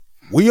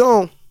We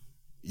on.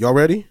 Y'all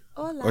ready?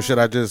 Hola. Or should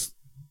I just...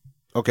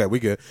 Okay, we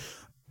good.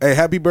 Hey,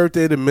 happy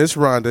birthday to Miss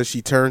Rhonda.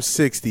 She turned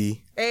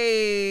 60.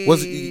 Hey.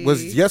 Was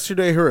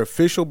yesterday her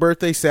official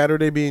birthday,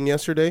 Saturday being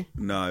yesterday?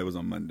 No, it was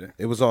on Monday.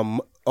 It was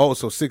on...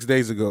 so 6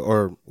 days ago,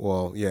 or,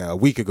 well, yeah, a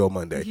week ago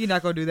Monday. You're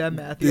not going to do that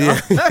math, y'all.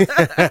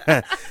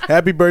 Yeah.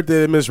 Happy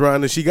birthday to Miss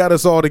Rhonda. She got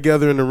us all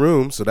together in the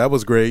room, so that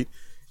was great.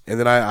 And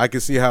then I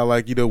could see how,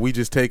 like, we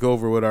just take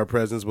over with our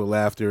presence with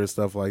laughter and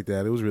stuff like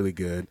that. It was really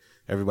good.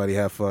 Everybody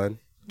have fun.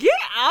 Get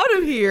out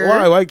of here.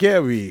 Why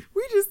can't we?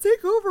 We just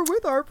take over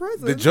with our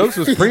presence. The jokes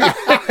was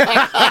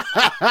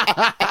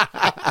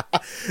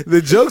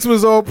The jokes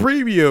was on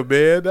premium,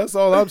 man. That's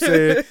all I'm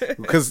saying.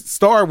 Because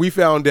Star, we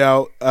found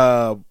out,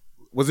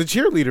 was a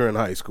cheerleader in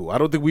high school. I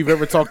don't think we've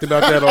ever talked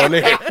about that on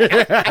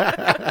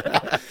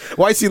air.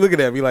 Why is she looking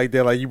at me like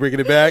that? Like, you bringing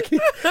it back?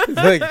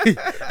 Like,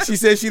 she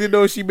said she didn't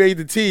know she made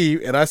the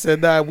team. And I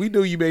said, nah, we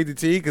knew you made the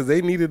team because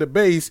they needed a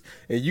base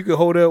and you could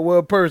hold up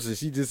one person.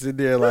 She just sit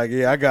there like,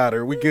 yeah, I got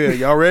her. We good.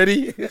 Y'all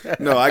ready?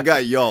 No, I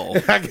got y'all. We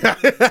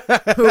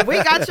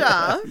got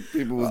y'all.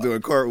 People was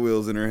doing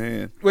cartwheels in her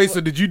hand. Wait, so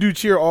did you do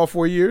cheer all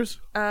 4 years?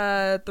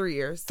 3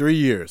 years. 3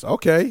 years.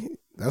 Okay.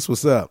 That's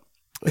what's up.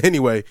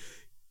 Anyway,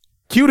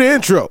 cue the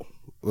intro.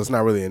 Well, it's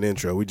not really an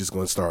intro. We just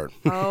going to start.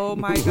 Oh,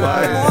 my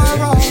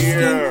God.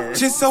 Yeah.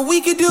 Just so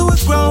we can do what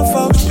grown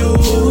folks do.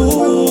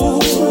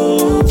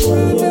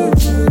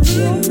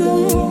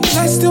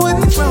 Let's do what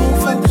the grown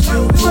folks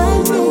do.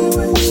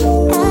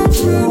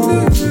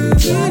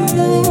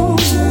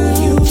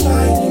 You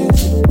like it,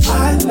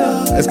 I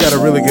love it. It's got a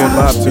really good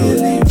vibe to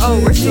it.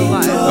 Oh, we're still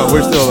live. Oh,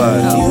 we're still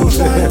live. You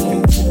like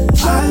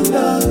it, I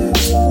love it.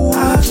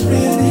 I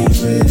really,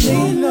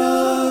 really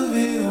love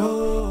it.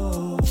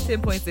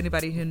 10 points to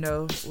anybody who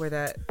knows where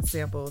that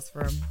sample is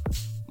from.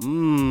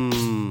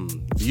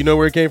 Do you know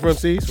where it came from,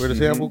 Cease? Where the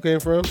sample came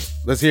from?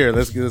 Let's hear it.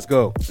 Let's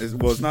go.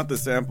 It's not the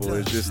sample.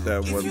 It's just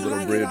that one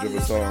little bridge of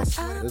a song.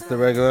 It's the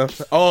regular.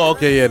 Oh,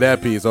 okay. Yeah,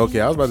 that piece. Okay.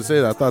 I was about to say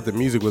that. I thought the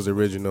music was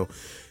original.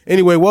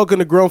 Anyway, welcome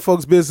to Grown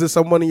Folks Business.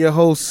 I'm one of your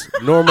hosts,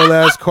 Normal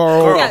Ass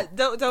Carl. Yeah,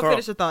 don't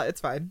finish your thought.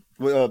 It's fine.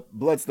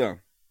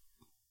 Bloodstone.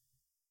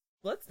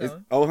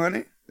 Bloodstone? Oh,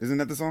 honey? Isn't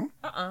that the song?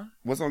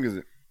 What song is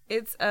it?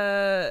 It's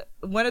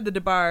one of the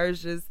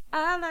DeBarge is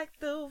I like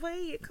the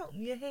way you comb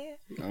your hair.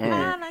 Oh.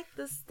 I like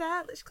the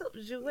stylish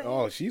clothes you wear.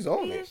 Oh, she's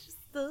on it. It's just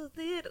the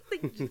little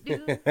things you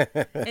do.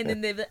 And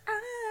then they be like,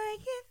 I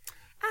like it.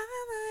 I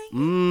like it.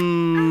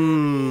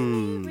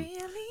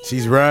 Really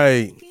She's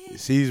right.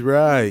 She's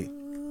right.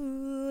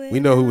 do. We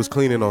know who was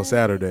cleaning on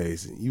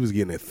Saturdays. He was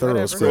getting a thorough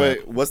Whatever. So scrub.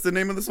 wait, what's the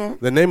name of the song?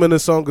 The name of the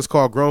song is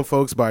called Grown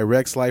Folks by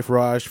Rex Life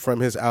Raj from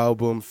his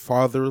album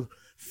Father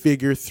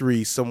Figure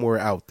 3, Somewhere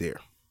Out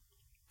There.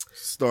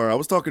 Star, I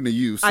was talking to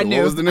you. So I knew.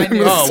 what was the name of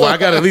the Oh, song? well, I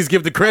got to at least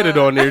give the credit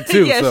on there,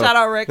 too. Yeah, so. shout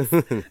out Rex.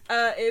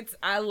 It's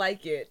I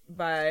Like It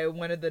by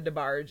one of the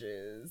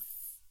DeBarges.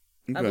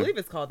 I Okay. believe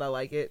it's called I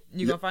Like It.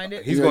 You gonna find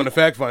it? He's going to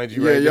fact find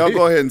you Yeah, right y'all there.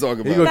 go ahead and talk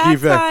about He it. gonna keep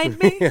Fact find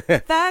me.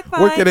 Fact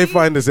find Where can they me.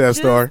 find us at,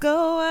 Star? Just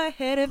go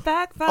ahead and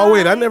fact find Oh,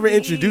 wait, I never me.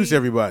 introduced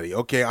everybody.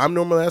 Okay, I'm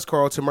Normal Ass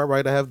Carl. To my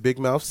right, I have Big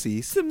Mouth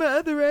Cease. To my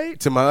other right.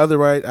 To my other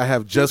right, I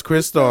have Just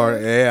Chris Star.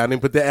 Yeah, I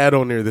didn't put the ad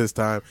on there this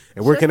time.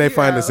 And where Check can they you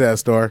find us out. at,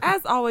 Star?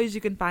 As always,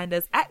 you can find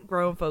us at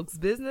Grown Folks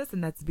Business,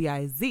 and that's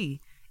BIZNESS.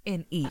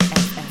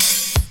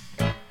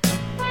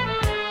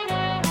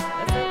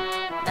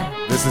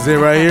 This is it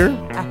right here?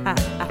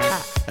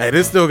 Hey,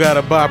 this still got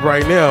a bop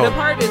right The now.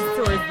 part is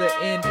towards the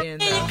end.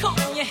 It's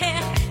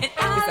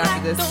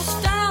after this.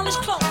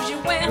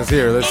 Let's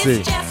hear it. Let's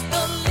see.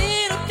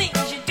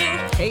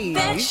 Hey,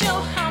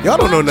 Y'all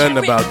don't know nothing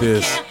about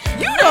this.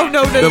 you don't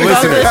know nothing The about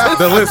listeners. this.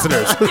 The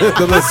listeners.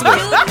 The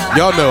listeners.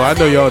 Y'all know. I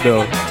know y'all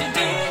know.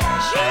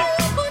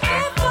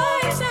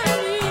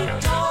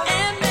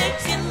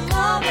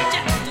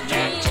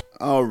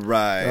 All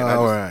right.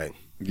 All right.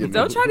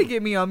 Don't try to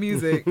get me on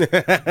music.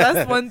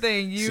 That's one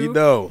thing. She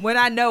know. When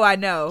I know, I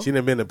know. She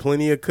done been to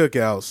plenty of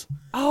cookouts.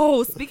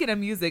 Oh, speaking of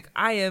music,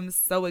 I am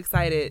so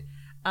excited.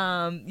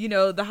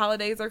 The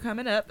holidays are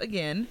coming up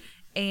again,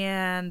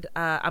 and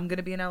I'm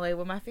gonna be in LA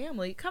with my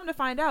family. Come to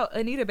find out,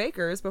 Anita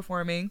Baker is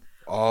performing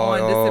on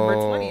December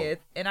 20th,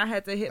 and I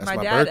had to hit That's my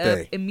my dad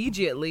birthday. up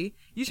immediately.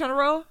 You trying to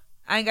roll?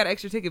 I ain't got an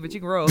extra ticket, but you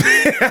can roll. So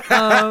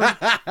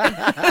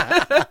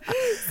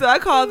I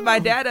called my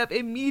dad up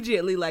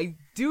immediately, like,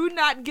 do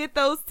not get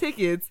those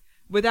tickets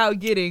without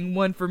getting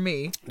one for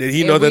me. Did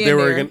he And know that we they in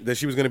were there. that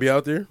she was going to be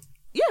out there?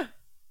 Yeah,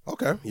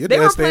 Okay, your they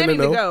dad were staying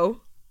planning to know.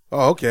 go,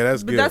 Oh, okay,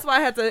 that's but good. that's why I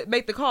had to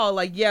make the call.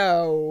 Like,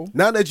 yo,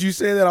 Now that you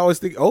say that, I always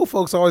think old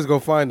folks always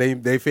gonna find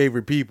they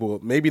favorite people.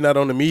 Maybe not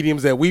on the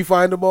mediums that we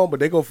find them on, but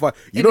they gonna find.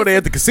 You And know it's they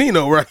at the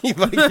casino, right?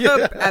 Like,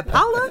 yeah. at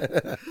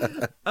Paula.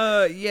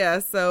 Yeah.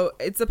 So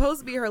it's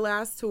supposed to be her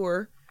last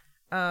tour.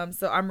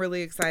 So I'm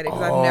really excited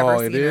because I've never Oh,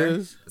 it seen her.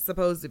 is?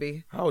 Supposed to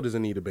be How old is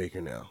Anita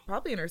Baker now?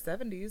 probably in her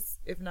 70s,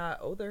 if not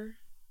older.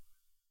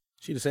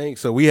 She the same.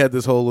 So we had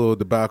this whole little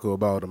debacle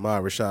about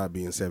Ahmad Rashad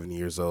being 70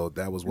 years old.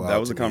 That was wild. That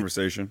was to a me.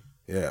 conversation.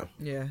 Yeah.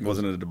 Yeah. It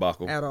wasn't a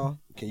debacle. At all.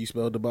 Can you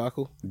spell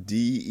debacle?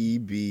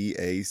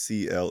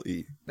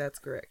 DEBACLE. That's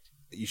correct.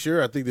 You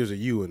sure? I think there's a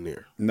U in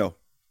there. No.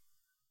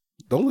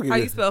 Don't look at How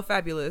me. you spell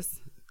fabulous?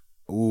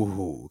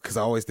 Ooh, because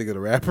I always think of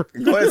the rapper.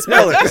 Go ahead,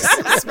 spell it.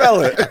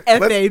 Spell it.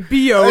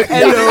 FABOLO.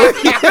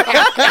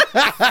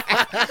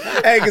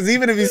 Hey, because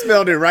even if he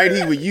spelled it right,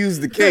 he would use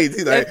the K's.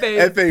 He's like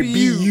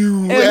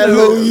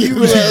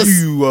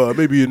F-A-B-U-L-O-U-S.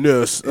 Maybe an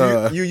S.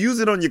 You use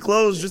it on your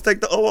clothes, just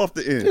take the O off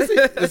the end.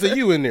 There's a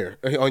U in there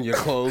on your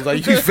clothes. I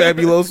use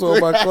Fabuloso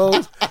on my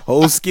clothes.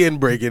 Whole skin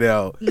breaking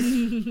out.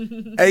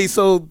 Hey,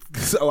 so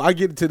I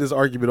get into this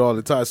argument all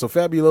the time. So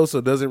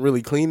Fabuloso doesn't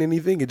really clean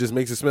anything. It just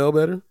makes it smell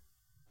better.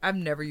 I've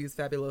never used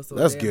Fabuloso.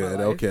 That's good.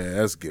 Okay,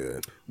 that's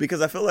good.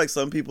 Because I feel like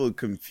some people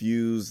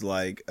confuse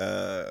like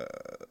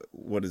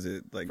what is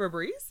it? Like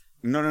Febreze?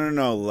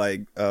 No.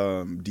 Like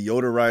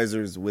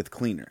deodorizers with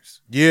cleaners.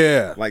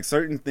 Yeah. Like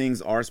certain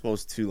things are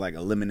supposed to like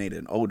eliminate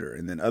an odor,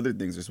 and then other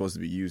things are supposed to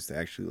be used to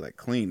actually like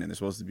clean, and they're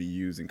supposed to be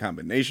used in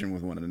combination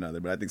with one another.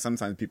 But I think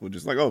sometimes people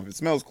just like, oh, if it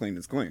smells clean,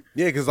 it's clean.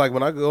 Yeah, because like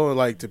when I go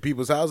like to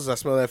people's houses, I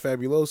smell that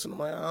Fabuloso, and I'm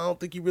like, I don't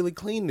think you really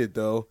cleaned it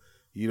though.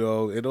 You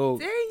know, it'll.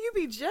 Dang, you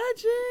be judging.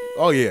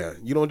 Oh yeah,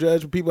 you don't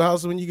judge people's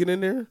houses when you get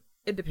in there.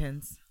 It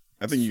depends.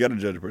 I think you got to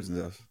judge a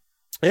person's house.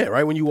 Yeah,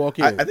 right when you walk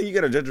in. I think you got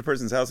to judge a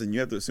person's house, and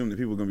you have to assume that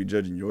people are going to be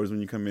judging yours when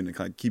you come in and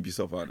kind of keep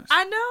yourself honest.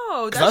 I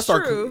know. Cause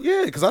That's true.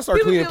 Because I start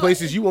People cleaning be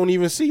places like- you won't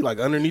even see, like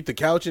underneath the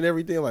couch and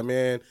everything. Like,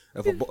 man,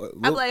 if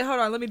I'm like, hold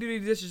on, let me do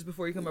the dishes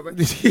before you come over.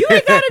 You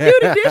ain't gotta do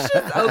the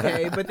dishes,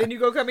 okay? But then you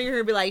go come in here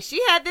and be like,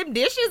 she had them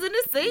dishes in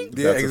the sink.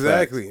 yeah, That's a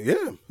exactly.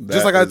 Yeah, That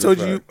just like I is a told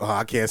you, fact.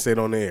 I can't say it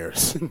on the air.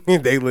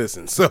 They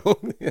listen, so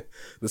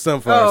the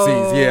sunflower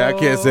seeds. Yeah, I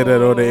can't say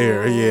that on the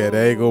air. Yeah,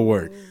 that ain't gonna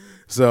work.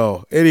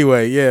 So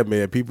anyway, yeah,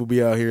 man, people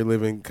be out here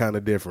living kind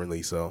of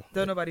differently. So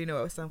Don't nobody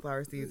know what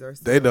sunflower seeds are.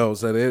 they don't.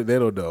 So they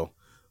don't know.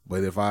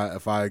 But if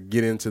I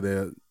get into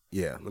the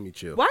let me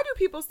chill. Why do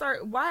people start?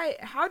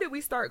 How did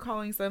we start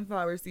calling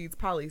sunflower seeds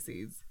poly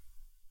seeds?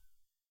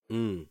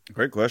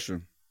 Great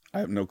question. I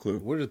have no clue.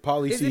 Where does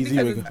poly Is it seeds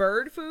because even? it's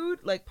bird food?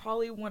 Like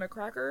Polly want a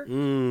cracker?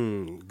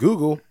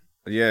 Google.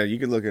 Yeah, you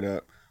can look it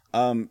up.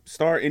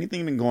 Star,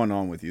 anything been going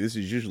on with you? This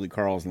is usually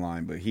Carl's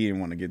line, but he didn't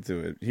want to get to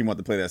it. He wanted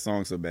to play that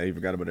song so bad he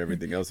forgot about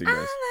everything else he does.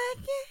 I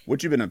like it.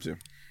 What you been up to?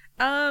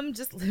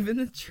 Just living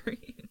the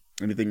dream.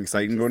 Anything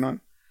exciting going on?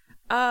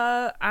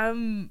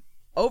 I'm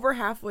over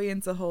halfway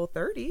into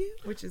Whole30,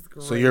 which is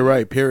great. So you're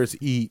right. Parrots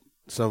eat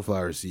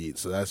sunflower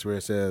seeds. So that's where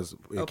it says.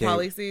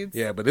 Poly seeds?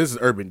 Yeah, but this is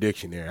Urban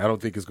Dictionary. I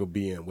don't think it's going to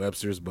be in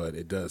Webster's, but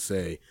it does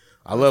say.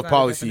 I love not a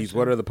poly seeds. definition.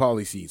 What are the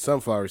poly seeds?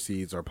 Sunflower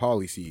seeds are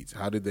poly seeds.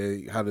 How did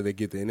they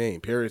get their name?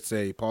 Parrots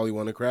say Polly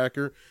want a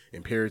cracker,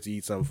 and parrots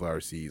eat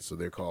sunflower seeds, so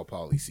they're called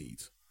poly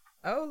seeds.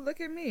 Oh, look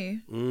at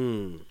me.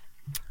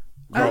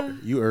 Girl,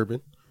 you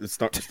urban.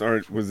 Star,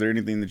 was there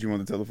anything that you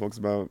want to tell the folks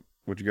about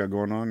what you got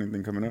going on?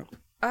 Anything coming up?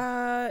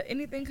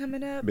 Anything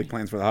coming up? Big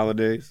plans for the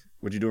holidays?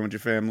 What you doing with your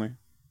family?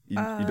 You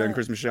done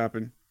Christmas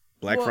shopping?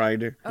 Black well,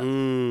 Friday?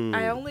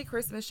 I only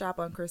Christmas shop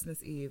on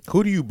Christmas Eve.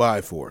 Who do you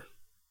buy for?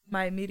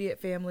 My immediate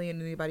family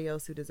and anybody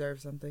else who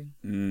deserves something.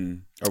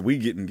 Are we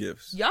getting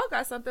gifts? Y'all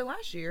got something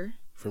last year.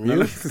 From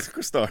you?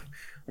 Star,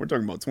 we're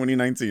talking about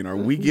 2019. Are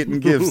we getting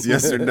gifts?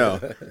 Yes or no?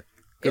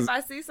 If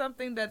I see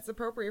something that's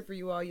appropriate for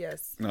you all,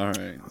 yes. All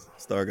right.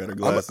 Star got her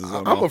glasses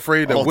on. I'm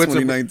afraid that all what's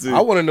 2019.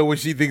 I want to know what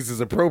she thinks is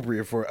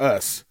appropriate for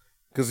us,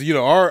 because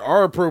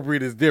our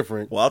appropriate is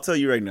different. Well, I'll tell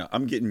you right now.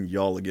 I'm getting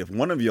y'all a gift.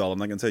 One of y'all, I'm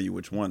not going to tell you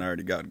which one I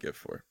already got a gift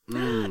for.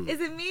 Is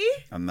it me?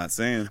 I'm not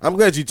saying. I'm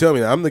glad you tell me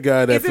that. I'm the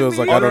guy that Is it feels me?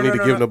 like Oh, I don't no, need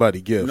no, to give no. nobody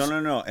gifts.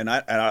 No. And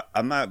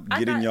I'm not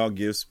getting thought- y'all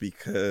gifts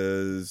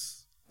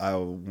because I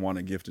want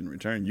a gift in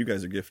return. You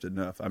guys are gifted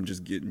enough. I'm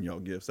just getting y'all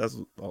gifts. That's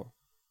all.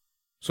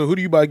 So who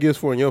do you buy gifts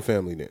for in your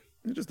family then?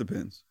 It just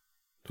depends.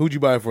 Who'd you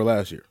buy it for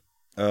last year?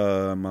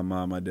 My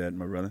mom, my dad,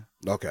 my brother.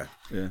 Okay.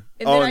 Yeah.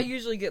 And then I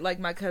usually get like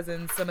my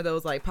cousins some of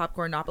those like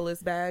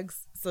Popcornopolis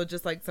bags. So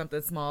just like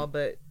something small,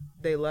 but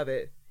they love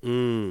it.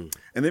 and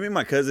then me and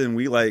my cousin,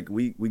 we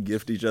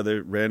gift each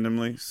other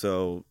randomly.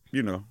 So,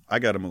 I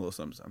got him a little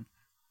something, something.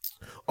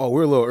 Oh,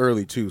 we're a little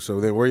early too. So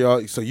then where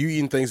y'all? So you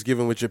eating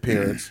Thanksgiving with your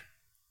parents?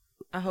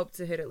 I hope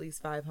to hit at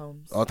least 5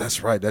 homes. Oh,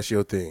 that's right. That's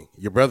your thing.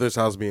 Your brother's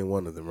house being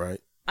one of them, right?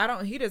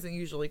 He doesn't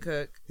usually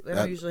cook. They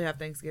don't usually have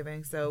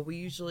Thanksgiving. So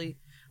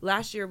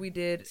last year we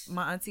did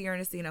my Auntie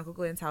Ernestine and Uncle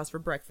Glenn's house for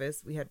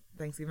breakfast. We had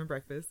Thanksgiving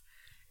breakfast.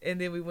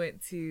 And then we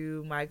went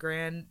to my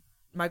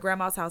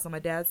grandma's house on my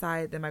dad's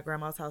side, then my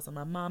grandma's house on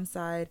my mom's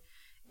side,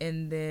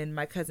 and then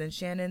my cousin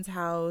Shannon's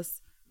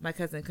house, my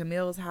cousin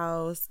Camille's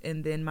house,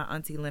 and then my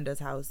Auntie Linda's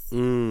house.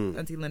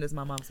 Auntie Linda's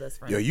my mom's best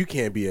friend. Yo, you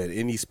can't be at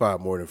any spot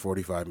more than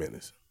 45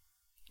 minutes.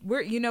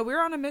 We're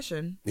on a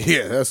mission.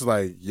 Yeah, that's a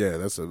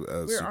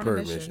We're superb on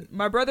a mission.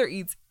 My brother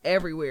eats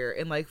everywhere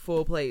in like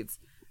full plates.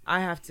 I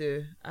have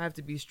to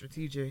be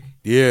strategic.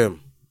 Yeah.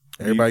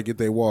 Everybody get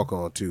their walk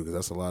on too, because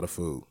that's a lot of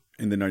food.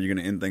 And then are you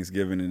going to end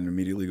Thanksgiving and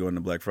immediately go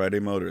into Black Friday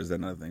mode, or is that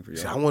not a thing for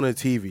See, y'all? I want a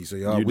TV, so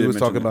y'all. You We did was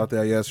talking mention about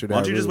that yesterday. Why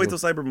don't you I just really wait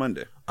till Cyber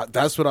Monday?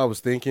 that's what I was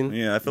thinking.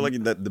 Yeah, I feel like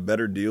that the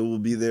better deal will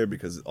be there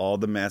because all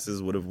the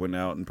masses would have went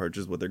out and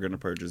purchased what they're going to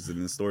purchase,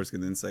 and then stores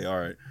can then say, all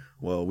right,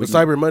 well, we But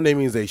can- Cyber Monday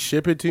means they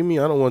ship it to me.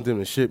 I don't want them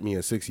to ship me a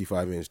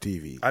 65-inch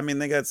TV. I mean,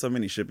 they got so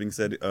many shipping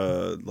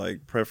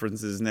like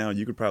preferences now.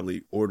 You could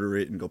probably order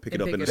it and go pick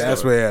it And up pick in the it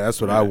store. up. That's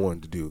what I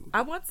wanted to do.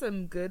 I want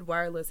some good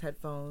wireless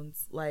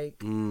headphones. Like,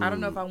 I don't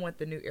know if I want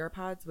the new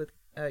AirPods with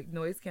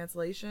noise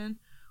cancellation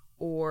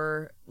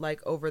or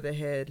like over the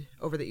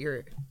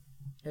ear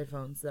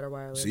headphones that are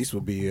wireless. Cease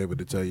will be able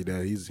to tell you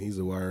that he's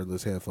a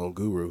wireless headphone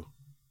guru.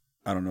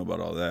 I don't know about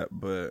all that,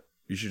 but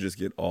you should just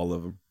get all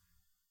of them.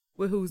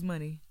 With whose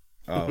money?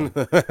 Oh,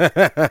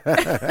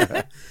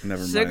 never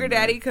mind. Sugar man.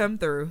 daddy come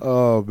through.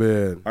 Oh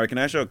man, All right, can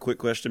I ask you a quick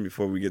question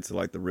before we get to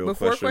like the real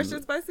Before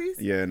questions? questions by Cease?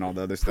 Yeah, and all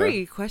the other stuff.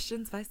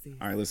 Pre-questions by Cease.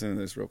 All right, listen to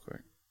this real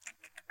quick.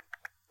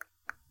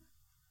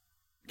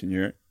 Can you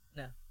hear it?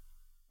 No.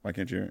 Why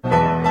can't you hear it?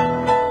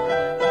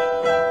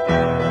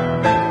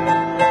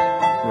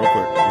 Real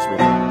quick, just real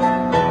quick.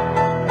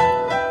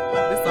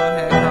 This song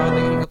had Carl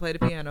thinking he could play the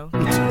piano.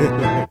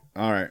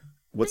 All right,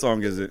 what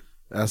song is it?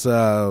 that's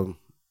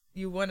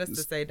You want us to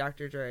say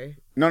Dr. Dre.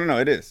 No,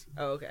 it is.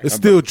 Oh, okay. it's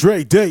still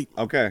Dre date.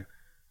 Okay,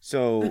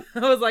 so I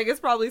was like, it's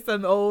probably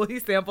some old, he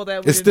sampled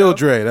that. It's still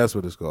Dre. That's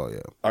what it's called.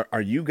 Yeah.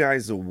 are you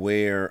guys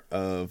aware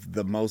of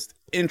the most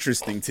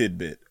interesting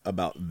tidbit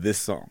about this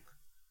song?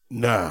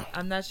 Nah.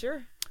 I'm not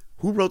sure.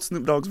 Who wrote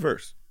Snoop Dogg's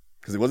verse?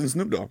 Because it wasn't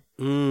Snoop Dogg.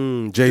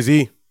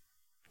 Jay-Z.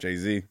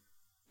 Jay-Z.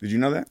 Did you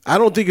know that? I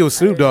don't think it was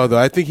Snoop Dogg though.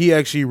 I think he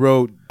actually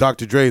wrote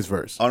Dr. Dre's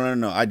verse. Oh,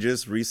 no. I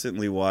just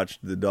recently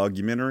watched the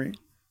documentary,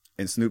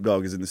 and Snoop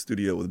Dogg is in the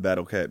studio with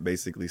Battle Cat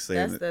basically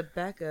saying That's the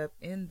backup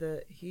in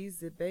the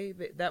He's a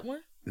Baby. That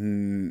one?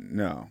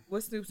 no.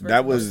 What's Snoop's verse?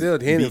 That was Still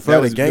hitting Be- in front that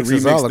of was the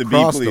gangsters remix all to Be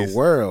across the Please.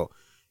 world.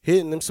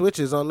 Hitting them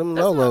switches on them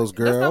lolos,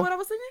 girl. That's not what I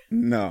was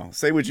singing? No.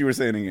 Say what you were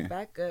saying again.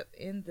 Back up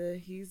in the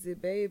He's a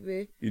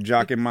Baby. You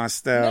jocking my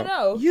style.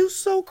 No. You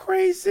so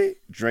crazy.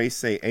 Dre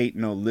say ain't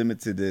no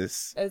limit to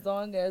this. As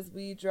long as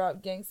we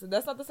drop gangster.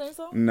 That's not the same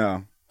song?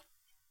 No.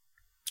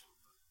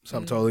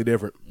 Something totally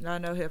different. I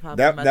know hip hop.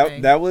 That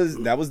was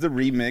the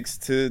remix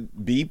to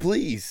Be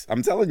Please.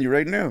 I'm telling you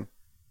right now.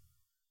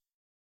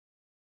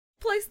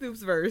 Play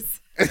Snoop's verse.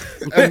 On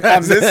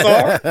this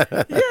song?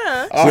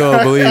 Yeah. She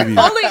don't believe you.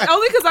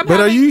 only because I'm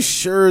But are having, you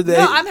sure that?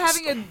 No, I'm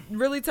having a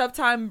really tough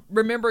time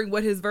remembering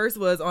what his verse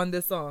was on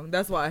this song.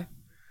 That's why.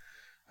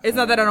 It's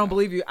not that I don't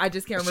believe you. I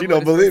just can't remember. She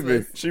don't what his believe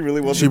verse me. was. She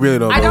really won't. She really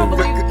don't. I don't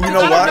believe believe You because know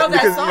I don't why? know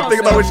that Because song.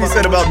 think about what she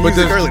said about But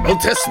music does- earlier.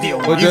 Don't test me on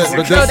But music. does, but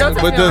No, does, don't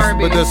but touch me does, on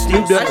but R&B. does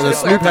Snoop, I should does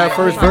Snoop clarify have it.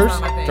 first Hip hop verse?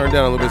 song, I think. Turn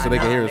down a little bit so they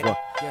can hear as well.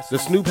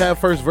 Does Snoop have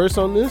first verse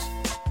on this?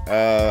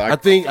 I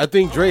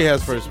think Dre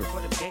has first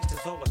verse.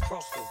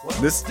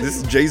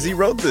 This Jay-Z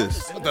wrote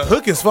this. The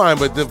hook is fine,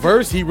 but the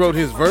verse he wrote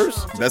his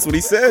verse. That's what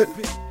he said.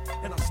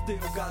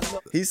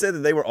 He said that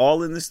they were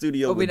all in the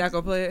studio. Oh, we not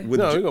gonna play it? with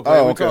No, J- we're gonna play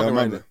it. We're okay. talking I'm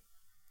right on now. it.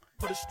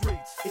 For the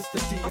streets, it's the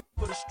D.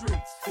 For the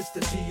streets, it's the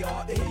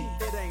DRE.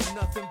 It ain't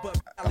nothing but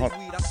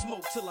weed. I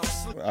smoke till I'm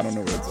sleep. I don't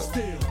know what it's at.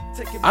 Still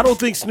taking I don't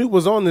think Snoop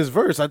was on this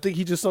verse. I think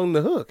he just sung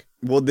the hook,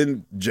 Well,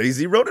 then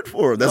Jay-Z wrote it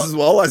for him. This is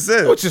all I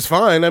said. which is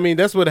fine. I mean,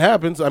 that's what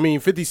happens. I mean,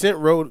 50 Cent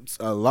wrote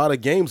a lot of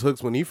games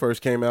hooks when he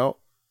first came out.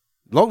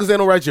 Long as they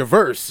don't write your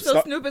verse.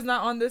 So Snoop is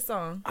not on this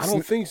song. I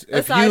don't think so.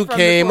 If Aside you from the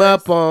came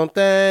chorus. up on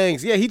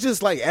things. Yeah, he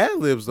just like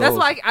ad-libs those. That's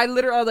why I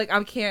literally like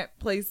I can't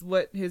place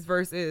what his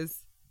verse is.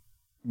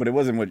 But it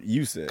wasn't what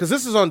you said. Because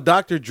this is on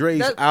Dr. Dre's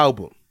That-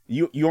 album.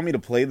 You want me to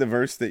play the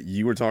verse that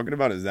you were talking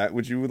about? Is that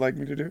what you would like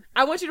me to do?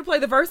 I want you to play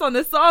the verse on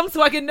this song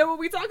so I can know what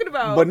we're talking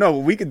about. But no,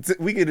 we could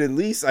at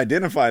least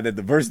identify that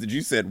the verse that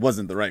you said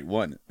wasn't the right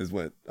one. Is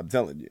what I'm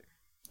telling you.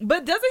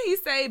 But doesn't he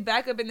say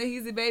back up in the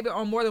Heezy Baby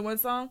on more than one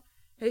song?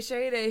 Hey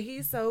Shady,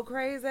 he's so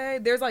crazy.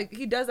 There's like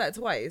he does that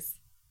twice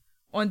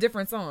on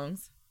different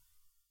songs.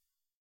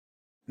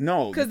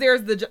 No, Because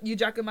there's the You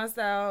Jockin' My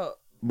Style.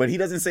 but he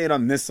doesn't say it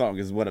on this song.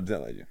 Is what I'm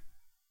telling you.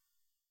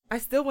 I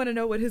still want to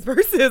know what his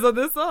verse is on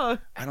this song.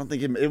 I don't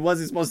think it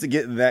wasn't supposed to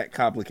get that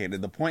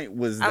complicated. The point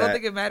was that I don't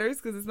think it matters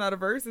because it's not a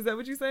verse. Is that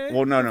what you're saying?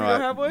 well, no. If you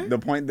don't have one? The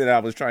point that I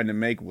was trying to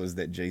make was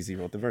that Jay-Z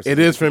wrote the verse. It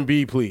is from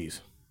B, Please.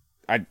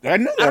 I know I that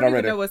don't even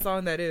already. know what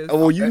song that is. Oh,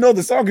 well, you know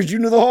the song because you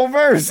knew the whole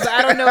verse. But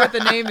I don't know what the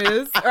name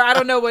is, or I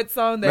don't know what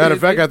song that is. Matter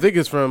of fact, I think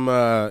it's from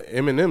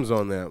Eminem's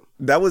on that.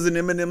 That was an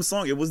Eminem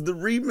song. It was the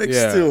remix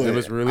Yeah, to it. it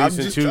was I'm released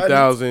in just trying to-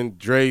 2000.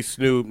 Dre,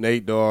 Snoop,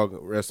 Nate Dogg,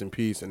 rest in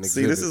peace. And See,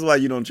 Exhibit. this is why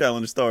you don't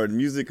challenge Star in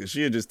music because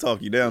she'll just talk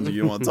you down till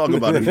you don't want to talk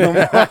about it no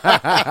more.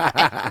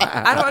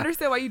 I don't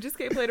understand why you just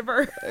can't play the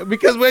verse.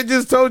 because we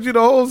just told you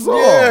the whole song.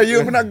 Yeah,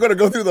 you're not going to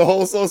go through the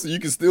whole song so you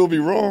can still be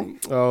wrong.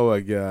 Oh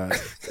my god.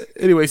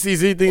 Anyway,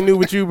 CZ, anything new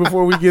with you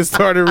before we get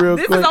started real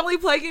This quick? is only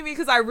plaguing me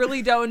because I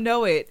really don't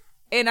know it,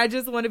 and I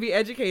just want to be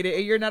educated,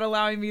 and you're not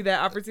allowing me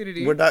that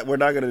opportunity. We're not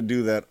going to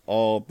do that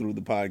all through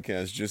the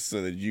podcast just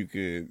so that you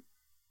could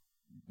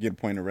get a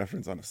point of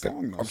reference on a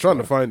song. I'm trying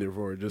to find it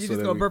for her. You Just so just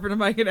that gonna we, burp in the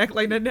mic and act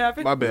like nothing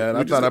happened. my bad.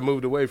 I thought I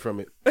moved away from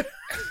it.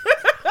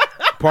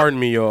 Pardon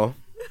me, y'all.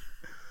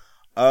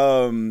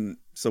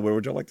 So where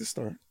would y'all like to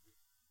start?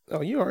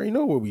 Oh, you already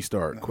know where we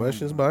start.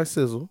 Questions by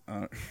Sizzle.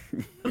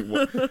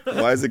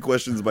 Why is it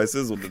questions by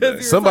Sizzle today?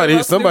 You're Somebody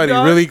talking about Snoop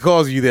Dogg? really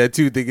calls you that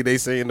too, thinking they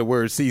saying the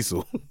word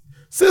Cecil.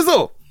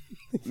 Sizzle.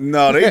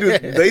 No, they do No,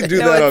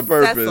 that on it's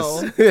purpose.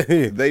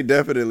 Cecil. They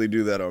definitely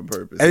do that on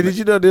purpose. Hey, did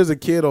you know there's a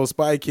kid on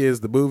Spy Kids,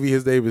 the movie?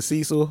 His name is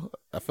Cecil.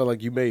 I felt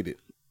like you made it.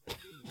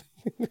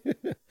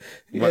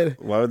 Why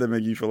would that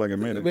make you feel like I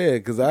made it? Man,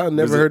 because I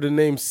never heard the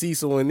name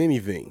Cecil in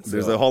anything.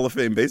 There's so. a Hall of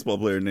Fame baseball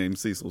player named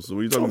Cecil. So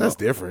what are you talking That's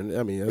about? different.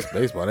 I mean, that's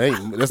baseball.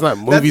 That's not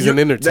movies and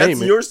entertainment.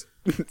 That's yours.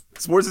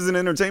 Sports isn't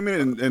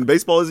entertainment, and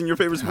baseball isn't your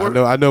favorite sport.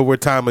 I know what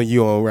time are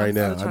you on right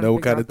now. I'm I know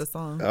trying what to kind figure of out the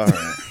song. All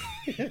right.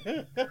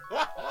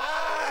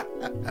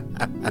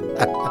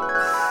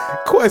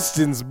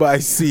 questions by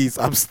Cease.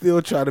 I'm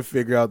still trying to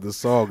figure out the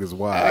song is I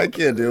wild.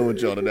 can't deal with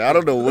y'all today. I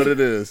don't know what it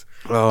is.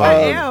 I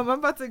am. I'm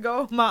about to go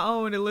on my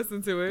own and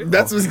listen to it.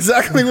 That's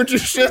exactly what you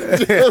should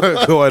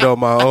do. Going on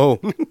my own.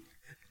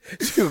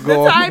 She'll The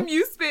go on. time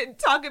you spent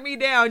talking me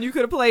down, you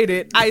could have played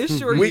it. I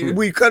assure you.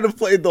 We could have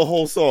played the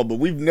whole song, but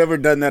we've never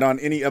done that on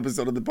any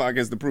episode of the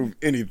podcast to prove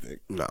anything.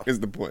 No. Is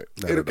the point.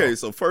 Not at Okay, all.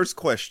 so first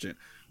question.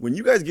 When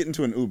you guys get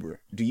into an Uber,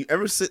 do you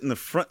ever sit in the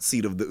front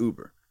seat of the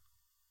Uber?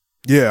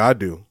 Yeah, I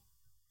do.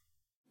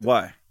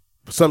 Why?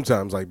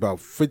 Sometimes, like about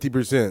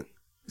 50%.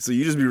 So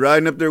you just be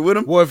riding up there with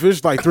them? Well, if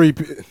it's like three.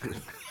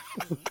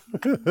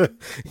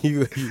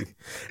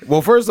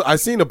 Well, first, I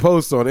seen a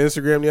post on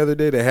Instagram the other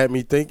day that had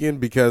me thinking,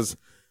 because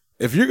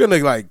if you're gonna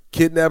like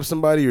kidnap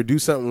somebody or do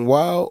something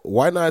wild,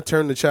 why not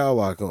turn the child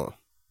lock on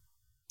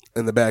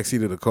in the back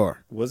seat of the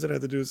car? What does it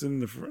have to do with sitting in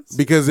the front seat?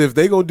 Because if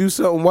they gonna do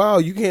something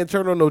wild, you can't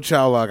turn on no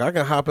child lock. I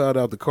can hop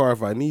out the car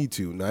if I need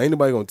to. Now, ain't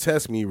nobody gonna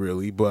test me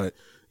really, but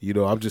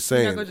I'm just You're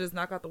saying. not gonna just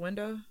knock out the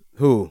window?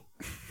 Who?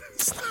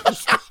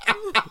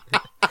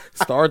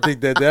 Star think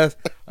that's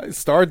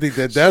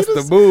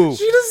the move.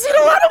 She doesn't see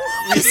a lot of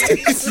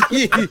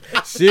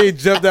movies. She ain't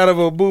jumped out of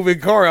a moving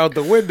car out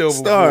the window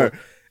Star. before.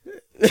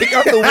 Kick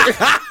out the window.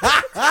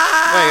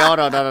 Wait, hold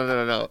on.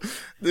 No.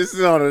 This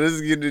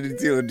is getting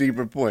into a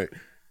deeper point.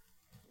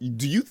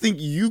 Do you think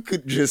you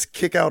could just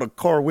kick out a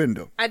car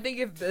window? I think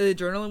if the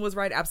adrenaline was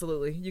right,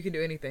 absolutely. You can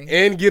do anything.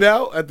 And get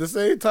out at the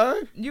same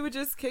time? You would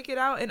just kick it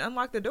out and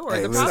unlock the door.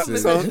 Hey, the problem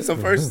is So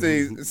first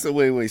thing,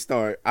 wait,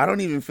 Star. I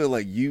don't even feel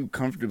like you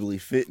comfortably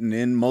fitting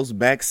in most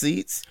back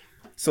seats.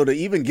 So to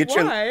even get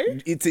Why?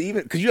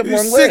 because you have You're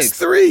long legs.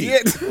 6'3".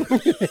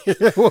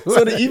 Yeah.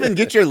 So to even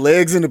get your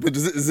legs in a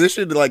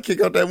position to like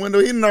kick out that window,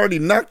 he done already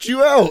knocked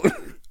you out.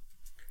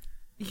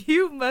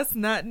 you must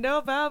not know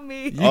about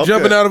me. You Okay.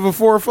 jumping out of a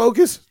Ford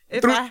Focus?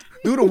 If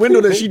Through the window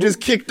that she just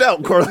kicked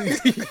out, Carly.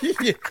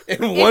 if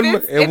one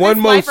it's life or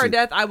motion.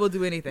 death, I will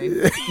do anything.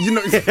 You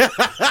know,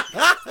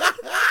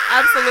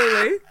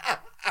 Absolutely.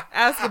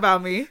 Ask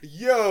about me.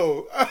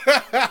 Yo.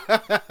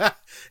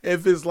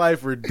 If it's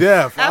life or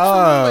death.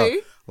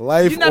 Absolutely.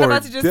 Life You're not or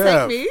about to just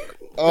death. take me.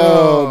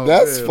 oh,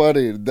 that's man.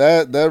 funny.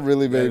 That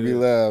really made me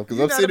laugh because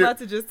You're I'm not sitting. about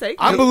to just take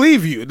me. I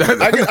believe you.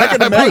 I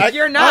can imagine.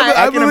 You're not.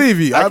 I believe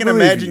you. I I can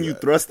believe imagine you. you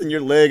thrusting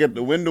your leg at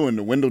the window and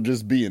the window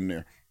just being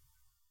there.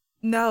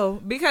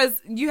 No, because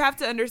you have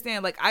to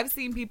understand, like, I've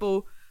seen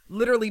people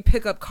literally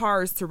pick up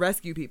cars to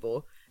rescue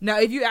people. Now,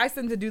 if you ask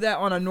them to do that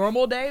on a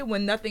normal day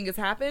when nothing has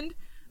happened,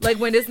 like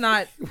when it's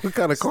not, What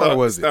kind of car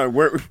was it?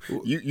 Where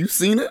you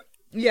seen it?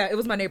 yeah, it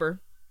was my neighbor.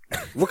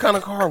 What kind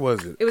of car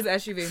was it? It was an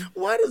SUV.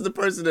 Why does the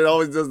person that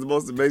always does the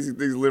most amazing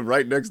things live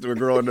right next to her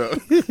growing up?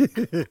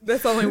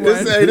 That's only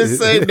one. This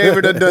same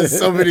neighbor that does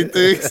so many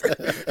things.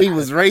 He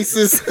was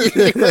racist.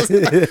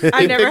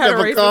 I never had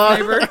a picked up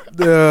a racist car. neighbor.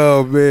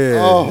 Oh man.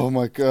 Oh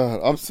my God!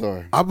 I'm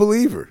sorry. I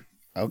believe her.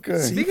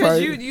 Okay, Because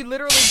probably- you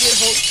literally get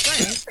whole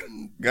strength.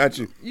 got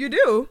you. You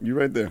do. You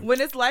right there. When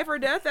it's life or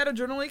death, that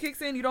adrenaline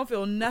kicks in. You don't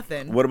feel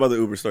nothing. What about the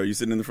Uber Star? You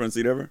sitting in the front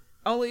seat ever?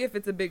 Only if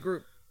it's a big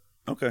group.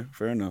 Okay,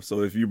 fair enough.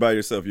 So if you're by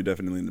yourself, you're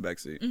definitely in the back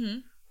seat. Mm-hmm.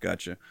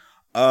 Gotcha.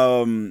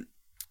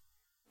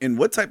 In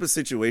what type of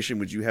situation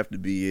would you have to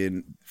be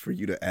in for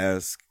you to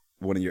ask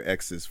one of your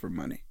exes for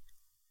money?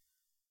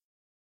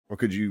 Or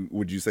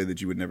would you say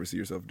that you would never see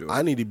yourself do it?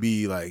 I need to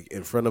be like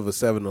in front of a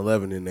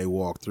 7-Eleven and they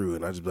walk through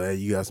and I just be like, hey,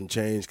 you got some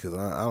change? Because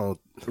I don't.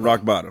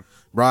 Rock bottom.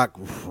 Rock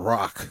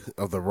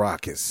of the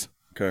Rockets.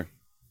 Okay.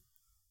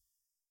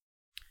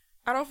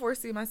 I don't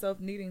foresee myself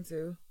needing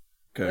to.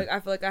 Okay. Like, I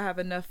feel like I have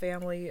enough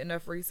family,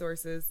 enough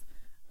resources.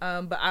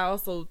 But I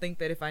also think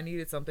that if I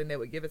needed something, they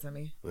would give it to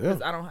me. Because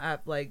Yeah. I don't have,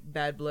 like,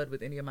 bad blood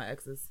with any of my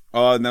exes.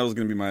 And that was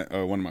going to be my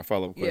one of my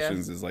follow-up Yeah.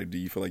 questions is like, do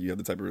you feel like you have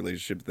the type of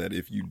relationship that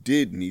if you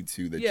did need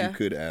to, that Yeah. you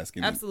could ask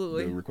and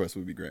Absolutely. the request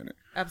would be granted?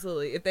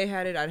 Absolutely. If they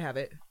had it, I'd have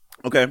it.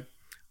 Okay.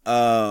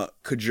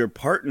 Could your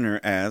partner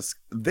ask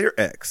their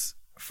ex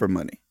for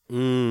money?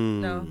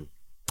 No.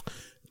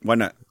 Why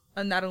not?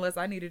 Not unless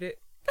I needed it.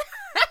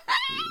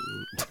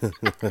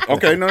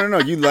 Okay, no.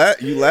 You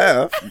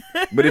laugh.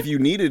 But if you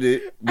needed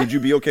it, would you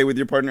be okay with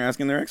your partner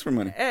asking their ex for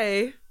money?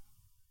 Hey.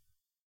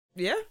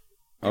 Yeah. Do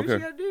what Okay. you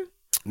gotta do.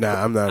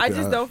 Nah, I'm not. I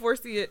just don't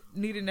foresee it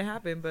needing to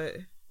happen, but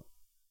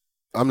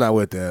I'm not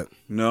with that.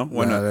 No,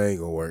 why Nah, not? that ain't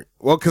gonna work.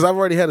 Well, because I've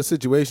already had a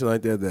situation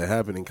like that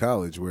happened in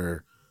college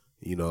where,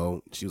 you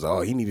know, she was like,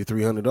 "Oh, he needed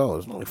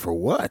 $300." I'm like, "For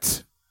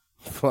what?"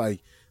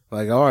 like,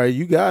 all right,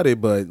 you got it,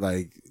 but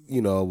like,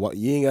 you know,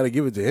 you ain't got to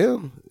give it to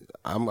him.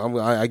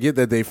 I get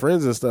that they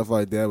friends and stuff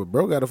like that, but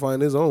bro got to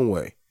find his own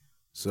way.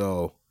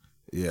 So,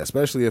 yeah,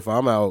 especially if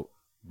I'm out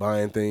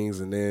buying things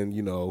and then,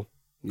 you know,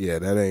 yeah,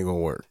 that ain't gonna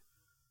work.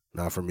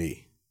 Not for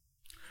me.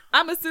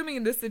 I'm assuming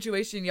in this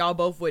situation, y'all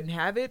both wouldn't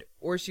have it,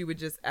 or she would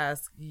just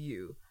ask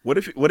you. What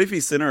if he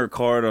sent her a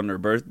card on her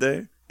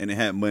birthday and it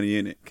had money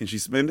in it? Can she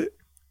spend it?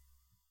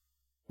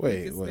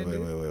 Wait.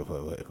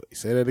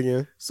 Say that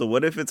again. So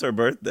what if it's her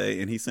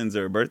birthday and he sends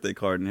her a birthday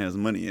card and has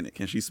money in it?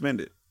 Can she spend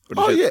it? Or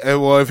Oh does she- yeah.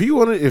 Well,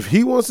 if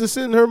he wants to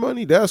send her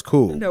money, that's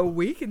cool. No,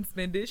 we can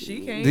spend it.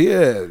 She can't.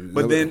 Yeah.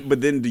 But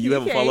then, do you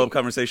have a Okay. follow up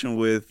conversation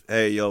with,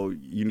 hey, yo,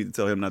 you need to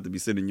tell him not to be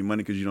sending you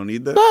money because you don't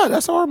need that? Nah,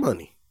 that's our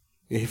money.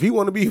 If he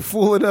want to be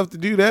fool enough to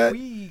do that,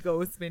 We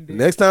go spend it.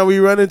 next time we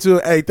run into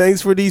it, hey,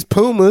 thanks for these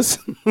Pumas.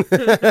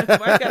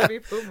 Why gotta be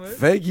Pumas?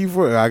 Thank you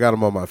for. I got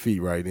them on my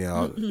feet right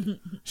now.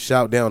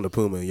 Shout down to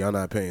Puma. Y'all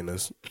not paying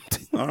us.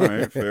 All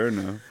right, fair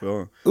enough.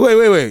 Well,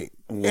 Wait.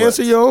 What?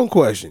 Answer your own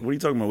question. what are you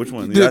talking about? Which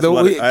one?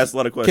 The- I asked a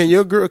lot of questions. Can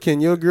your girl?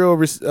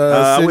 I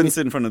send wouldn't me-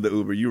 sit in front of the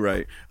Uber. You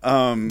right.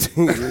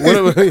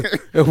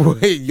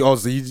 Wait, y'all.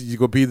 So you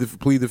gonna plead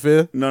the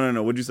fifth?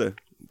 No. What'd you say?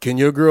 Can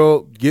your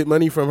girl get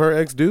money from her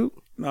ex dude?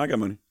 No, I got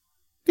money.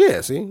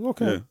 Yeah. See.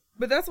 Okay. Yeah.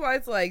 But that's why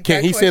it's like.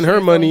 Can that he send her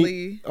question is money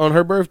only- on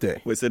her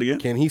birthday? Wait, say it again.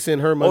 Can he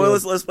send her Oh, money? well,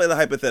 let's play the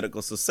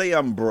hypothetical. So say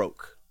I'm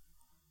broke,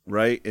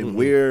 right? And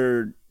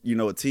we're,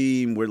 a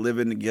team, we're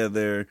living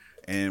together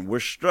and we're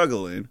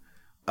struggling.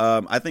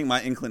 I think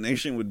my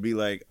inclination would be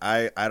like,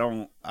 I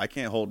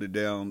can't hold it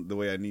down the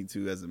way I need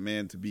to as a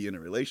man to be in a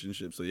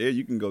relationship. So yeah,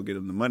 you can go get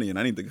him the money and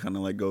I need to kind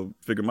of like go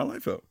figure my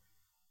life out.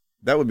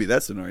 That would be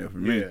that scenario for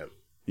me. Yeah.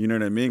 You know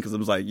what I mean? Because I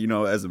was like,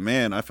 as a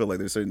man, I feel like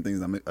there's certain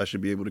things I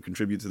should be able to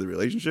contribute to the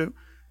relationship.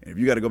 And if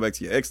you got to go back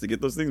to your ex to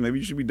get those things, maybe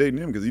you should be dating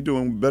him because he's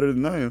doing better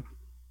than I am.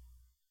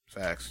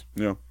 Facts.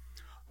 Yeah.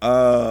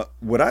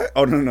 Would I?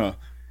 Oh no.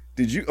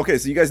 Did you? Okay,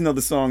 so you guys know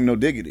the song "No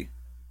Diggity"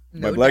 by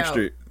No doubt.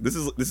 Blackstreet. This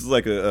is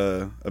like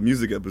a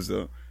music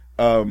episode.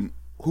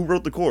 Who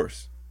wrote the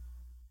chorus?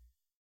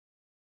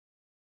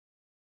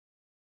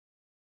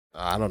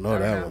 I don't know I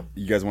don't that know. one.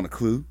 You guys want a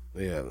clue?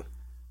 Yeah.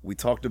 We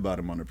talked about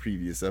him on a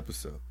previous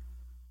episode.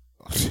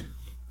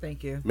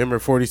 Thank you. Remember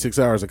 46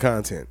 hours of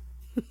content.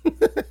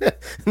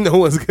 No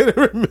one's gonna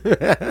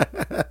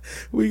remember.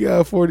 We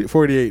got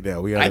 48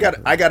 now.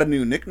 I got a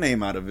new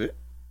nickname out of it.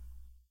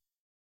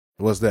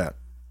 What's that?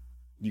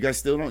 You guys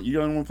still don't? You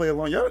don't want to play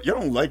along? Y'all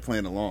don't like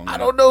playing along. I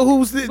don't know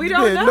who's the. We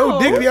don't No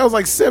know. Diggity. I was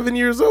like 7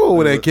 years old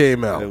when that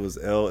came out. It was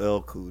LL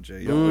Cool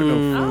J. Y'all would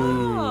know.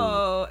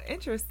 Oh, He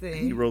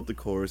interesting. wrote the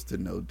chorus to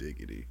 "No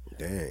Diggity."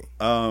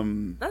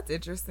 Dang, That's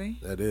interesting.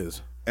 that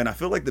is. And I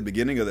feel like the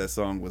beginning of that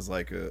song was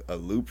like a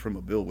loop from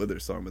a Bill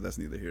Withers song, but that's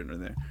neither here nor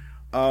there.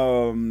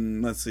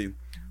 Let's see.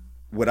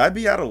 Would I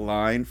be out of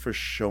line for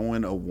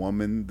showing a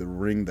woman the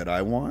ring that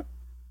I want?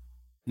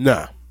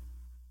 Nah,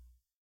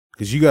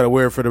 because you got to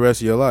wear it for the rest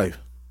of your life.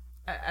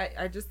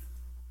 I just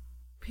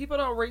people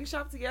don't ring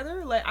shop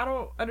together. Like I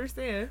don't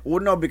understand.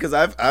 Well, no, because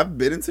I've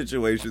been in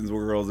situations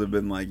where girls have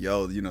been like,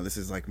 "Yo, this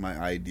is like my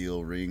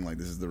ideal ring. Like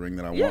this is the ring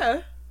that I want."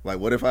 Yeah, Like,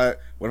 what if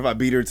I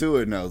beat her to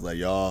it and I was like,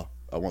 "Y'all,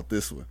 I want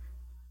this one."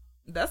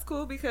 that's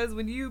cool because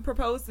when you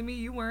proposed to me,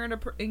 you wearing a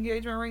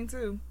engagement ring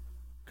too.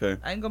 Okay.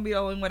 I ain't gonna be the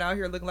only one out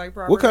here looking like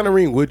proper. What kind of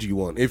ring would you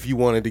want if you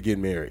wanted to get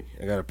married?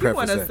 I got to You preface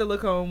want a that.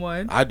 silicone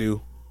one? I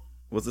do.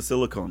 What's the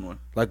silicone one?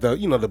 Like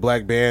the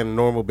black band,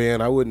 normal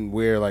band. I wouldn't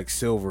wear like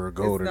silver or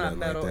gold It's or not nothing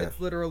metal. like that. It's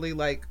literally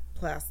like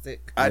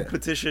plastic. I'd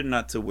petition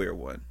not to wear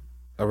one.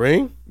 A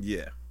ring?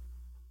 Yeah.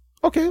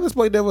 Okay, let's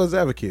play devil's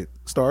advocate.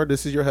 Star,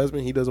 this is your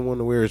husband. He doesn't want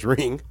to wear his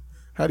ring.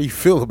 How do you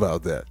feel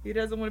about that? He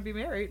doesn't want to be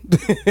married.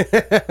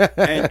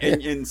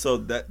 and so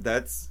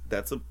that's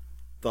a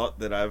thought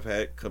that I've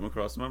had come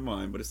across my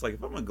mind. But it's like,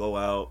 if I'm gonna go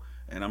out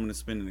and I'm gonna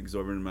spend an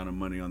exorbitant amount of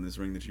money on this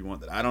ring that you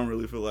want, that I don't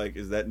really feel like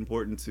is that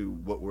important to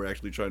what we're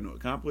actually trying to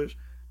accomplish,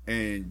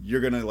 and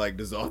you're gonna like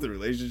dissolve the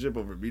relationship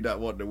over me not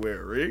wanting to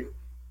wear a ring,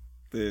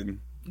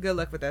 then Good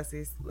luck with that,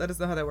 Cease. Let us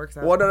know how that works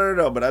out. well,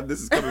 no. But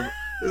this is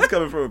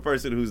coming from a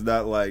person who's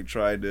not like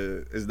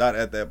is not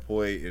at that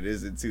point. It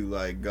isn't too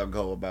like gung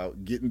ho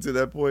about getting to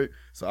that point.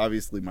 So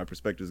obviously, my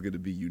perspective is going to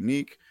be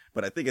unique.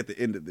 But I think at the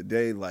end of the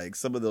day, like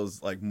some of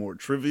those like more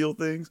trivial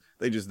things,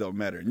 they just don't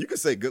matter. And you can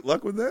say good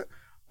luck with that.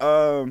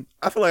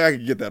 I feel like I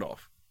could get that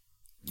off.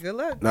 Good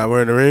luck. Not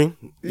wearing a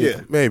ring?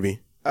 Yeah. Maybe.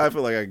 I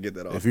feel like I can get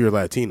that off. If you're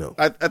Latino.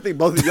 I think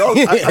both of y'all.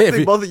 I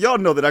think both of y'all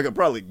know that I could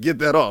probably get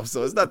that off.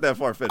 So it's not that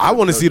far fetched. I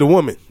want to see the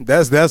woman.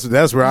 That's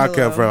where I come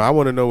Hello. from. I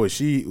want to know what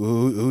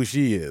who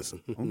she is.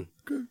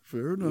 Okay,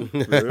 fair enough.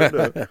 Fair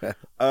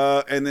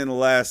enough. And then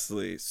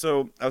lastly,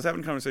 so I was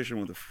having a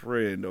conversation with a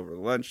friend over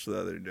lunch the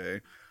other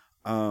day.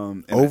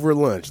 And Over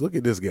lunch. Look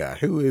at this guy.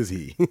 Who is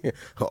he?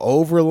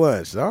 Over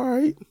lunch. All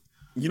right.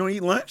 You don't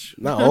eat lunch?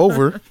 Not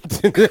over.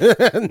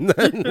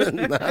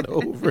 not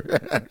over.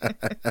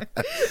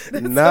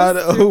 Not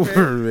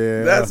over,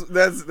 man. That's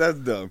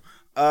dumb.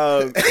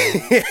 And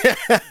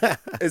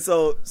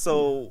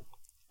so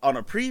on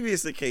a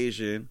previous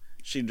occasion,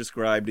 she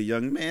described a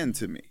young man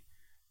to me.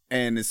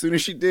 And as soon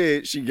as she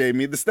did, she gave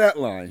me the stat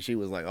line. She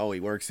was like, oh,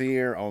 he works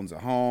here, owns a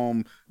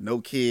home,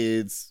 no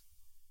kids,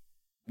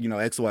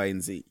 X, Y,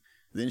 and Z.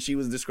 Then she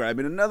was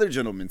describing another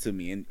gentleman to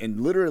me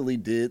and literally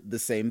did the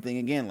same thing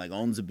again, like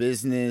owns a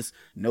business,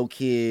 no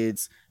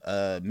kids,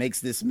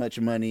 makes this much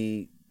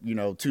money,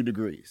 2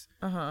 degrees.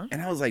 Uh-huh.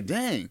 And I was like,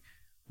 dang,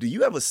 do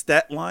you have a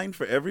stat line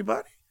for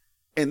everybody?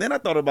 And then I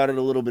thought about it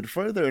a little bit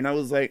further, and I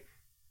was like,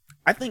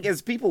 I think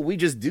as people, we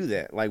just do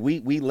that. Like we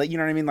let, you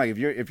know what I mean? Like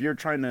if you're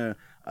trying to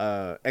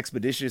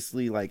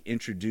expeditiously like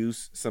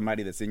introduce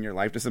somebody that's in your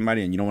life to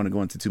somebody and you don't want to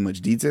go into too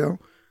much detail,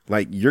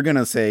 like you're going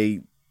to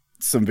say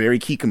some very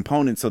key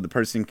components so the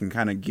person can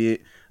kind of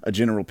get a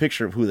general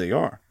picture of who they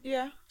are.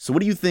 Yeah. So what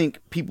do you think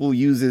people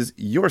use as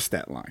your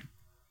stat line?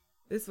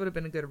 This would have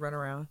been a good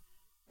runaround.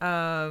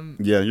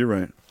 Yeah, you're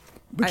right.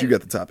 But you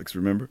got the topics,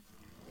 remember?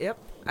 Yep.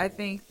 I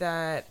think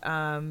that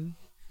I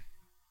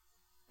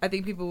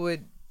think people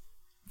would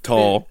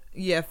tall.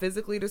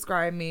 Physically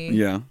describe me.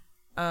 Yeah.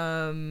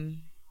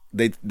 Can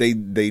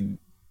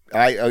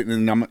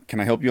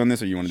I help you on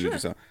this, or you want to do it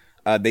yourself?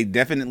 They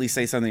definitely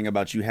say something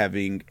about you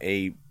having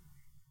a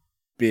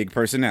big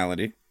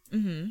personality.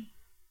 Mm-hmm.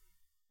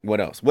 What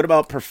else? What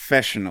about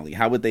professionally?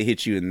 How would they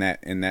hit you in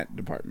that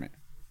department?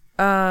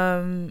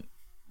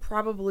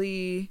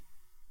 Probably.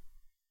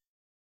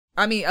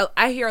 I mean,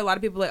 I hear a lot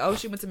of people like, "Oh,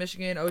 she went to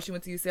Michigan. Oh, she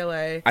went to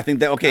UCLA." I think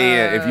that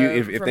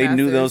if they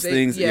knew those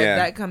things,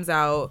 that comes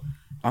out.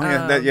 Oh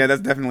yeah,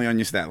 that's definitely on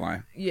your stat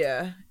line.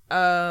 Yeah.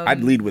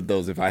 I'd lead with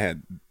those if I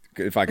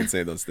could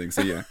say those things.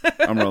 So yeah,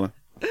 I'm rolling.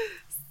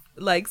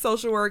 Like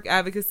social work,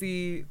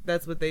 advocacy,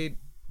 that's what they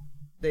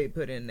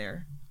put in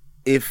there.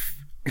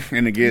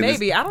 And again,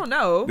 maybe I don't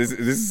know. This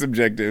is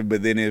subjective,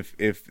 but then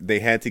if they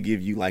had to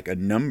give you like a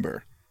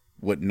number,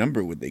 what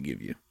number would they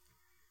give you?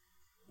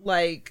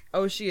 Like,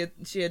 oh, she a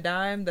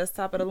dime. That's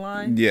top of the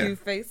line. Yeah. Cute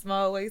face,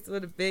 small waist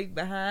with a big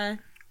behind.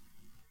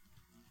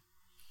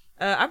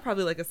 I'm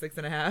probably like a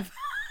 6.5.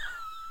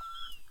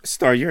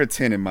 Star, you're a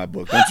 10 in my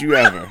book. Don't you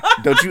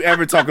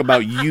ever talk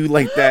about you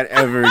like that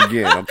ever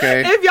again,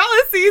 okay? If y'all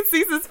had seen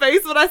Cease's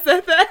face when I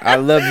said that, I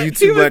love you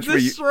too much for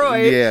you.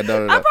 Destroyed. Yeah,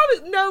 no. I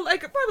probably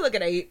like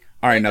an 8.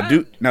 All right, like,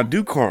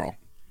 do Carl.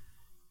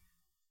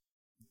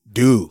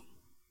 Do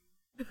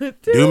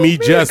me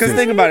justice. Because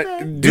think about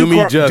it. Do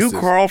me justice. Do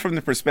Carl from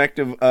the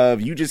perspective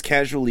of you just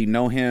casually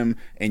know him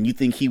and you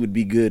think he would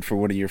be good for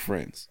one of your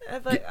friends.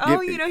 I'm like,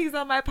 he's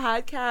on my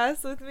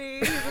podcast with me.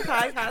 He's a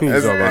podcast.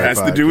 He's on my It has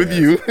podcast. to do with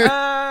you.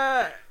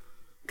 Because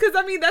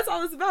I mean, that's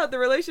all it's about, the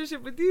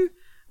relationship with you.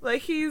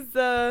 Like he has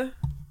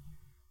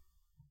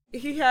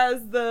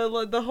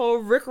the whole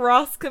Rick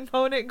Ross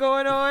component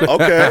going on.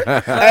 Okay.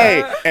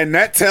 Hey, and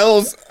that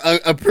tells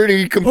a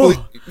pretty complete.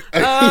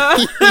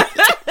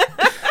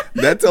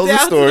 That tells a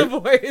Down story. to the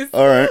voice.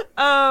 All right.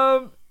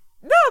 No,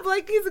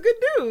 like he's a good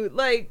dude.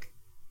 Like,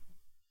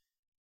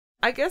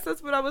 I guess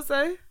that's what I would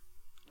say.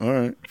 All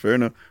right, fair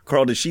enough.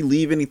 Carl, did she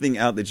leave anything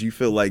out that you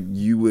feel like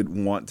you would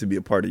want to be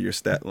a part of your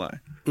stat line?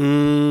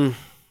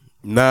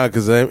 Nah,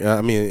 because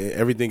I mean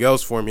everything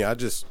else for me. I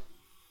just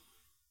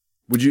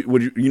would you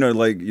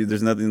like?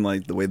 There's nothing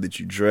like the way that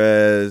you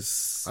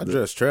dress. I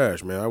dress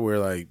trash, man. I wear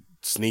like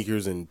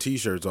sneakers and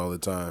t-shirts all the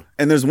time.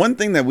 And there's one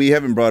thing that we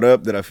haven't brought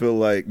up that I feel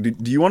like. Do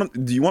you want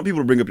people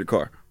to bring up your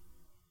car?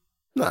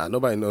 Nah,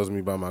 nobody knows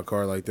me by my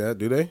car like that,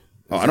 do they?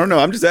 I don't know.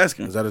 I'm just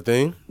asking. Is that a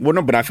thing? Well,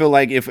 no, but I feel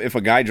like if a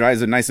guy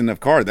drives a nice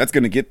enough car, that's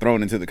going to get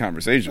thrown into the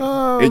conversation.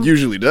 It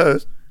usually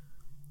does.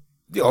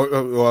 Yeah,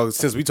 well,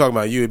 since we talking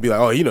about you, it'd be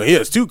like, oh, he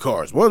has 2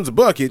 cars. One's a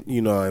bucket.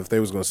 If they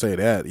was going to say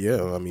that,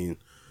 yeah. I mean,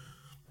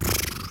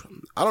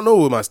 I don't know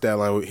what my stat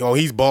line. Oh,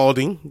 he's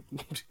balding.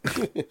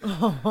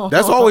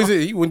 That's always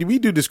it. When we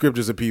do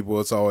descriptors of people,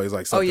 it's always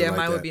like something. Oh yeah, like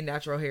mine that. would be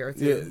natural hair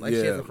too. She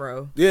has a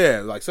fro.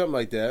 Yeah, like something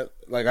like that.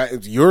 Like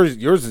yours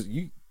is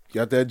you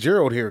got that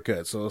Gerald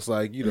haircut, so it's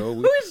like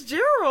Who is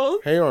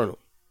Gerald? Hey Arnold.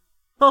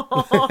 I'm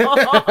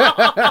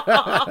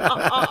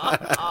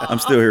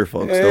still here,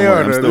 folks. Hey, Don't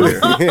worry, I'm still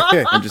Arnold.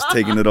 here. I'm just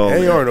taking it all.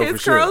 Hey in. Arnold, for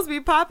His sure. curls be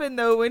popping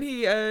though when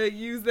he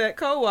used that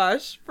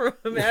co-wash from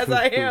As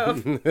I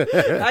Am.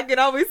 I can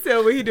always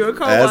tell when he do a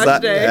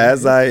co-wash day.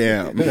 As I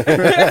am.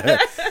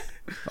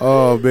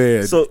 Oh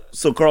man. So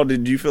Carl,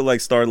 did you feel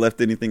like Star left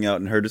anything out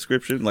in her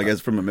description, like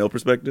as from a male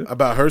perspective?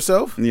 About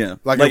herself? Yeah,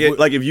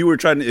 Like if you were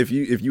trying to, if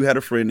you had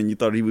a friend and you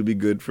thought he would be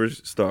good for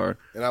Star,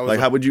 And I was like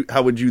how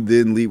would you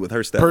then lead with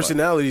her stat line?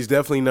 personality is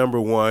definitely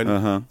number one.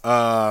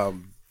 Uh-huh.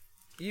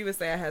 You would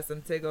say I had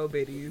some tiggo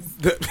bitties.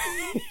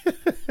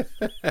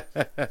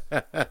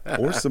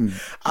 Or some.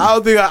 I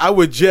don't think I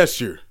would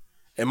gesture,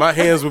 and my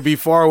hands would be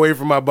far away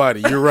from my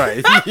body. You're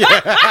right.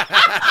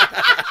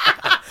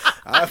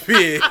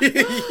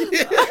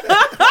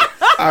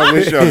 I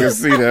wish y'all could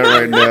see that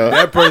right now.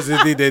 that person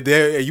think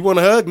that you want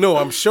a hug? No,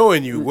 I'm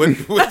showing you what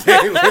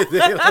they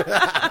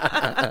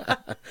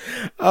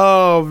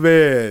Oh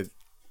man,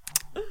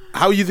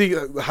 how you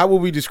think? How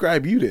would we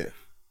describe you then?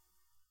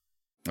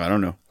 I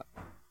don't know.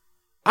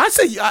 I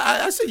say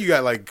you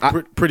got like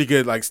pretty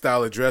good like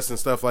style of dress and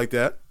stuff like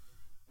that.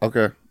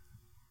 Okay.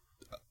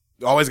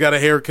 Always got a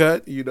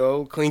haircut,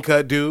 clean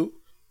cut dude.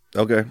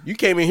 Okay. You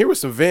came in here with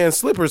some Van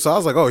slippers, so I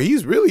was like, oh,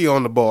 he's really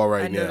on the ball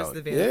right I now. noticed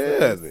the Van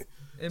slippers.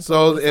 And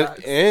So purple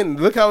socks. and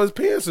look how his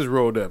pants is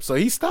rolled up. So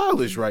he's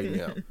stylish right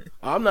now.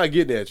 I'm not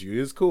getting at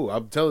you. It's cool.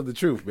 I'm telling the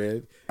truth,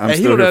 man. I'm And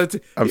he still don't know here. how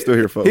to I'm still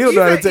here, folks. He don't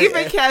know how to even, take.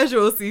 even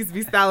casual seats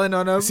be styling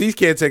on them. C's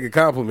can't take a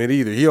compliment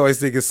either. He always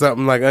think it's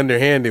something like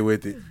underhanded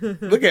with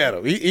it. Look at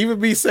him. He even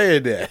be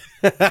saying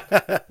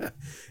that.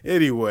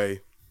 Anyway,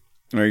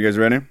 Are you guys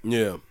ready?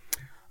 yeah.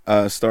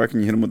 Star, can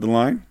you hit him with the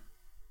line?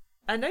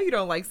 I know you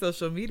don't like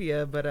social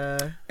media, but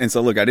And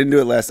so, look, I didn't do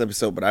it last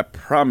episode, but I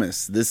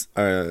promise this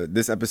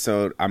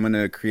episode, I'm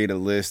gonna create a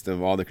list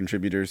of all the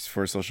contributors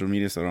for social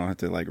media, so I don't have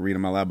to like read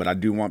them out loud. But I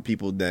do want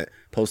people that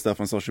post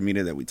stuff on social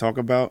media that we talk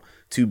about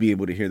to be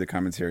able to hear the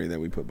commentary that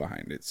we put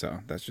behind it. So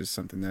that's just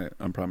something that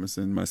I'm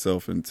promising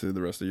myself and to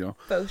the rest of y'all.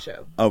 faux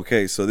show.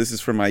 Okay, so this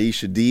is from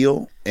Aisha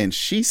Deal, and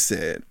she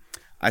said,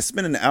 "I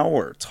spent an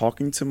hour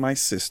talking to my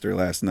sister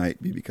last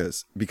night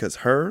because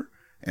her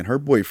and her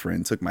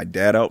boyfriend took my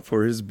dad out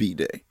for his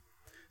B-Day.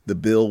 The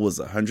bill was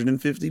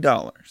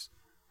 $150.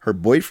 Her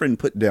boyfriend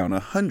put down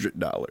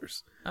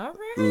 $100. All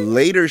right.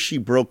 Later, she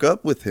broke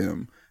up with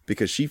him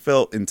because she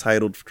felt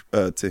entitled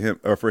to him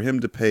or for him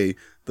to pay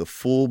the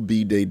full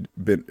B-Day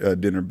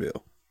dinner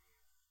bill."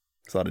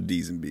 It's a lot of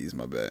D's and B's,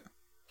 my bad.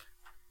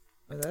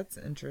 Well, that's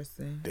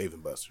interesting. Dave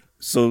and Buster.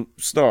 So,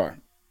 Star,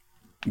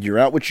 you're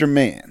out with your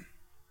man.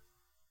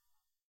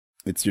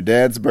 It's your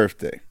dad's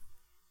birthday.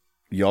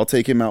 Y'all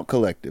take him out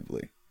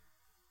collectively.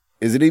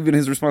 Is it even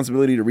his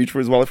responsibility to reach for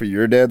his wallet for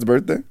your dad's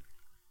birthday?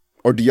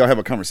 Or do y'all have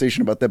a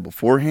conversation about that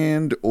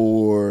beforehand?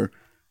 Or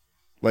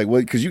like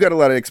what? Because you got a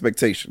lot of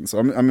expectations. So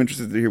I'm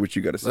interested to hear what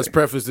you got to say. Let's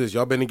preface this.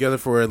 Y'all been together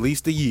for at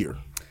least a year.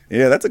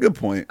 Yeah, that's a good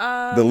point.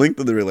 The length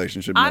of the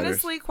relationship matters.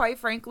 Honestly, quite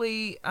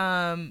frankly,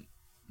 the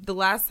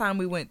last time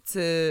we went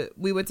to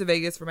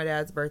Vegas for my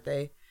dad's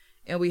birthday,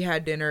 and we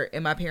had dinner,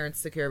 and my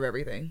parents took care of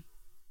everything.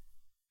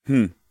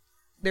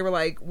 They were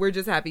like, "We're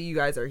just happy you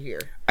guys are here."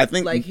 I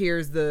think Like,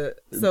 here's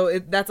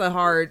that's a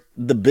hard.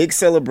 the big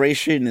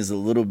celebration is a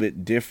little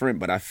bit different,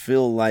 but I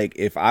feel like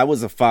if I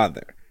was a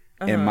father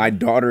and my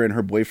daughter and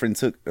her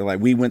boyfriend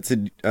we went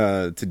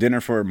to dinner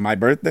for my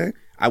birthday,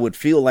 I would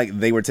feel like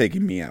they were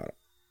taking me out.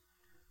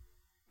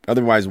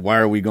 Otherwise, why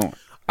are we going?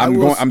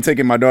 I'm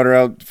taking my daughter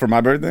out for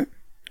my birthday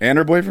and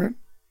her boyfriend.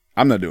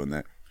 I'm not doing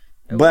that.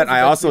 But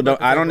I also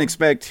don't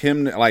expect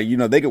him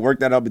to, they could work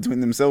that out between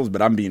themselves,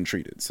 but I'm being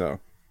treated. So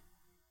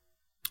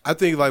I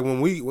think like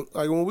when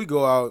we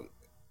go out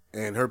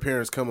and her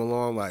parents come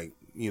along, I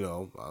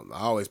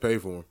always pay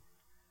for them.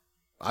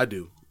 I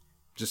do,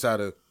 just out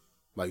of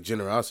like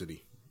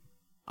generosity.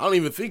 I don't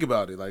even think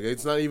about it. Like,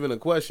 it's not even a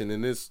question.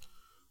 And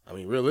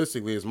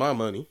realistically, it's my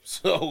money,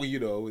 so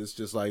it's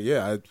just like,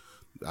 yeah,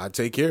 I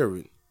take care of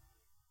it.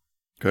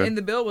 okay, And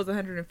the bill was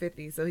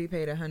 $150, so he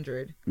paid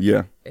 $100,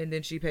 yeah. and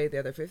then she paid the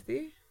other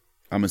 $50.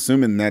 I'm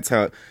assuming that's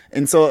how.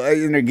 And so,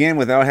 and again,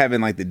 without having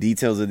like the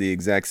details of the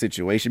exact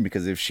situation,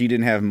 because if she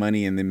didn't have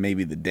money and then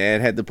maybe the dad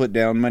had to put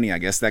down money, I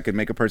guess that could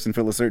make a person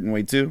feel a certain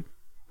way too.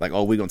 Like,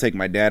 oh, we're going to take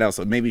my dad out.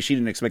 So maybe she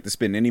didn't expect to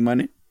spend any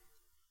money.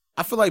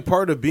 I feel like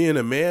part of being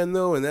a man,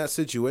 though, in that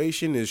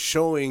situation is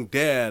showing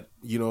dad,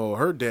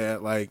 her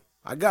dad, like,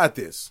 I got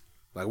this.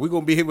 Like, we're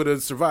going to be able to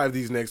survive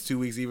these next 2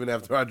 weeks even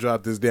after I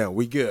drop this down.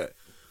 We good.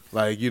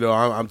 Like,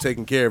 I'm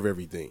taking care of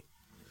everything.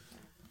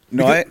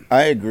 No,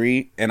 I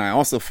agree. And I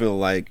also feel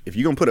like if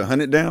you're going to put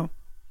 100 down,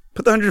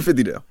 put the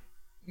 150 down.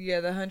 Yeah,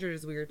 the 100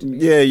 is weird to me.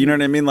 Yeah, you know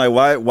what I mean? Like,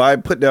 why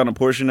put down a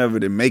portion of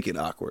it and make it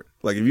awkward?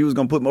 Like, if you was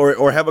going to put more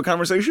or have a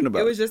conversation about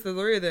It it. was just the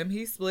three of them.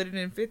 He split it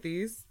in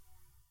 50s.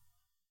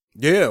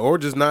 Yeah, or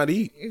just not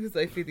eat. It was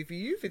like 50 for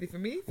you, 50 for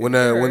me. 50 When for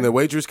her. the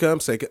waitress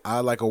comes, say, I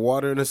like a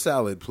water and a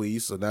salad,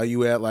 please. So now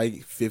you add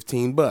like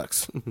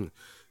 $15.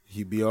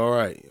 You'd be all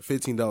right.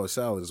 $15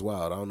 salad is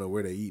wild. I don't know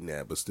where they eating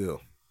at, but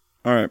still.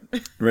 All right.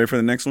 Ready for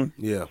the next one?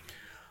 Yeah.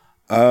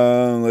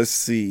 Let's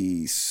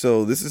see.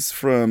 So this is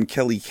from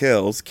Kelly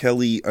Kells,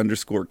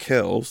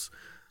 Kelly_Kells.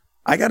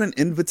 I got an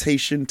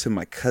invitation to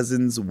my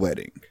cousin's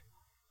wedding.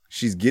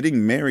 She's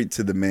getting married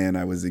to the man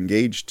I was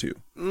engaged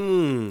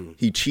to.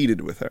 He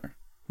cheated with her.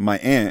 My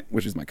aunt,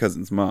 which is my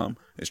cousin's mom,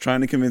 is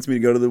trying to convince me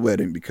to go to the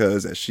wedding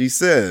because, as she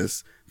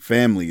says,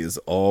 family is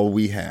all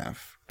we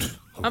have.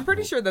 I'm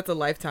pretty sure that's a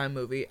Lifetime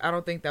movie. I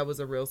don't think that was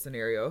a real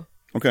scenario.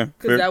 Okay.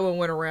 Because that one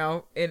went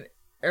around and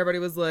everybody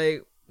was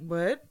like,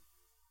 what?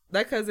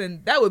 That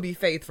cousin, that would be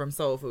Faith from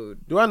Soul Food.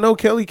 Do I know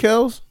Kelly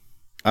Kells?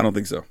 I don't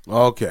think so.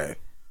 Okay. I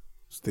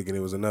was thinking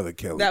it was another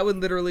Kelly. That would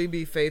literally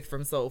be Faith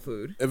from Soul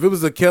Food. If it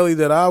was a Kelly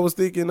that I was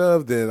thinking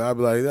of, then I'd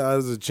be like,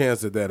 there's a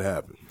chance that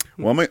happened.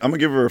 Well, I'm gonna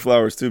give her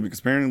flowers too because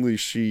apparently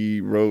she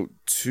wrote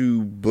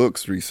 2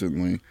 books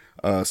recently.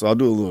 So I'll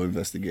do a little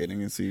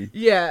investigating and see.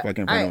 Yeah. If I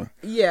can find one.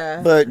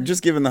 Yeah. But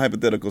just given the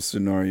hypothetical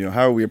scenario,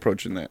 how are we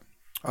approaching that?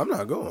 I'm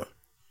not going.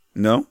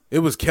 No, It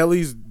was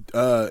Kelly's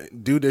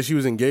dude that she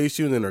was engaged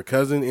to, and then her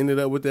cousin ended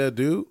up with that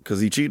dude.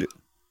 because he cheated.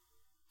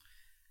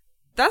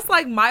 That's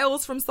like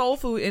Miles from Soul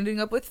Food ending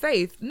up with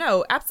Faith.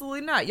 No,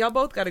 absolutely not. Y'all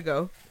both gotta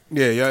go.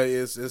 Yeah,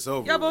 it's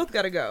over. Y'all both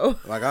gotta go.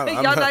 Like,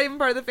 Y'all not even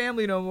part of the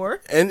family no more.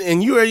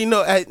 And you already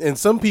know, and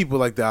some people,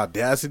 like, the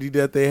audacity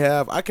that they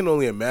have, I can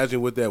only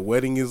imagine what that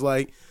wedding is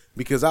like,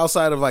 because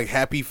outside of like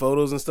happy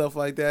photos and stuff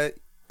like that,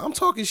 I'm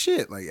talking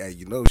shit. Like, hey,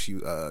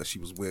 she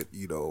was with,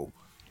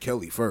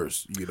 Kelly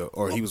first,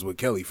 or he was with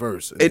Kelly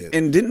first.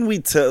 And didn't we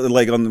tell,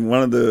 like, on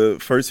one of the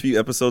first few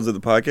episodes of the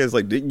podcast,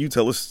 like, didn't you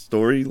tell a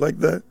story like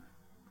that?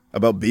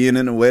 About being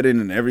in a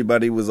wedding and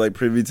everybody was, like,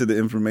 privy to the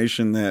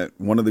information that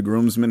one of the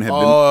groomsmen had been...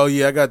 Oh,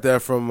 yeah, I got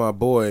that from my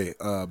boy.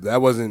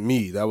 That wasn't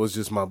me. That was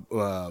just my...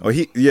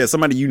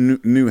 somebody you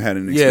knew had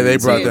an experience. Yeah, they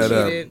brought He had that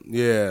up. cheated.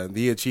 Yeah,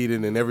 he had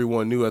cheated, and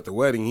everyone knew at the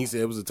wedding. He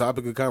said it was a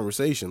topic of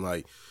conversation.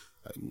 Like,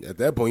 at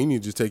that point, you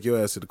need to just take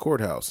your ass to the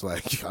courthouse.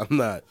 Like, I'm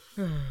not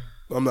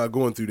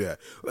going through that.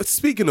 But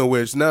speaking of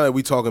which, now that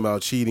we talking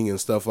about cheating and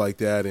stuff like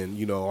that,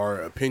 and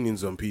our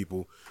opinions on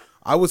people,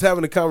 I was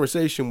having a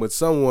conversation with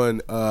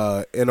someone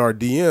in our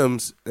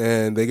DMs,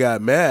 and they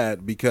got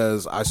mad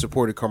because I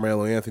supported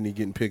Carmelo Anthony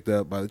getting picked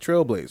up by the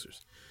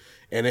Trailblazers.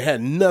 And it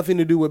had nothing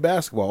to do with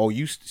basketball.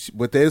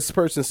 What this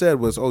person said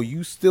was,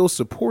 you still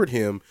support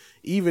him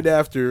even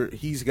after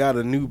he's got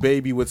a new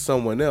baby with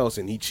someone else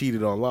and he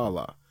cheated on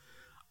Lala.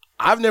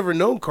 I've never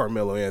known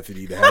Carmelo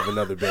Anthony to have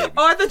another baby.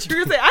 Oh, I thought you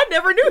were going to say, I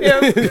never knew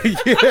him.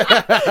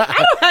 I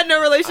don't have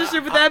no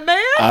relationship with that man.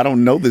 I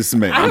don't know this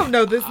man. I don't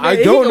know this man. I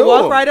He don't could know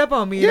walk him. right up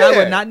on me, and I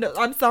would not know.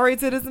 I'm sorry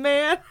to this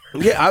man.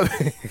 Yeah.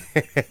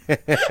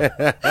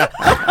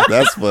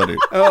 That's funny.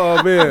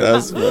 Oh, man.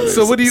 That's funny.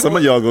 So what do you... Some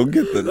of y'all gonna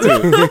get that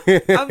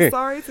too. I'm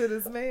sorry to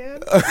this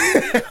man.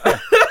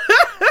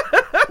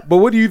 But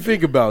what do you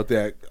think about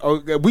that?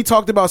 We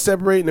talked about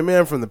separating the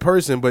man from the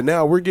person, but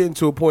now we're getting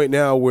to a point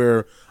now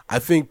where I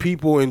think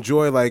people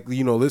enjoy, like,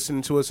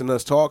 listening to us and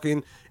us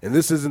talking. And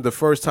this isn't the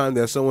first time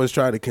that someone's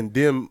tried to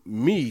condemn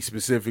me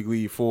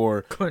specifically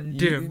for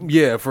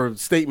for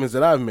statements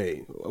that I've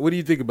made. What do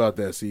you think about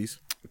that, Cease?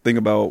 Think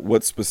about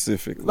what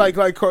specifically. Like,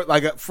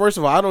 first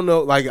of all, I don't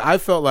know. Like, I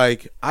felt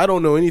like I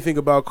don't know anything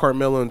about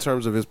Carmelo in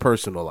terms of his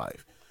personal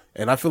life,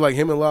 and I feel like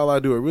him and Lala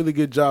do a really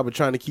good job of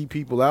trying to keep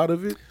people out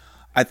of it.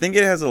 I think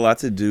it has a lot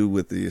to do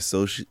with the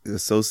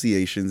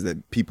associations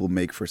that people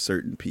make for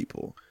certain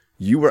people.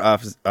 You were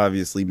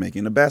obviously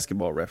making a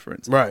basketball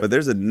reference. Right. But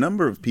there's a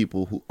number of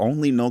people who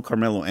only know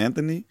Carmelo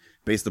Anthony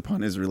based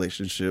upon his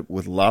relationship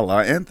with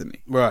Lala Anthony.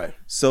 Right.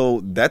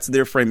 So that's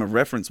their frame of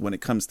reference when it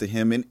comes to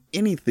him in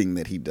anything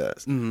that he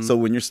does. Mm-hmm. So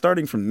when you're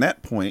starting from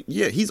that point,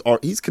 yeah,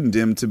 he's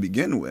condemned to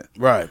begin with.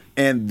 Right.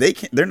 And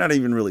they're not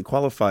even really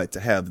qualified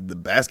to have the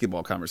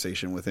basketball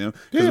conversation with him.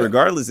 Because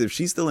regardless if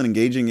she's still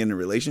engaging in a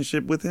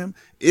relationship with him,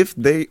 if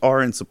they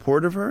are in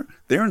support of her,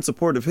 they're in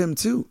support of him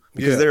too.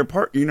 Because they're a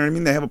part, you know what I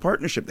mean? They have a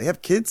partnership. They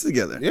have kids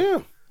together.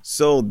 Yeah.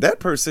 So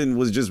that person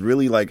was just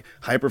really like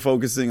hyper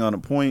focusing on a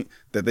point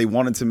that they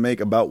wanted to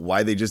make about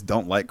why they just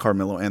don't like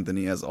Carmelo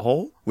Anthony as a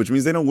whole, which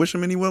means they don't wish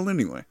him any well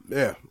anyway.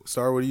 Yeah.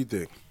 Sorry, what do you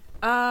think?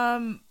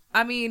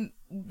 I mean,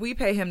 we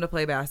pay him to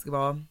play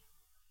basketball.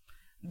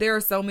 There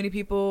are so many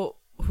people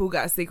who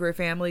got secret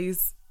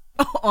families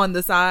on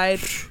the side.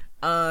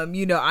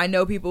 I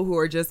know people who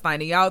are just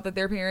finding out that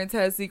their parents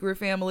had secret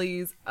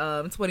families.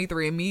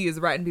 23andMe is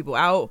ratting people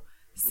out.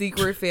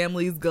 Secret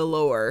families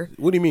galore.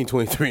 What do you mean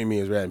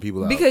 23andMe is ratting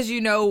people out? Because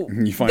You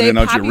finding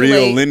out your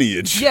real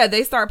lineage. Yeah,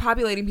 they start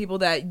populating people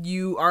that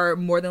you are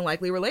more than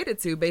likely related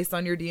to based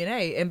on your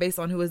DNA and based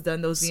on who has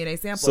done those DNA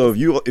samples. So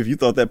if you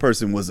thought that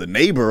person was a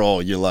neighbor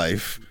all your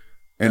life,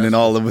 and then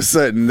all of a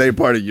sudden they're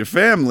part of your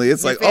family,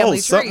 it's Your like, family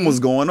something tree. was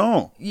going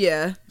on.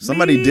 Yeah.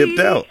 Somebody dipped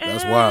out.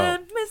 That's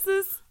wild.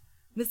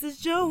 Mrs.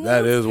 Jones.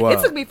 That is wild.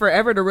 It took me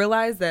forever to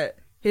realize that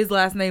his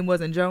last name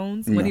wasn't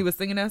Jones when he was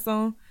singing that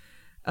song.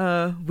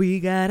 We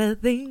got a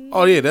thing.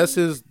 Oh yeah, that's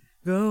his.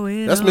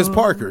 Going That's Miss on.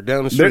 Parker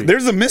down the street.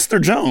 There's a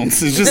Mr.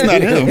 Jones. It's just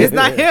not him. It's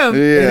not him.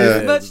 Yeah.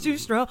 It's much too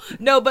strong.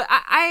 No, but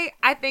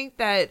I think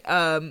that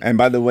And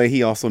by the way,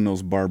 he also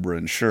knows Barbara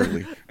and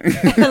Shirley.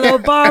 hello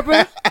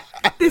Barbara.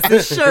 This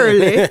is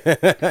Shirley.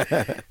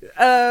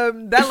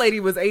 That lady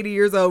was 80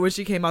 years old when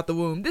she came out the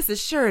womb. This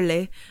is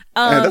Shirley.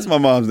 Hey, that's my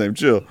mom's name.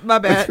 Chill. My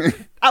bad.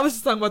 I was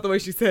just talking about the way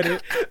she said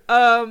it.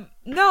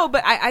 No,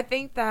 but I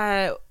think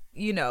that,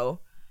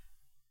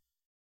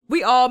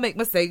 we all make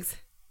mistakes.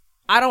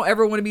 I don't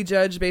ever want to be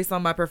judged based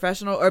on my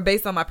professional or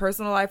based on my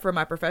personal life or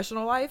my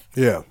professional life.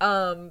 Yeah.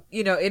 And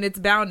it's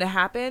bound to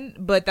happen,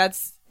 but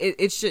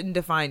it shouldn't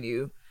define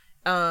you.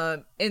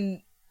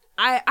 And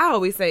I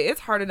always say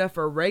it's hard enough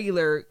for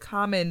regular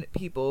common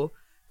people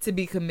to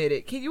be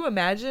committed. Can you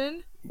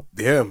imagine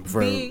Yeah.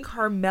 being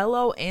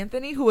Carmelo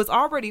Anthony, who was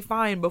already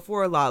fine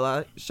before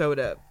Lala showed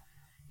up?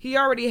 He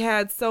already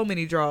had so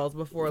many draws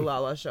before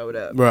Lala showed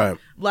up. Right.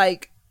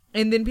 Like,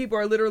 and then people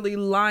are literally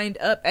lined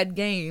up at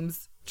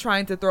games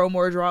trying to throw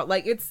more draw.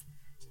 Like, it's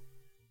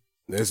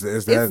It's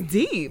that.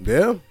 deep.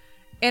 Yeah.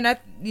 And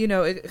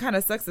it kind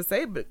of sucks to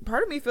say, but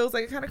part of me feels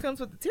like it kind of comes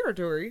with the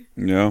territory.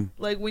 Yeah.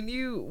 Like when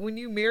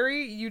you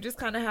marry, you just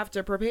kind of have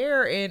to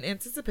prepare and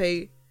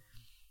anticipate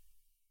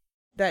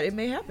that it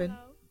may happen.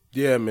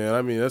 Yeah, man.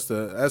 I mean,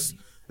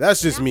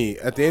 that's just me.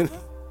 At the end,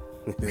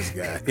 this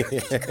guy.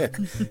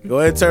 Go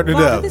ahead and turn it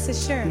Barbara, up. this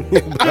is Shirley.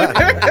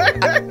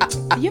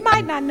 You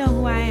might not know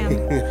who I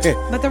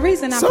am, but the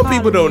reason I'm Some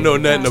people don't know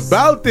nothing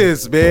about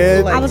this,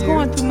 man. I was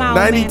going through my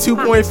old man's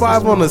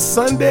 92.5 on a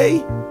Sunday.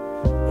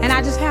 and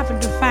I just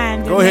happened to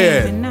find Go the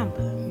ahead. name and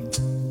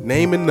number.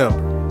 Name and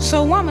number.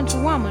 So woman to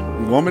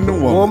woman, Woman to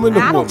woman. Woman to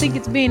I don't woman. think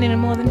it's being any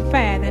more than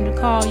fair than to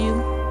call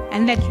you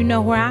and let you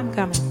know where I'm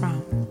coming from.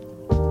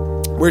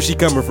 Where's she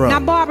coming Now,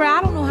 from? Barbara,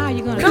 I don't know how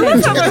you're gonna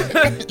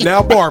take it.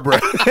 Now, Barbara.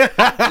 Let's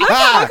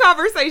have a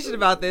conversation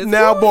about this.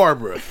 Now,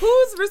 Barbara.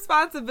 Whose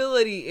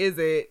responsibility is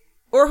it?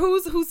 Or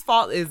whose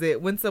fault is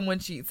it when someone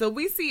cheats? So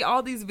we see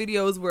all these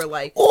videos where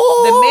like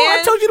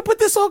I told you to put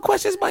this on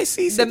questions by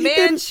CC. the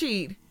man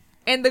cheat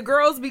and the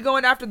girls be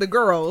going after the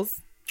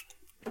girls,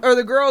 or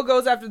the girl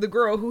goes after the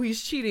girl who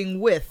he's cheating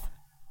with.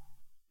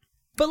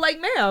 But like,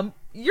 ma'am,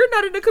 you're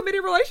not in a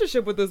committed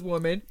relationship with this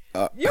woman.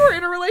 You're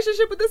in a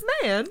relationship with this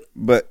man.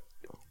 But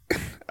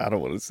I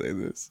don't want to say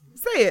this.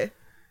 Say it.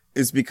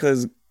 It's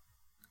because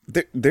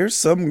there's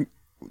some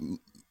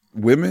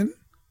women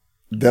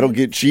that'll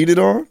get cheated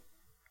on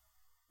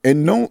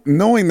and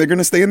knowing they're going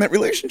to stay in that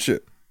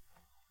relationship.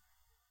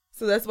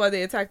 So that's why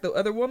they attack the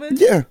other woman?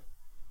 Yeah.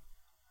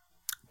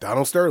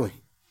 Donald Sterling.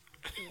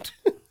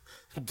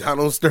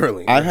 Donald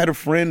Sterling. I had a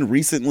friend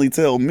recently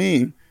tell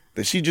me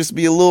that she'd just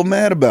be a little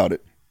mad about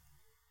it.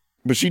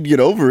 But she'd get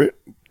over it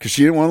because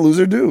she didn't want to lose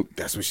her dude.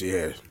 That's what she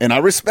had. And I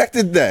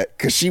respected that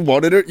because she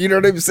wanted her. You know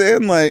what I'm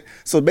saying? Like,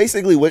 so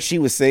basically what she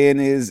was saying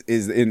is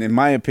in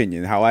my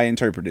opinion, how I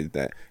interpreted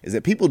that is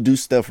that people do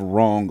stuff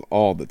wrong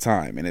all the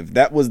time. And if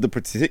that was the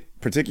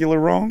particular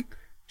wrong,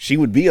 she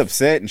would be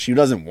upset and she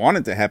doesn't want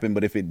it to happen.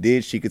 But if it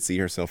did, she could see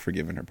herself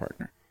forgiving her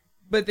partner.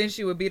 But then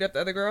she would beat up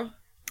the other girl?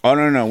 Oh,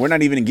 no. We're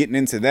not even getting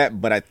into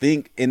that. But I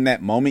think in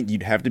that moment,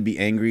 you'd have to be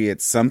angry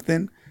at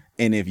something.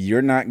 And if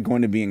you're not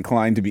going to be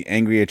inclined to be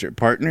angry at your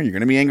partner, you're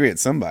going to be angry at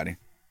somebody.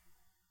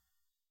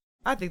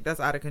 I think that's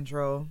out of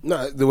control.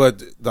 No,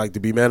 what, like to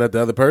be mad at the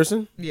other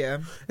person? Yeah.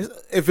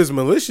 If it's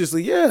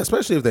maliciously, yeah,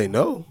 especially if they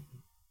know.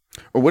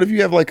 Or what if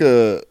you have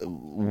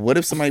what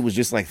if somebody was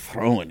just like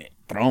throwing it?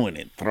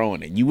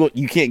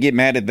 You can't get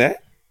mad at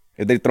that?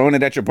 If they're throwing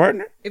it at your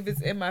partner? If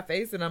it's in my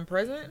face and I'm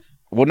present?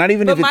 Well, not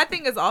even But if my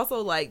thing is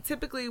also like,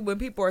 typically when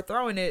people are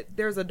throwing it,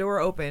 there's a door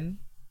open.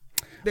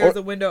 There's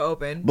a window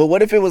open. But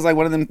what if it was like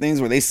one of them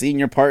things where they seen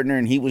your partner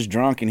and he was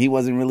drunk and he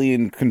wasn't really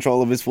in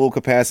control of his full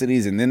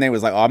capacities, and then they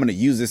was like, oh, I'm going to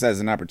use this as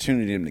an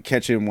opportunity to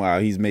catch him while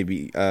he's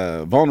maybe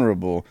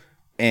vulnerable,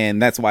 and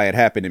that's why it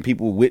happened, and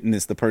people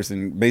witnessed the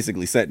person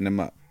basically setting him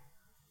up.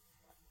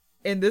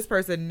 And this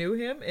person knew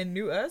him and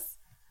knew us?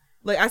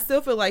 Like, I still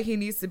feel like he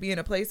needs to be in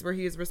a place where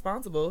he is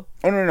responsible.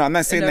 Oh, no. I'm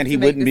not saying enough that he to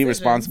make wouldn't be decisions.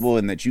 responsible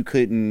and that you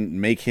couldn't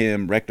make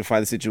him rectify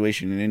the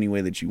situation in any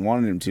way that you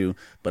wanted him to.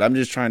 But I'm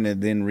just trying to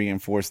then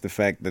reinforce the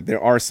fact that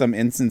there are some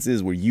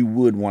instances where you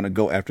would want to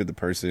go after the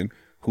person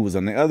who was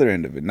on the other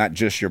end of it, not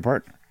just your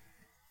partner.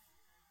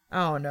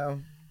 I don't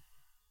know.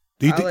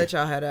 Do you I'll let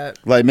y'all have that.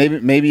 Like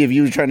maybe if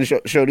you were trying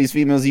to show these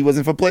females he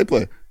wasn't for play.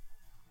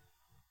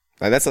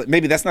 Like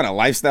maybe that's not a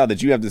lifestyle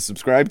that you have to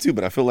subscribe to,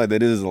 but I feel like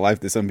that is a life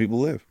that some people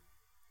live.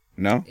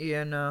 No?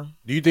 Yeah, no.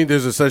 Do you think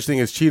there's a such thing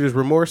as cheater's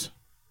remorse?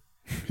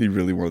 He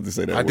really wanted to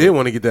say that I word. did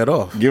want to get that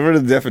off. Give her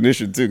the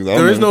definition too, because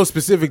There is no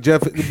specific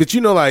but you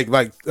know, like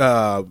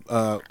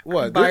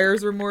what?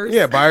 Buyer's remorse?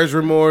 Yeah, buyer's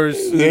remorse.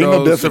 There ain't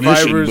no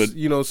definition, survivors.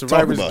 but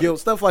Survivor's talk about guilt,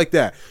 stuff like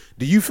that.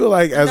 Do you feel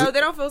like No,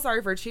 they don't feel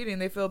sorry for cheating.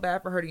 They feel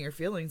bad for hurting your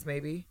feelings,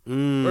 maybe.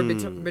 Or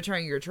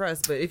betraying your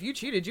trust. But if you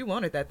cheated, you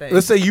wanted that thing.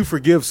 let's say you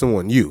forgive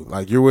someone,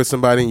 you're with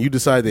somebody and you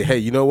decide that, hey,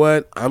 you know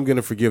what? I'm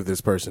gonna forgive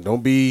this person.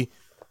 Don't be.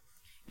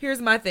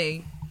 Here's my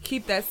thing.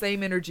 Keep that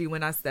same energy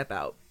when I step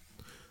out.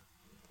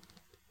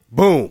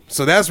 Boom.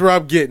 So that's where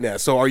I'm getting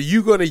at. So are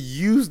you going to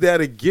use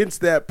that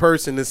against that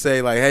person to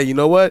say like, hey, you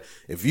know what?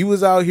 If you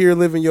was out here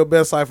living your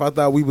best life, I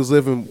thought we was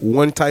living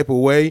one type of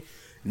way.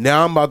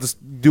 Now I'm about to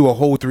do a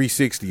whole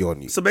 360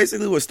 on you. So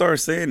basically what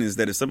Star's saying is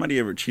that if somebody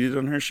ever cheated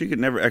on her, she could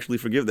never actually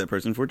forgive that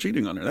person for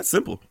cheating on her. That's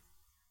simple.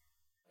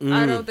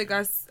 I don't think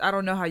I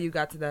don't know how you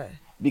got to that.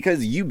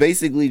 Because you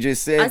basically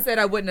just said I said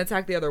I wouldn't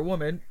attack the other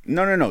woman.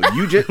 No.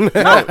 You just you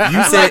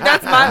said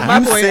that's my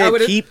you point. I said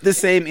would've- keep the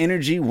same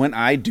energy when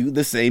I do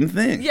the same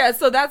thing. Yeah,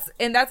 so that's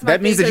my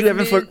That means thing, that you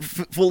 'cause haven't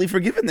men- fully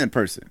forgiven that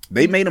person.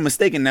 They made a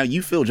mistake, and now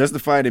you feel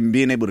justified in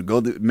being able to go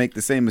make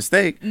the same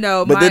mistake.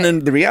 No, but then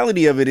the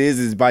reality of it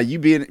is by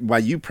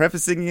you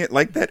prefacing it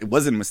like that, it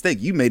wasn't a mistake.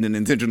 You made an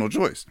intentional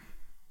choice,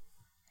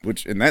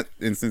 which in that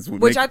instance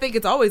would Which make, I think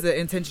it's always an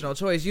intentional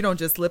choice. You don't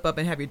just slip up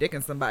and have your dick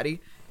in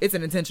somebody. It's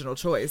an intentional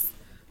choice.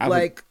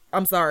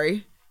 I'm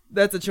sorry.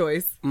 That's a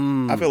choice.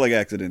 I feel like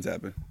accidents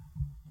happen.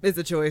 It's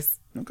a choice.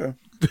 Okay.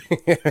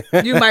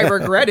 You might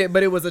regret it,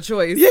 but it was a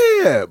choice.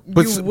 Yeah,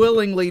 but You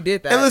willingly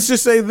did that. and let's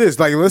just say this,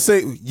 like let's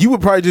say you would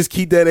probably just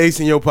keep that ace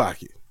in your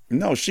pocket.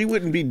 No, she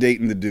wouldn't be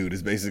dating the dude.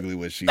 Is basically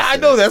what she. I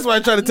said. know that's why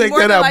I'm trying to take More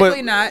that than out. But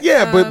likely not.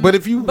 yeah, but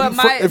if you But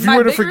my if you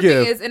were to bigger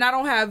forgive, thing is, and I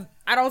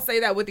don't say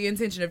that with the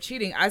intention of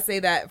cheating. I say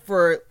that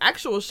for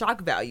actual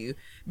shock value,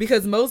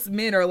 because most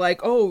men are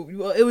like, oh,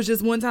 well, it was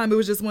just one time. It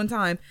was just one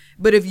time.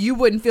 But if you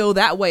wouldn't feel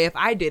that way if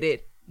I did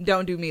it,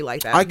 don't do me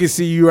like that. I can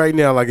see you right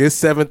now. Like it's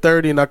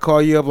 7:30, and I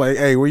call you up. Like,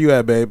 hey, where you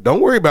at, babe?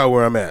 Don't worry about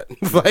where I'm at.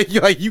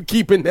 like you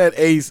keeping that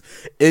ace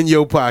in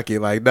your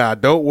pocket. Like, nah,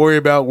 don't worry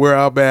about where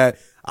I'm at.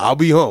 I'll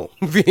be home.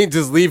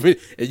 Just leave it,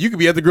 and you could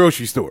be at the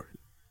grocery store.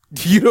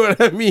 You know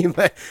what I mean?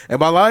 Like,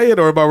 am I lying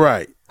or am I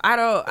right?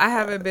 I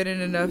haven't been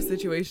in enough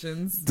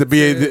situations To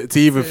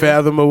even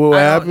fathom what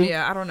happened.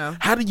 Yeah, I don't know.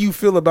 How do you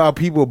feel about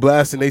people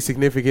blasting their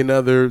significant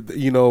other?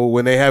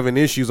 When they having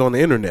issues on the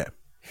internet.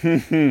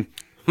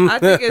 I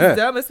think it's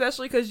dumb,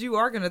 especially because you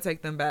are going to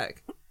take them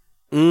back.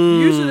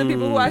 Usually the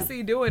people who I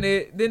see doing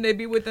it, then they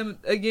be with them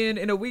again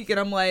in a week, and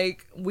I'm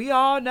like, we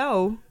all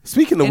know.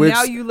 Speaking of and which,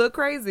 now you look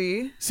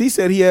crazy. C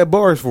said he had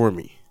bars for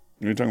me.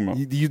 What are you talking about?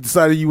 You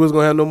decided you wasn't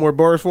gonna have no more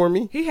bars for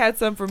me? He had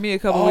some for me a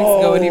couple weeks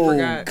ago, and he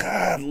forgot.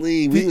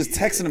 Godly, we was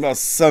texting about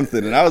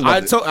something, and I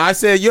was. I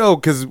said, yo,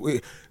 because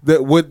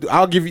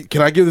I'll give you.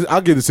 Can I give?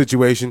 I'll give the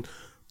situation.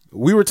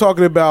 We were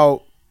talking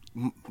about.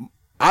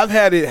 I've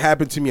had it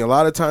happen to me a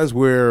lot of times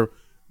where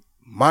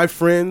my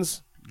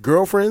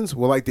girlfriends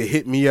will like to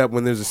hit me up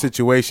when there's a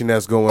situation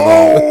that's going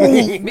on.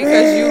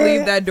 Because you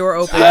leave that door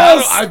open.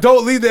 I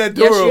don't leave that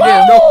door open.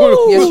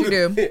 Yes, you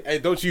do. Hey,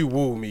 don't you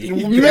woo me.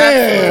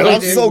 Man,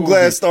 I'm do. so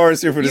glad Star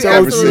is here for this You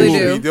absolutely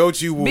conversation. do.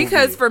 Don't you woo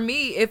Because me. for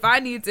me, if I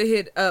need to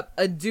hit up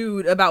a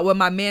dude about what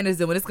my man is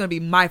doing, it's going to be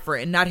my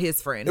friend, not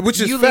his friend. Which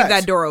is you facts. leave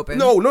that door open.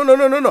 No.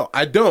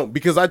 I don't,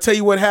 because I tell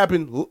you what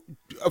happened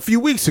a few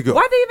weeks ago.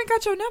 Why they even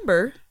got your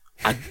number?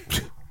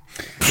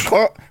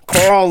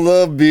 Carl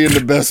loved being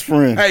the best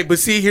friend. Hey, but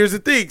see, here's the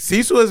thing.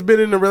 Cecil has been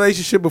in a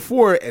relationship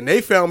before, and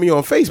they found me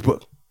on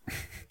Facebook.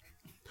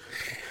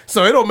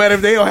 So it don't matter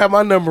if they don't have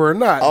my number or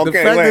not. Okay,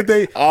 the fact wait. that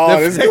they,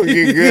 This is gonna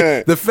get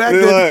good. The fact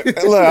look,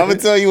 that look, I'm gonna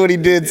tell you what he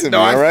did to me.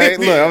 All right,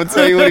 look, I'm gonna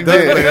tell you what he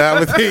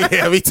did.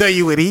 Let me tell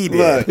you what he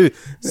did. Look,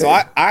 so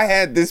I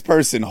had this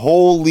person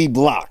wholly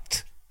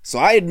blocked. So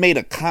I had made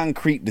a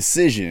concrete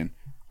decision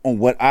on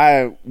what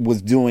I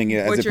was doing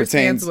as What it your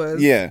pertains. stance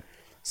was. Yeah.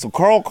 So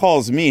Carl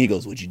calls me. He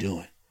goes, "What you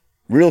doing?"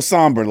 Real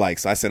somber, like.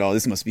 So I said, "Oh,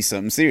 this must be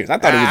something serious." I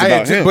thought it was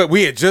about him. But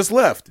we had just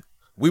left.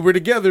 We were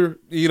together,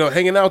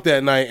 hanging out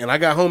that night, and I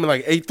got home at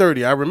like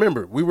 8:30. I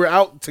remember we were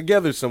out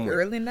together somewhere.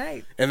 Early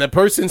night. And the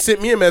person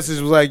sent me a message,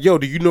 was like, "Yo,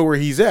 do you know where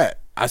he's at?"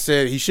 I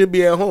said, "He should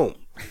be at home."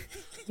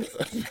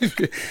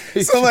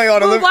 So like,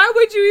 Well, why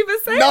would you even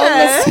say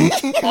that?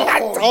 I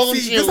told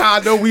See, you. this is how I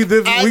know we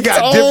live. I We got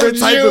told different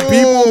type of you.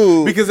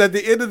 people. Because at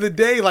the end of the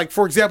day, like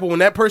for example, when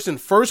that person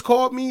first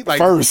called me, like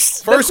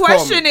First The called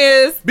question me.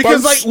 is,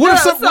 Because like, what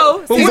if No, something?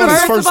 so, but see, what if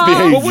first first of all,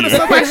 behavior. But what if the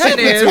something question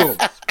happened is, to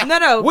him?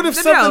 no. What if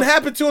no, something no.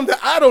 happened to him that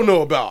I don't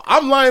know about?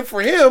 I'm lying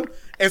for him,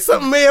 and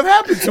something may have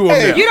happened to him.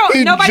 now. You don't.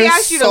 He Nobody just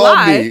asked you to saw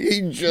lie. me.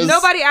 He just-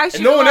 Nobody asked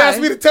And you. no one to lie.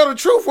 asked me to tell the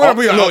truth. What?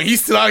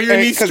 He's still out here in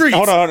Hey, these 'cause- streets.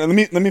 Hold on.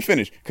 Let me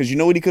finish. Because you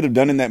know what he could have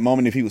done in that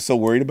moment if he was so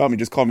worried about me.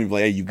 Just called me and be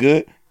like, "Hey, you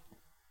good?"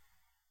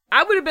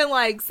 I would have been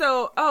like,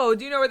 so,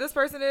 do you know where this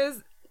person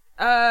is?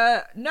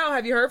 No,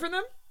 have you heard from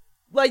them?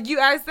 Like, you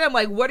asked them,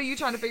 like, what are you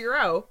trying to figure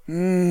out?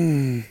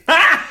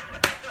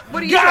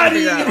 What are you trying to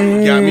figure out?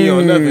 You got me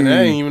on nothing.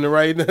 I ain't even the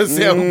right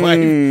sound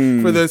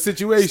bite for the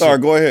situation. Star,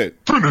 go ahead.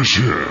 But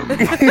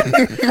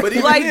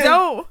even Like, then-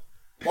 don't.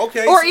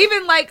 Okay. Or so-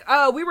 even, like,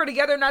 we were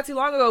together not too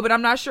long ago, but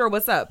I'm not sure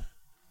what's up.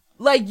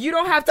 Like, you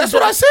don't have to. That's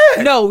what I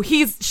said. No,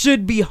 he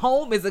should be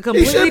home is a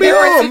completely should be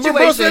different home.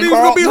 Bro said he was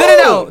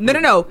situation. gonna be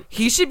No.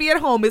 He should be at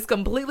home is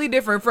completely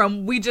different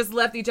from we just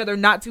left each other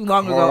not too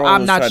long ago. Carl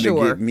I'm was not trying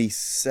sure. to get me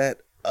set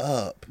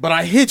up. But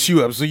I hit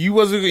you up, so you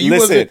wasn't. You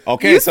Listen, wasn't.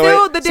 okay, You so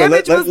still- wait, the so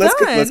damage was let's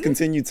done. let's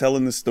continue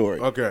telling the story.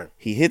 Okay.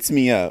 He hits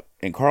me up,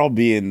 and Carl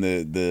being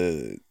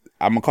the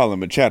I'm gonna call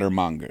him a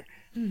chattermonger.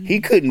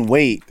 He couldn't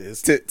wait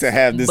to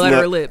have this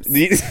Butter little-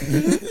 lips.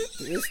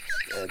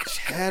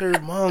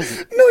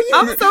 Chattermonger. No, you,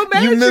 I'm so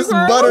mad you at you, miss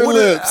Carl. butter What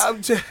lips.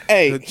 I'm just-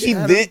 Hey,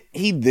 the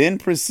he then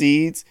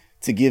proceeds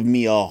to give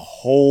me a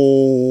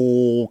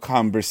whole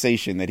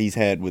conversation that he's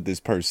had with this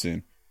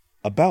person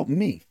about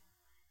me.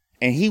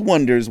 And he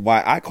wonders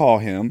why I call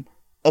him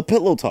a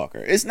pillow talker.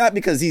 It's not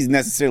because he's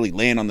necessarily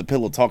laying on the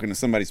pillow talking to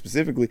somebody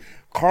specifically.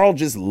 Carl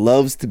just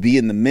loves to be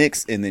in the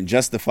mix and then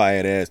justify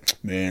it as,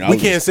 man, We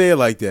can't say it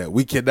like that.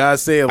 We cannot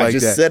say it like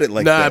just that. said it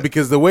like nah, that.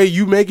 because the way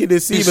you make it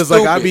seem It's is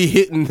like I stupid. be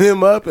hitting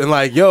him up and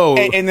like, yo.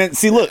 And then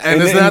see, look, And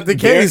it's then not the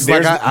case.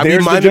 Like, I be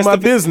there's the minding my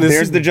business.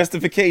 There's the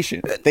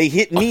justification. They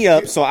hit me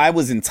up, so I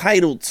was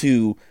entitled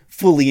to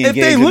fully if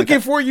engage. they in the looking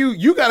for you,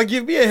 you got to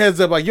give me a heads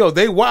up. Like, yo,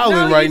 they wilding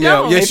No, you right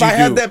now. don't. Yes, if you I do.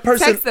 have that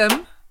person, Text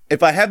them.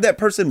 if I have that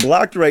person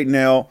blocked right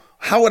now,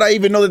 How would I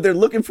even know that they're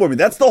looking for me?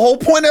 That's the whole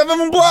point of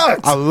them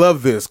blocked. I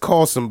love this.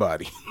 Call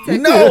somebody.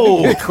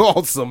 No.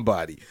 Call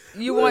somebody.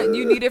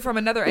 You need it from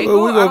another angle.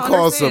 Well, we're gonna I don't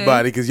call understand.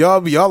 somebody because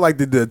y'all like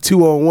the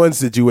 2-on-1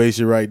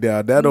 situation right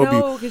now. That'll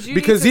No, be 'cause you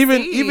because need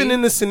to even see.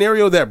 in the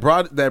scenario that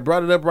brought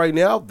it up right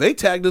now, they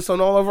tagged us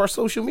on all of our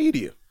social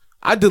media.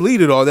 I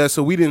deleted all that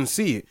so we didn't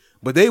see it,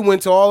 but they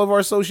went to all of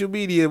our social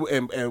media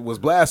and was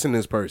blasting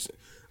this person.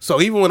 So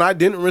even when I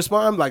didn't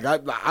respond, like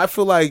I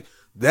feel like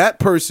that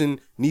person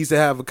needs to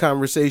have a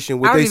conversation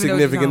with I don't their even know what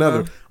you're significant talking other.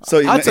 about.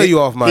 So I'll tell you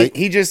off, Mike.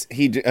 He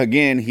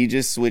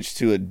just switched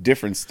to a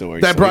different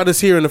story. That brought us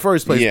here in the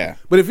first place. Yeah.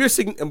 But if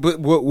but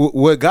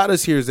what got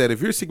us here is that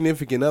if your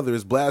significant other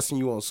is blasting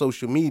you on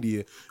social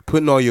media,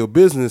 putting all your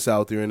business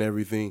out there and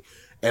everything,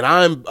 and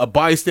I'm a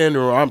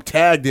bystander or I'm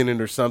tagged in it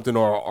or something,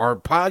 or our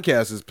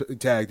podcast is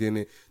tagged in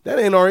it, that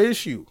ain't our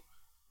issue.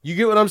 You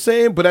get what I'm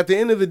saying? But at the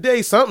end of the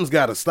day, something's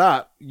got to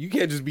stop. You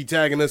can't just be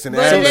tagging us and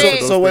But adding it us to ain't-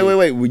 those So things.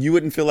 wait. Well, you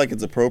wouldn't feel like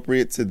it's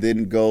appropriate to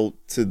then go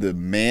to the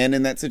man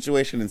in that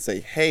situation and say,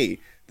 "Hey,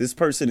 this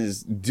person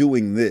is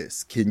doing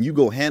this. Can you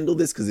go handle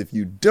this? Because if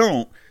you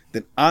don't,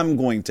 then I'm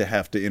going to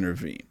have to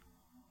intervene."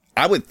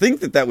 I would think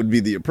that would be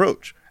the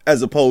approach,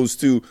 as opposed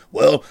to,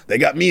 well, they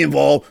got me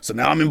involved, so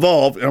now I'm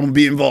involved and I'm gonna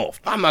be involved.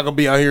 I'm not gonna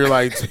be out here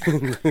like,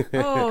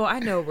 Oh, I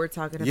know what we're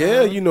talking about.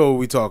 yeah, you know what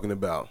we talking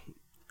about.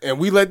 And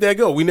we let that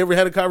go. We never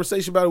had a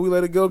conversation about it. We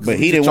let it go. 'cause But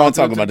we he just didn't want to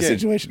chalked talk it up about the to game.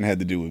 situation that had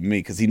to do with me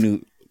because he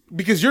knew.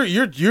 Because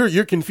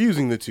you're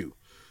confusing the two.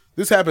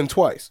 This happened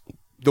twice.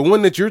 The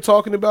one that you're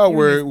talking about,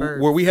 where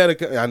we had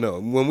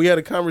when we had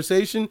a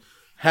conversation,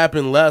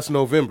 happened last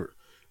November.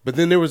 But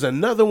then there was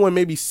another one,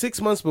 maybe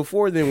 6 months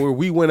before then, where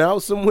we went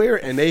out somewhere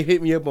and they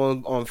hit me up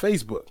on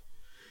Facebook,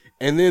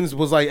 and then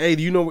was like, "Hey,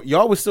 do you know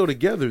y'all was still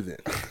together then?"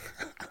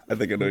 I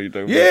think I know what you're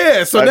talking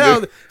Yeah,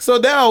 about. so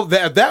now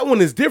that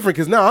one is different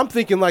because now I'm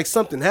thinking like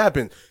something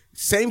happened.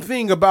 Same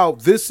thing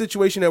about this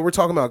situation that we're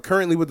talking about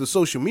currently with the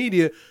social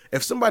media.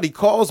 If somebody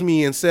calls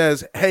me and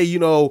says, "Hey, you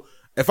know,"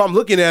 if I'm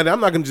looking at it,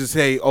 I'm not going to just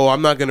say, "Oh,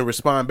 I'm not going to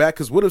respond back,"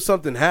 because what if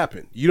something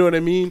happened? You know what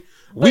I mean?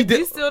 But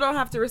you still don't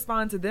have to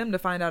respond to them to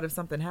find out if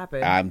something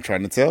happened. I'm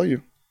trying to tell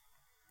you.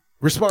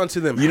 respond to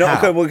them. You know, how?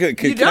 okay, well, you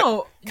can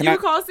don't. can You I-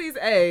 call C's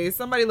A.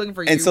 Somebody looking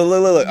for you. And so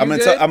look, I'm You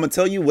gonna good?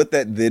 tell you what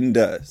that then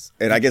does.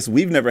 And I guess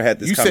we've never had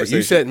this you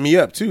conversation. setting me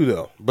up too,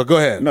 though. But go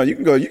ahead. No, you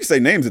can go. You can say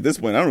names at this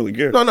point. I don't really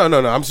care. No.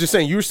 I'm just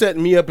saying you're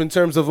setting me up in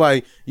terms of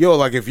like, yo,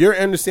 like if your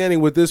understanding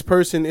with this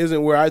person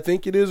isn't where I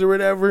think it is or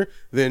whatever,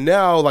 then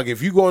now like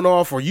if you going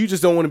off or you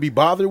just don't want to be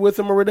bothered with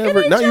them or whatever,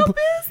 It ain't now your you.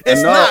 business.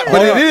 It's No, not, but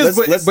hold it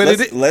on.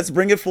 is. Let's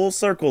bring it full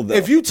circle though.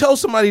 If you tell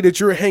somebody that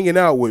you're hanging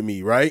out with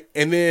me, right,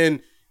 and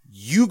then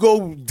you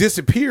go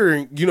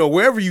disappearing,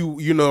 wherever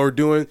you are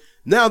doing.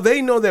 Now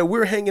they know that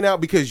we're hanging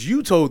out because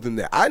you told them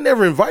that. I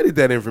never invited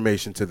that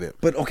information to them.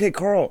 But okay,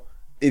 Carl,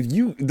 I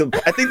think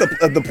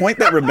the point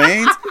that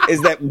remains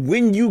is that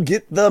when you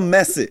get the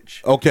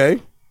message,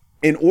 Okay.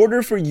 in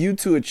order for you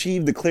to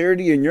achieve the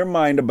clarity in your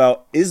mind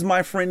about is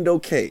my friend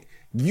okay,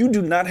 you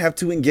do not have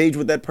to engage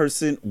with that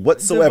person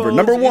whatsoever. Divulge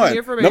Number any one.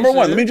 information.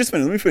 Let me just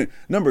finish.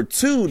 Number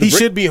two, He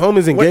should be home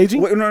is engaging?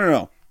 Wait,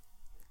 no.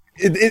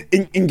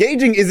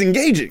 Engaging is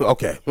engaging.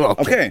 Okay.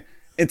 Okay.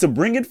 And to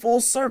bring it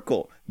full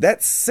circle,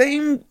 that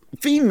same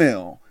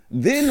female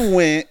then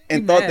went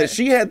and thought that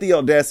she had the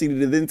audacity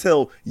to then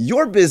tell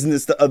your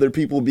business to other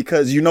people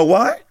because you know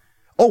why?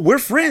 Oh, we're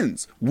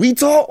friends. We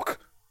talk.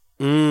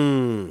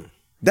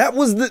 That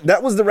was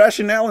the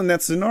rationale in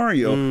that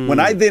scenario. When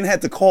I then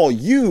had to call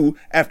you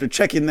after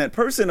checking that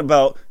person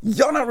about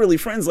y'all not really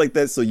friends like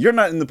that, so you're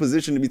not in the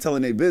position to be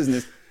telling their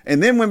business.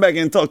 And then went back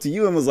and talked to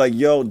you and was like,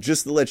 yo,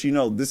 just to let you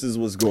know, this is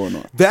what's going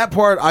on. That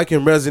part I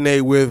can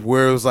resonate with,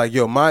 where it was like,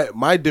 yo,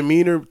 my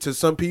demeanor to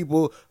some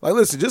people, like,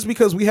 listen, just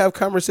because we have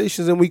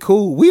conversations and we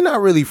cool, we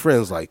not really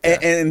friends like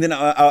that. And then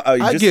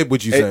I get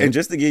what you're saying. And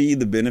just to give you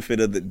the benefit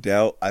of the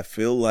doubt, I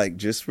feel like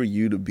just for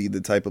you to be the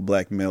type of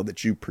black male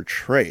that you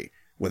portray,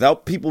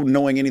 without people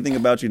knowing anything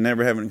about you,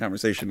 never having a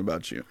conversation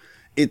about you,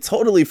 it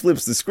totally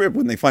flips the script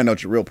when they find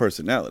out your real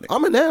personality.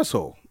 I'm an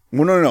asshole.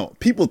 Well, no.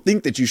 People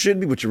think that you should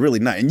be, but you're really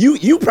not. And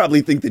you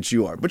probably think that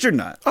you are, but you're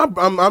not.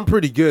 I'm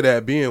pretty good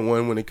at being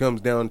one when it comes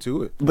down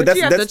to it. But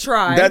you have to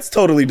try. That's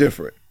totally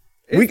different.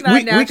 It's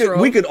not natural.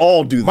 We could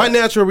all do that. My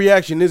natural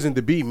reaction isn't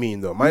to be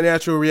mean, though. My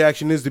natural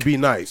reaction is to be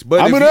nice.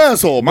 But I'm if an you-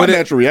 asshole. My but it-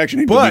 natural reaction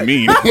ain't but- to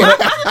be mean.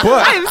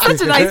 I am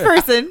such a nice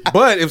person.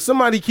 But if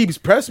somebody keeps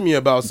pressing me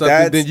about something,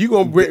 That's- then you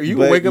gonna but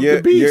wake up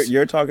the beast.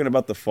 You're talking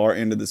about the far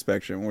end of the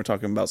spectrum. We're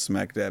talking about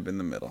smack dab in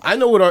the middle. I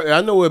know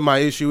what my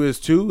issue is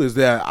too. Is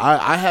that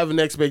I have an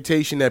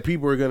expectation that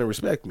people are gonna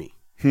respect me.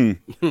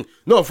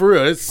 No, for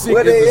real, it's sick.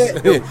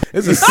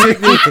 It's a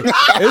sickening.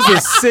 It's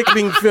a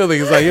sickening feeling.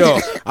 It's like, yo,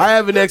 I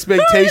have an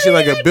expectation,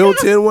 like a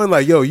built-in one.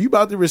 Like, yo, you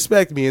about to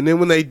respect me, and then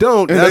when they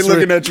don't, And that's they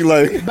looking where, at you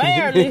like,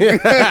 Barely.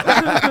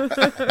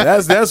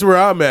 that's where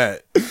I'm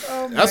at.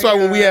 Oh That's why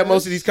when we have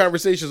most of these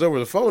conversations over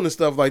the phone and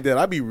stuff like that,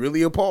 I be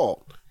really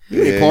appalled.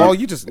 Hey, Yeah. Paul,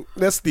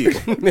 that's Steve.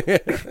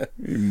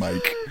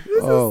 Mike. This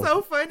is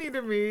so funny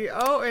to me.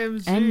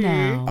 OMG. And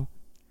now,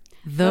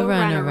 The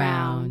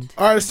Runaround.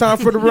 All right, it's time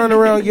for the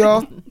runaround,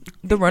 y'all.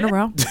 The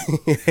runaround.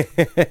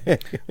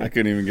 I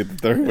couldn't even get the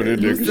third one in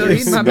there. Still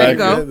eating my Smack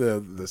mango.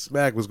 it. The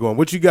smack was going.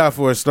 What you got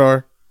for us,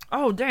 Star?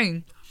 Oh,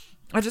 dang.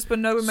 I just put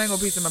another mango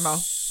piece in my mouth.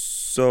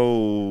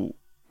 So,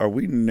 are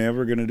we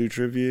never gonna do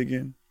trivia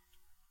again?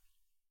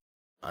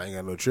 I ain't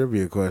got no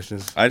trivia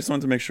questions. I just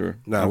wanted to make sure.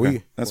 Nah,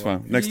 that's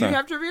fine. Next Do you time.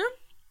 have trivia?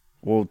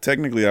 Well,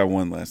 technically, I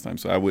won last time,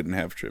 so I wouldn't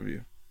have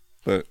trivia.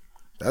 But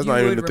That's You not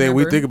even would the thing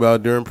we remember. think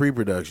about during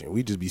pre-production.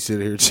 We just be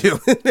sitting here chilling.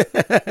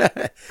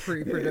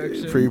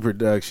 Pre-production.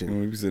 Pre-production.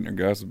 we be sitting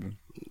there gossiping.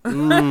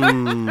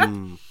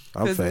 I'm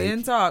Because men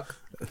fake. talk.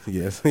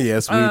 Yes,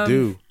 yes, we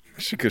do.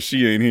 Because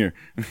she ain't here.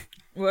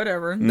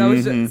 Whatever. That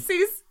was just,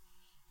 see,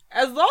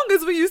 as long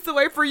as we used to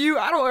wait for you,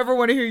 I don't ever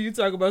want to hear you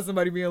talk about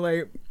somebody being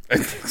late.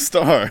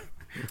 Star,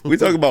 we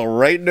talk about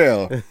right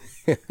now.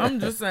 I'm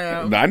just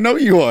saying. I know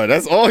you are.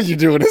 That's all you're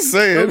doing is A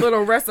saying.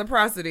 little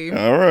reciprocity.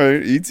 All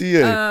right,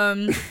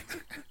 ETA.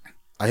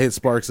 I hit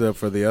Sparks up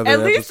for the other At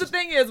least the episode.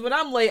 thing is, when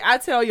I'm late, I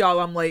tell y'all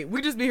I'm late.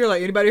 We just be here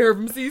like, anybody heard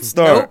from Cease?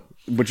 Star, Nope.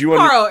 but you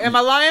want Carl, am I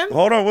lying?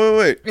 Hold on,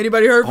 wait.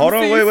 Anybody heard from Hold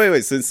on, Cease?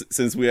 wait.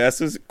 Since we asked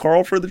this,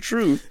 Carl for the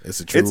truth, It's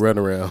a true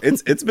runaround.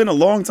 It's been a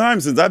long time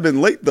since I've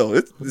been late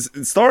though.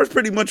 Star's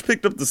pretty much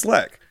picked up the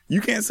slack. You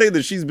can't say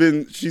that she's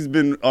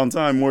been on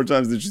time more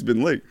times than she's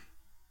been late.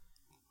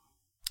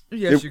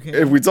 Yes, If- you can.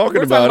 if we're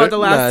talking about about the it-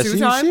 last two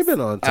times. she been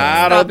on I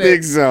time. don't Stop it.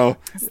 think so.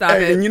 Stop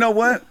Hey, it. And you know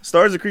what?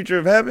 Star's a creature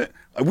of habit.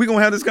 We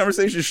gonna have this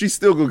conversation. She's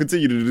still gonna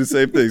continue to do the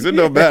same things. It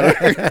don't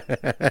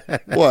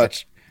matter.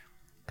 Watch.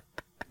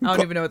 I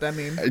don't even know what that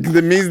means.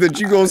 That means that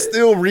you gonna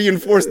still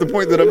reinforce the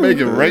point that I'm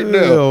making right now.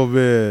 Oh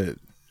man.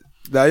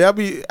 Now y'all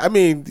be. I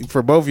mean,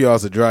 for both of y'all,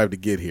 it's a drive to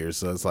get here,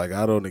 so it's like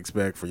I don't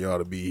expect for y'all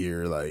to be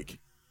here like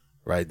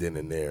right then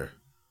and there.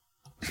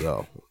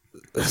 So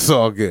it's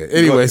all good.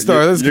 Anyway,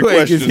 Star, let's Your go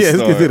ahead. question, Let's get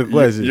to Star. the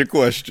question. Your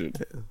question.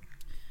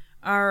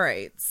 All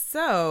right.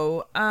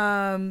 So,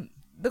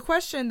 the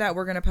question that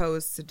we're going to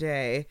pose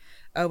today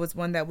was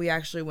one that we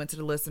actually went to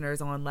the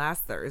listeners on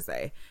last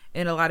Thursday,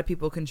 and a lot of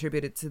people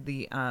contributed to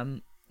the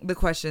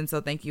question.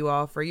 So, thank you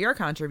all for your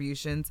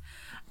contributions.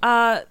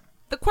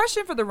 The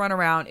question for the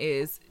runaround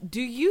is: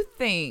 do you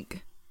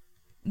think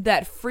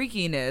that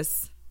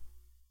freakiness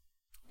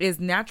is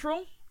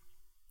natural,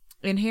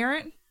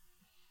 inherent,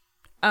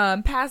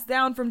 passed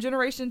down from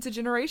generation to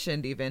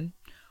generation, even?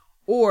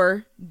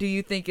 Or do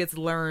you think it's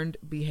learned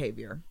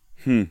behavior?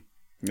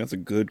 That's a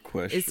good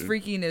question. Is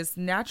freakiness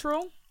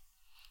natural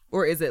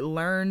or is it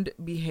learned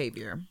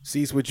behavior?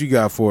 Cease what you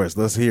got for us.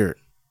 Let's hear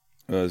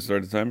it.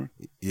 Start the timer.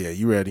 Yeah,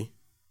 you ready?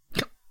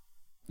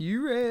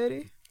 You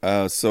ready?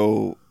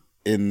 So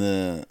in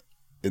the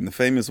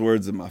famous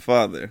words of my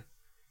father,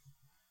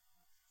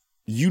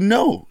 you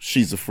know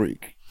she's a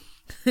freak.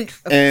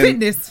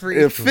 Fitness freak.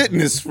 A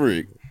fitness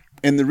freak.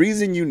 And the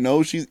reason you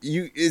know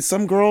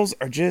some girls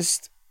are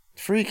just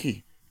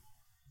freaky.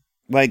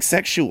 Like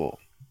sexual.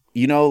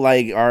 You know,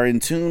 like are in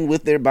tune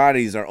with their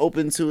bodies, are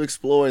open to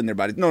exploring their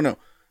bodies. No.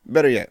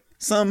 Better yet,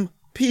 some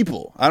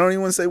people. I don't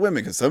even want to say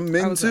women, because some I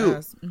men was too. gonna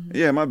ask.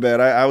 Yeah, my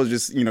bad. I was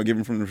just,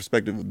 giving from the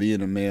perspective of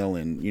being a male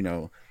and,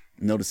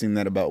 noticing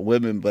that about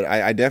women. But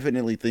I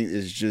definitely think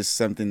it's just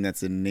something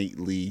that's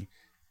innately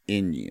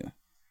in you.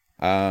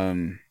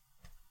 And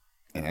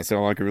that's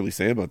all I can really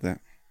say about that.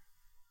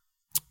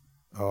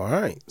 All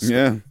right.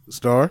 Yeah.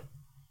 Star.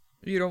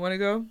 You don't want to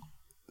go?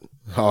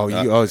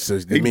 Oh, so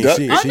he I mean, duck-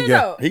 she Oh, got.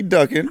 no. He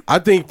ducking. I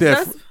think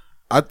that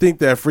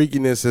That's-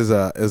 freakiness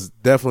is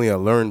definitely a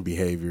learned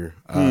behavior,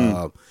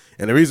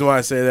 and the reason why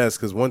I say that is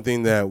because one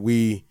thing that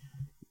we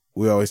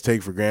always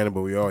take for granted,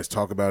 but we always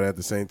talk about it at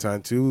the same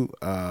time too.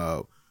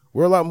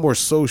 We're a lot more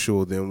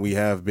social than we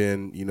have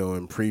been,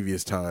 in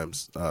previous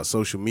times.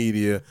 Social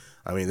media.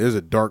 I mean, there's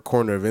a dark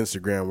corner of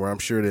Instagram where I'm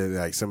sure that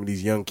like some of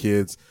these young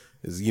kids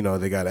is,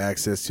 they got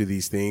access to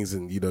these things,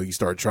 and you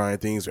start trying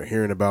things or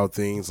hearing about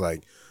things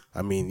like.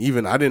 I mean,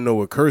 even I didn't know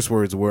what curse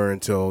words were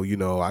until,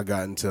 I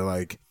got into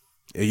like,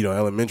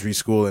 elementary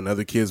school and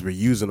other kids were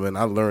using them, and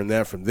I learned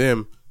that from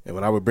them. And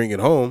when I would bring it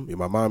home,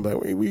 my mom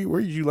would be like, where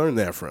did you learn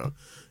that from?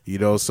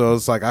 So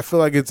it's like, I feel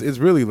like it's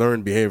really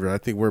learned behavior. I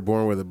think we're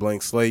born with a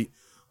blank slate.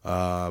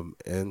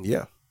 And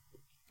yeah.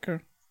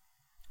 Okay.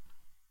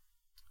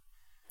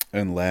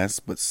 And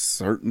last but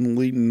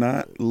certainly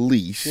not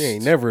least. She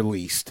ain't never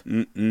least.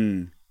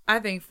 I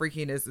think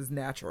freakiness is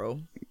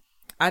natural.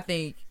 I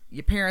think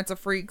your parents are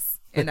freaks,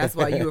 and that's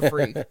why you a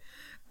freak.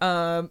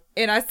 And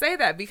I say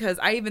that because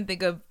I even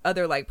think of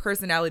other like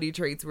personality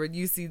traits where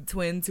you see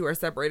twins who are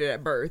separated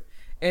at birth,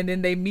 and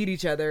then they meet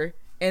each other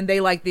and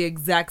they like the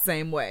exact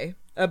same way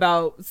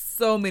about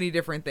so many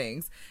different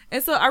things.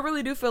 And so I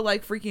really do feel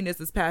like freakiness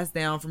is passed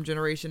down from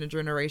generation to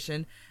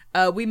generation.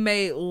 We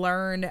may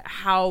learn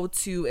how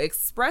to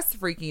express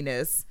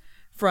freakiness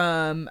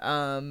from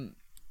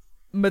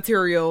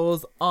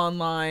materials,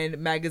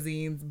 online,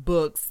 magazines,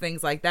 books,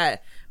 things like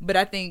that. But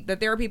I think that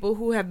there are people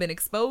who have been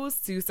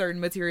exposed to certain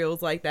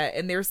materials like that,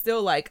 and they're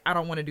still like, I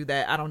don't want to do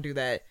that. I don't do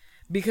that,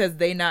 because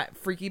they not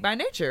freaky by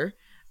nature.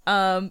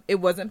 It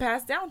wasn't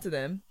passed down to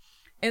them.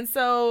 And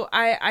so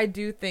I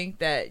do think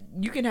that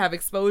you can have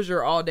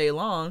exposure all day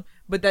long,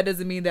 but that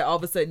doesn't mean that all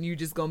of a sudden you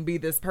just gonna be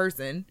this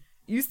person.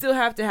 You still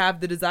have to have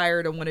the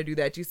desire to want to do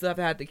that. You still have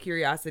to have the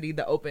curiosity,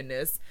 the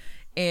openness,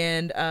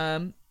 and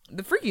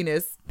the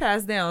freakiness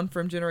passed down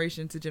from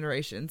generation to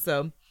generation.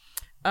 So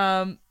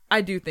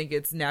I do think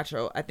it's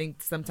natural. I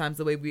think sometimes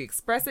the way we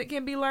express it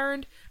can be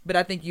learned, but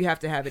I think you have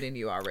to have it in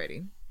you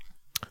already.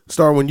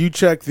 Star, when you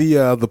check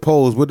the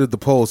polls, what did the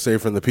polls say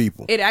from the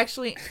people? It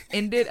actually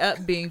ended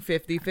up being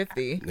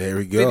 50-50. There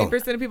we go.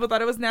 50% of people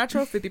thought it was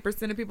natural.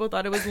 50% of people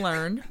thought it was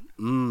learned.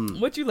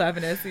 What you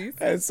laughing at, Cease?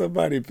 Had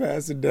somebody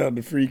passing down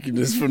the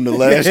freakiness from the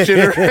last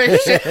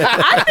generation.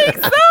 I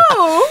think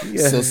so.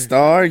 So,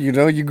 Star, you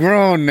know, you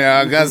grown now.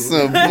 I got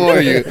something for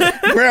you.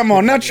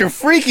 Grandma, not your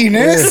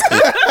freakiness.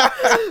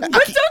 But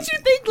don't you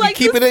think, like,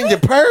 Keep it in your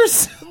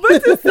purse.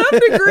 but to some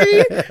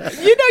degree,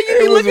 you know, you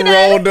be It was looking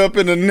at rolled up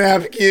in a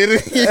napkin.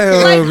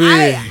 like,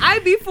 man.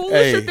 I'd be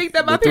foolish to Hey, think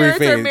that my the three parents are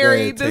fingers, go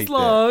married ahead, this take that.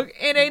 long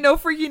and ain't no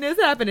freakiness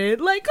happening.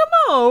 Like, come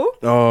on.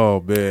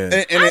 Oh man.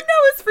 And I know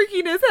it's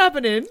freakiness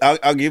happening.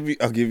 I'll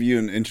give you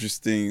an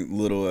interesting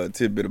little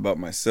tidbit about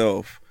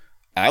myself.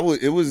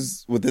 It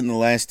was within the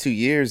last 2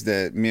 years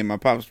that me and my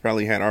pops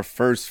probably had our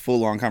first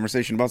full on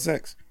conversation about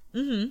sex.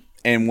 Mm-hmm.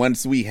 And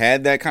once we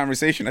had that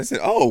conversation, I said,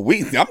 "Oh,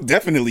 I'm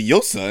definitely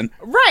your son."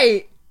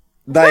 Right.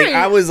 Like, Right.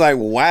 I was like,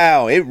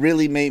 wow, it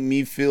really made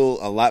me feel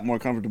a lot more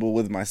comfortable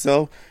with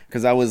myself,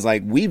 because I was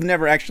like, we've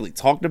never actually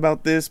talked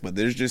about this, but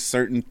there's just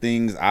certain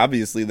things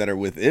obviously that are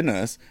within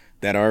us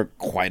that are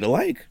quite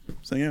alike.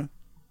 So yeah.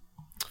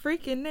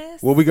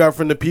 Freakiness. What we got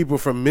from the people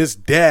from Miss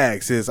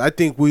Dag says, I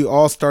think we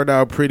all start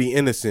out pretty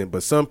innocent,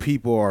 but some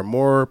people are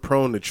more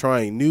prone to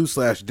trying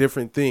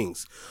new/different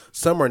things.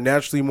 Some are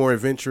naturally more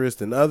adventurous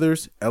than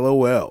others,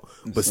 LOL,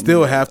 but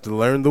still have to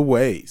learn the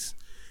ways.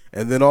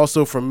 And then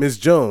also from Miss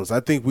Jones, I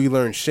think we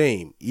learn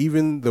shame.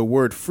 Even the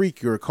word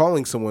freaky or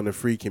calling someone a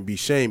freak can be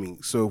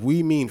shaming. So if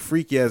we mean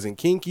freaky as in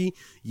kinky,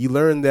 you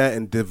learn that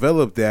and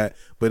develop that.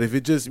 But if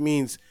it just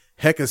means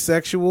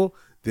hecasexual,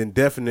 then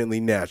definitely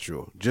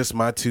natural. Just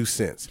my 2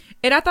 cents.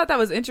 And I thought that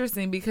was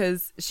interesting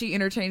because she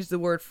interchanged the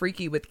word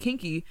freaky with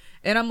kinky.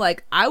 And I'm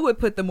like, I would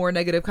put the more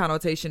negative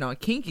connotation on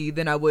kinky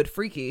than I would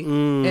freaky.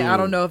 And I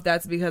don't know if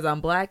that's because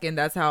I'm black and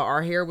that's how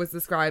our hair was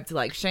described to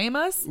like shame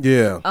us.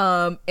 Yeah.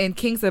 And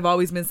kinks have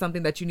always been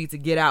something that you need to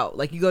get out.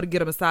 Like, you go to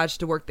get a massage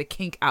to work the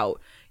kink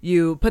out.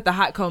 You put the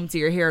hot comb to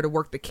your hair to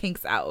work the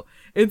kinks out.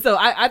 And so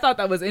I thought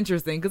that was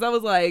interesting because I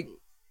was like,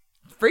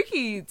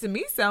 freaky to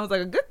me sounds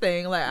like a good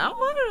thing. Like, I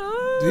want to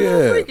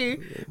Yeah. freaky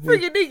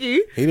deaky.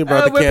 He done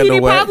brought the when candle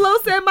Petey wax. Pablo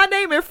said my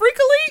name in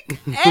Freakily,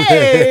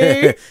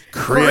 hey,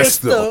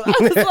 Crystal. I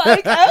was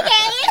like,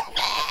 okay.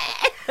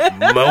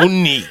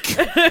 Monique.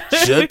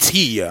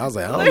 Shatia. I was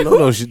like, I don't know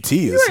no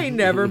Shatias. You ain't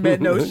never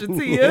met no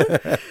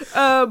Shatia.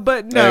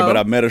 But no. Hey, but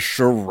I met a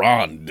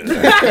Sharonda.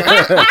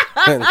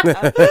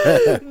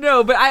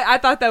 No, but I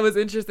thought that was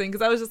interesting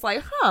because I was just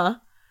like, I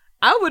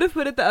would have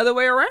put it the other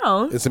way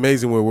around. It's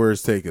amazing where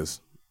words take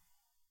us,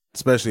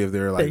 especially if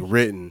they're like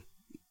written.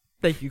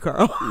 Thank you,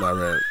 Carl. Not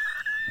right.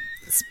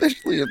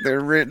 Especially if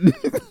they're written.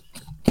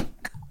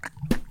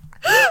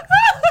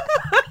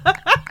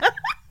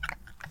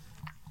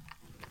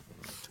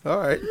 All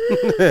right.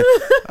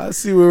 I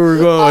see where we're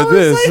going with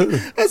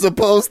this. As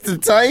opposed to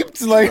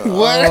typed. Like,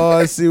 what? Oh,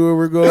 I see where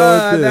we're going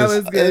with this. That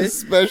was good.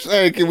 Especially,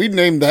 hey, can we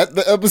name that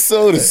the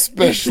episode?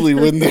 Especially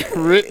when they're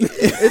written.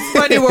 It's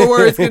funny where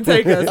words can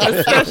take us,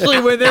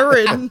 especially when they're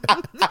written.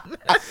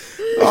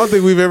 I don't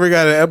think we've ever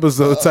got an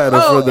episode title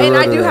for the and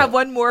I do Runaround. have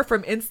one more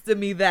from Insta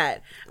Me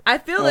That. I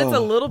feel it's a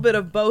little bit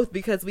of both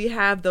because we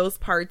have those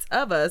parts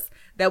of us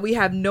that we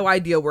have no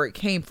idea where it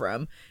came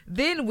from.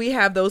 Then we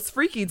have those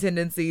freaky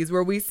tendencies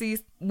where we see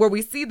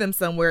them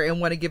somewhere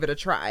and want to give it a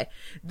try.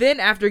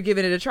 Then after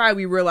giving it a try,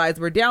 we realize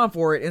we're down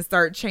for it and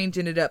start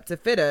changing it up to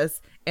fit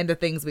us and the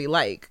things we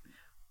like.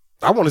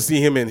 I want to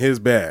see him in his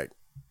bag.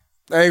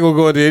 I ain't gonna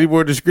go into any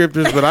more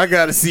descriptors, but I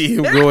got to see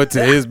him go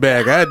into his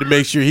bag. I had to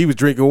make sure he was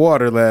drinking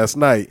water last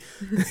night.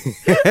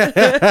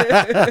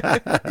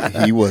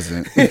 He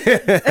wasn't.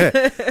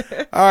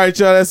 All right,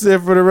 y'all. That's it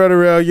for the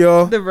runaround,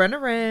 y'all. The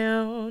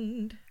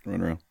runaround.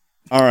 Run around.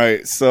 All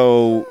right,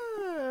 so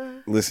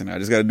listen, I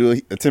just got to do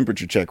a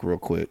temperature check real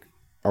quick.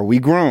 Are we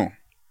grown?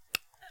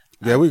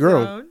 Yeah, we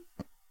grown.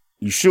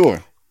 You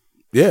sure?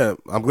 Yeah,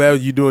 I'm glad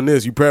you doing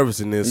this. You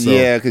prefacing this. So.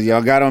 Yeah, because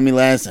y'all got on me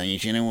last time. You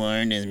should have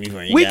warned us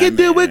before you We got can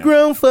do there. what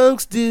grown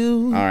folks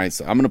do. All right,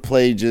 so I'm gonna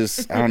play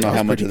just I don't know That was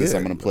how much pretty of this good.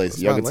 I'm gonna play. So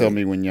That's y'all not can tell late.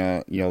 me when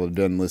y'all are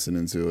done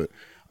listening to it.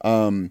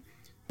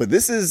 But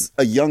this is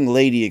a young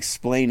lady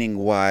explaining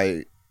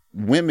why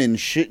women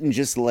shouldn't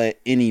just let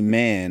any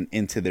man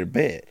into their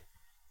bed.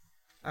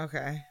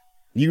 Okay.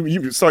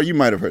 Sorry, you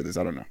might have heard this.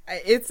 I don't know.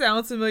 It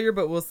sounds familiar,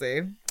 but we'll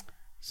see.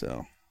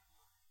 So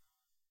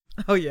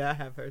Oh, yeah, I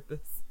have heard this.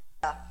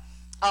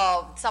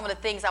 Some of the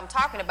things I'm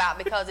talking about,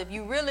 because if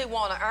you really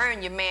want to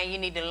earn your man, you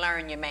need to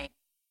learn your man.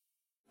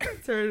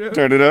 Turn it up.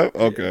 turn it up.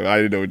 Okay, I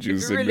didn't know what you You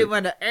said. really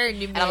want to earn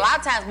your And a man. lot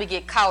of times we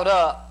get caught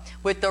up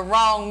with the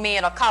wrong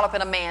men or caught up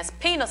in a man's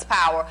penis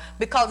power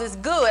because it's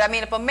good. I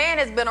mean, if a man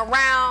has been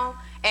around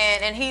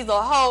and he's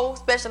a hoe,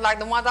 especially like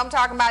the ones I'm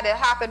talking about that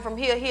hopping from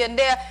here, and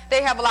there,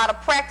 they have a lot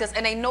of practice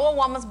and they know a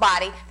woman's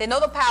body, they know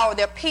the power of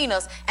their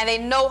penis, and they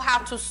know how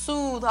to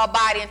soothe her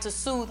body and to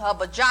soothe her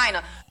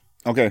vagina.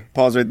 Okay,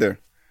 pause right there.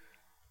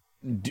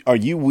 Are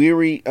you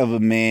weary of a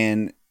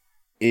man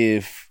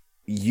if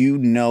you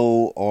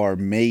know or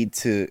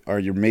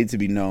you're made to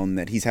be known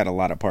that he's had a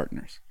lot of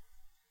partners?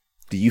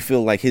 Do you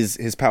feel like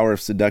his power of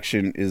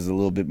seduction is a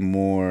little bit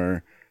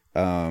more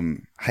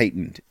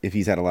heightened if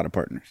he's had a lot of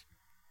partners?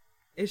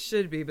 It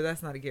should be, but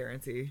that's not a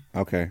guarantee.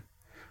 Okay.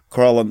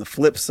 Carl, on the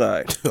flip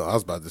side. I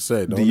was about to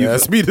say, don't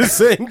ask me the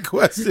same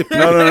question.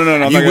 No.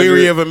 I'm You not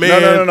weary of a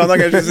man? No, I'm not going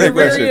to ask you the same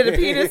You're question. weary of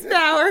the penis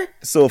power.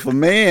 So if a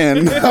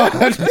man...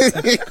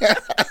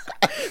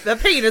 The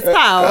penis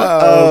power.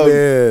 Oh,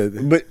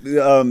 man. But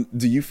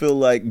do you feel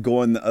like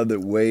going the other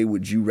way?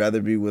 Would you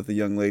rather be with a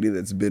young lady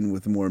that's been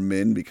with more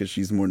men because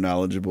she's more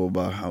knowledgeable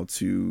about how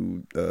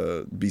to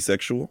be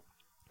sexual?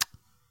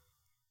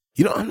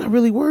 You know, I'm not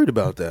really worried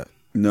about that.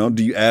 No?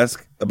 Do you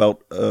ask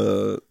about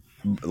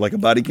like a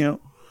body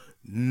count?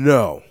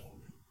 No.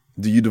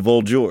 Do you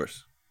divulge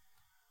yours?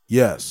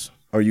 Yes.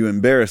 Are you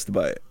embarrassed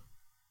by it?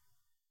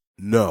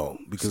 No,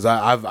 because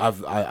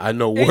I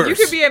know And worse. you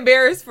can be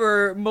embarrassed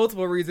for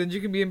multiple reasons. You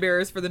can be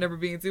embarrassed for the number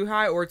being too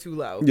high or too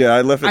low. Yeah,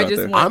 I left it I out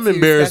just there. want I'm to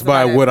embarrassed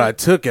by specify what that. I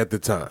took at the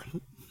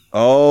time.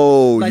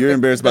 Oh, Like you're the-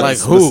 embarrassed by like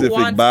the who? specific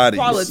Want bodies.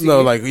 quality.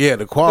 No, like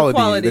the quality.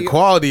 quality. The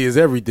quality is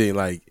everything.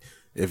 Like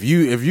if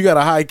you got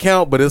a high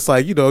count, but it's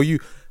like you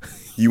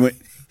You went.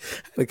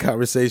 had a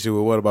conversation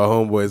with one of my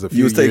homeboys a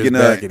few was years taking,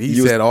 back, and he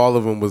you was- said all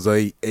of them was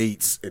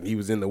eights, and he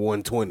was in the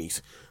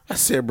 120s. I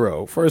said,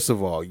 bro, first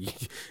of all,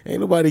 ain't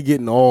nobody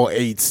getting all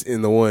eights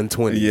in the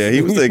 120s. Yeah,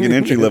 he was taking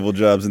entry level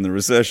jobs in the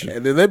recession.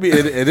 And then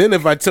and then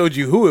if I told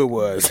you who it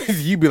was,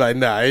 you'd be like,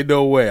 nah, ain't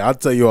no way. I'll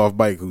tell you off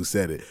mic who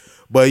said it.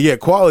 But yeah,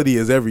 quality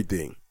is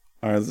everything.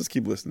 All right, let's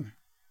keep listening.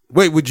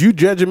 Wait, would you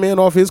judge a man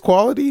off his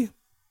quality?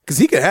 Because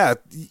he could have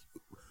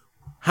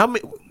how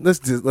many? Let's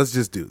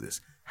just do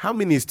this. How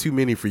many is too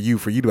many for you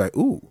to be like,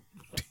 ooh,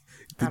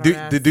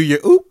 to do your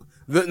ooh?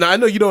 Now I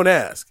know you don't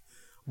ask,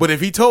 but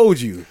if he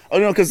told you, Oh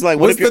no, because like,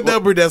 what's the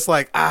number that's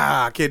like,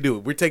 I can't do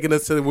it. We're taking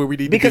us to where we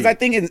need Because to be. I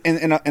think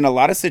in a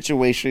lot of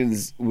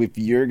situations, if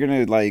you're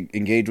gonna like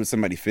engage with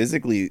somebody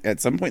physically, at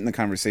some point in the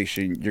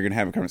conversation, you're gonna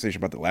have a conversation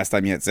about the last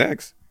time you had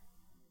sex.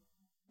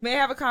 May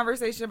have a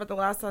conversation about the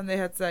last time they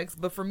had sex,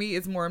 but for me,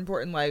 it's more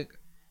important. Like,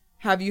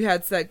 have you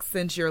had sex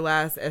since your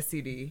last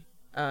STD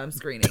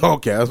screening?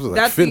 Okay, I was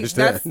like, finish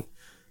that.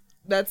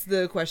 That's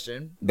the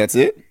question. That's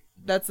it.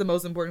 That's the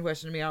most important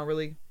question to me. I don't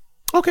really.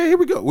 Okay, here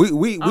we go. We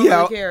don't really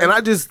out, care. and I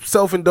just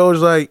self-indulge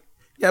like,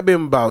 yeah, I've been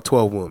with about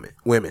 12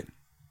 women.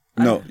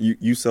 No,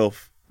 you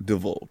self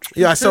divulge.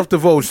 Yeah, I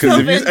self-divulge. Because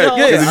if you,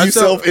 Self-indulge. if I you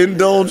self-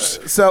 self-indulge,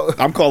 So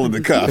I'm calling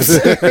the cops.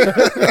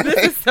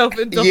 This is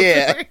self-indulgent.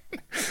 Yeah.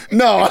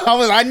 No,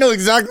 I know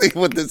exactly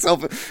what the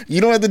self. You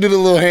don't have to do the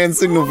little hand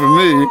signal for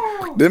me.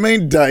 Them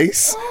ain't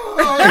dice.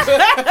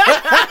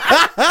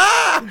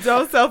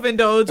 Don't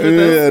self-indulge with us.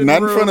 Yeah, in the not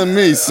in room. front of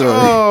me, sir.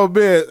 oh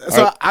man,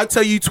 so I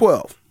tell you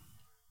 12.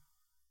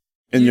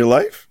 In your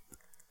life,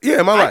 Yeah,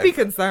 in my I'd life. be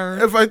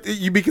concerned.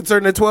 If you be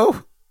concerned at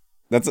 12?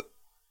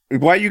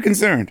 why are you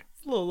concerned?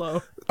 It's a little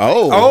low.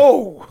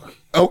 Oh,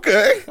 Oh,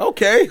 okay,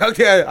 okay.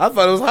 I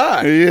thought it was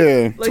high.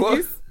 yeah. Like 12?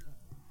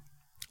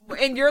 you,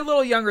 and you're a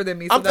little younger than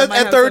me. So I'm that might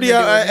at have 30.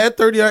 something to do with it. At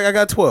 30, I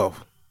got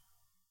 12.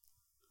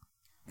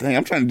 Dang,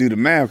 I'm trying to do the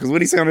math because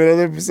what he said on that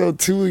other episode,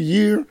 2 a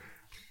year.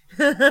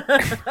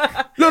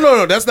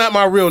 No. That's not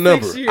my real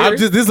number. years.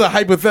 This is a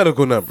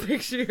hypothetical number.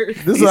 6 years.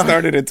 This He is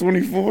started at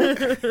 24.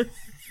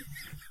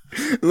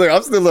 Look,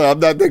 I'm not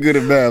that good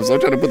at math, so I'm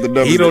trying to put the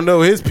numbers. He don't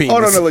know his penis. Oh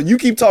no, look, you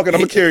keep talking.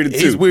 I'm gonna carry the two.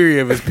 He's weary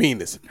of his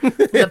penis.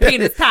 The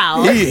penis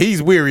power.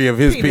 He's weary of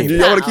his Penis. Do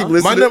penis. y'all want to keep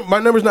listening? My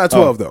number's not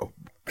 12 though.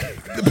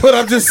 But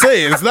I'm just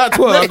saying it's not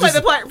 12. Let's I'm play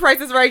just- the Price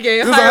is Right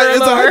game. it's Higher or a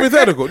lower?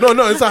 hypothetical.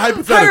 No, it's a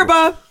hypothetical. Higher,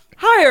 Bob.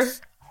 Higher.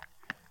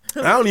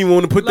 I don't even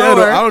want to put that.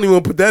 Lower. I don't even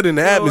want to put that in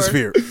the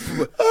atmosphere.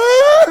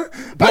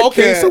 I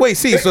Okay, can't. so wait,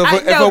 see, so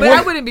if I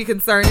woman, wouldn't be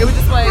concerned. It was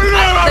just like,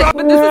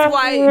 but this is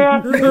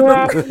why. But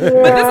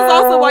this is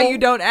also why you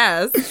don't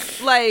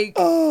ask. Like,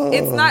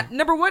 it's not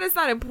number one. It's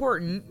not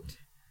important.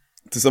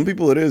 To some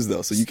people, it is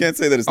though. So you can't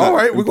say that it's not. all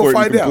right, we're gonna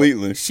important find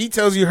completely. out. She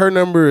tells you her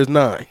number is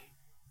 9.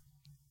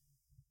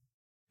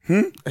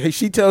 Hey,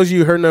 she tells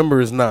you her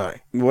number is 9.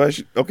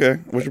 Okay,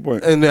 what's your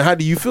point? And then how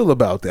do you feel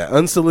about that?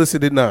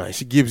 Unsolicited 9.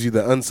 She gives you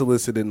the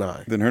unsolicited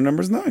 9. Then her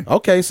number's 9.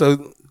 Okay,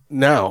 so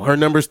now her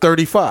number's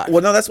 35.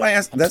 Well, no, that's why I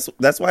asked.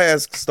 That's why I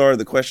asked Star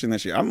the question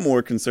that I'm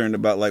more concerned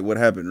about like what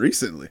happened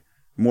recently,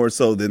 more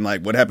so than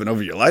like what happened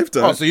over your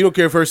lifetime. Oh, so you don't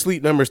care if her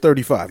sleep number is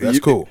 35. That's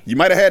cool. You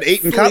might have had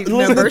 8 in college.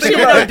 number. She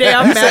had no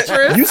damn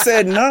mattress. You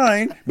said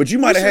 9, but you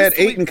might have had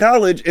 8 in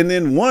college and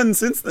then 1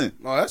 since then.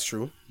 Oh, that's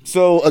true.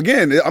 So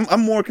again,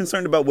 I'm more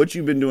concerned about what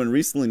you've been doing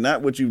recently,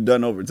 not what you've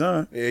done over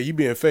time. Yeah, you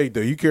being fake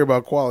though. You care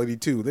about quality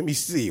too. Let me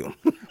see them.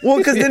 Well,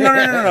 because then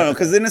no,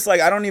 because then it's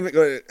like I don't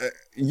even.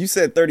 You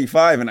said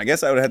 35, and I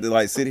guess I would have to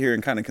like sit here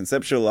and kind of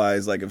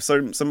conceptualize like if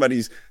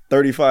somebody's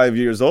 35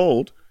 years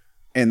old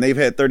and they've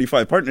had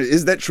 35 partners,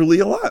 is that truly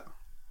a lot?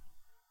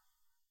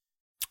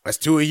 That's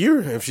 2 a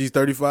year. If she's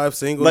 35,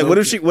 single. Like, what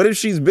if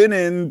she's been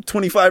in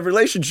 25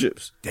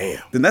 relationships?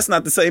 Damn. Then that's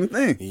not the same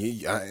thing.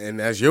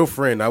 And as your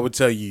friend, I would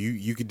tell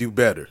you could do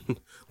better.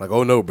 Like,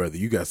 oh no, brother,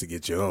 you got to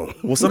get your own.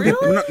 Well, some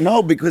people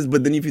no,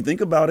 but then if you think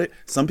about it,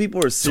 some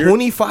people are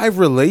 25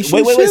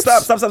 relationships. Wait,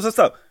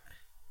 stop.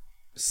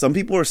 Some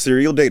people are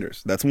serial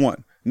daters. That's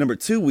one. Number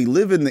two, we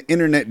live in the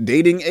internet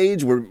dating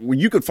age where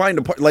you could find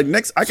a part like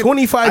next.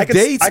 25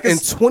 dates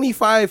and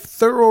 25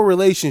 thorough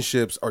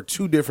relationships are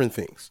two different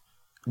things.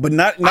 But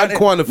not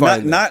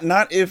quantifying.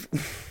 Not if.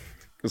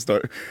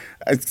 Start.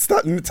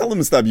 Tell them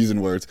to stop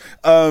using words.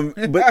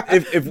 But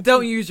if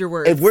don't use your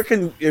words. If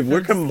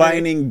we're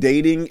combining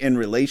dating and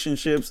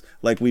relationships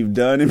like we've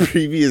done in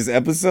previous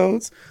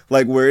episodes,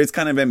 like where it's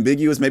kind of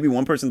ambiguous. Maybe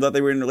one person thought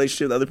they were in a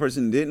relationship, the other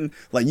person didn't.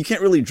 Like you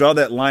can't really draw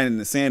that line in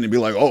the sand and be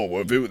like, oh,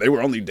 well, they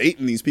were only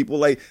dating these people.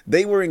 Like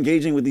they were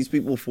engaging with these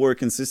people for a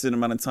consistent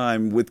amount of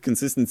time, with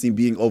consistency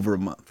being over a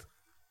month.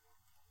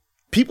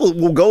 People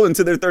will go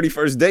into their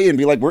 31st day and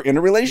be like, we're in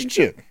a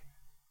relationship,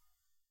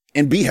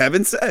 and be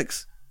having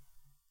sex.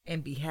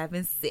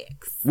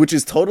 Which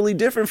is totally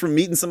different from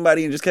meeting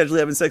somebody and just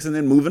casually having sex and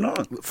then moving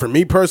on. For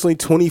me personally,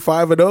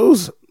 25 of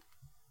those,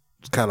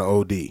 it's kind of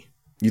OD.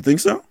 You think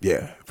so?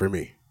 Yeah, for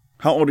me.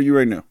 How old are you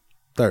right now?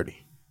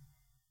 30.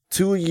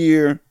 2 a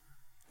year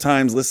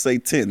times, let's say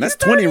 10. That's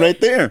 20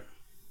 right there.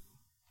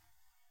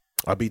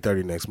 I'll be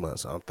 30 next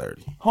month, so I'm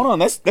 30.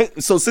 Hold on,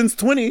 so since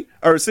 20,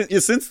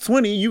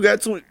 you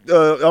got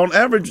on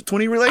average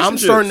 20 relationships. I'm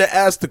starting to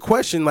ask the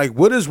question, like,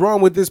 what is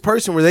wrong with this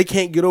person where they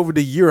can't get over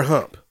the year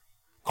hump?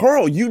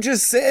 Carl, you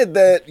just said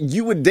that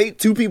you would date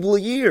 2 people a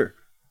year.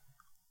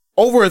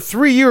 Over a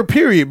 3-year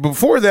period.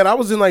 Before that, I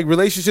was in like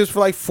relationships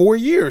for like 4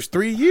 years,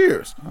 3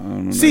 years.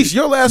 Cease,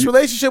 your last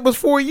relationship was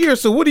 4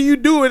 years. So what are you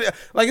doing?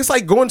 Like, it's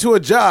like going to a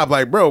job.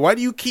 Like, bro, why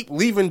do you keep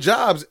leaving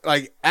jobs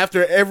like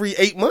after every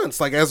 8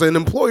 months? Like, as an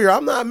employer,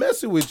 I'm not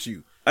messing with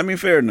you. I mean,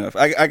 fair enough.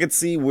 I could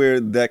see where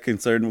that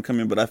concern would come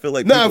in, but I feel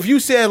like now, if you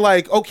said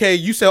like, okay,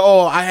 you said,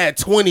 oh, I had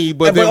 20,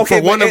 but then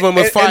for one of them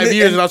was 5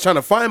 years, and I was trying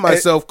to find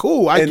myself.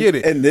 Cool, I get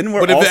it. And then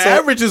but if the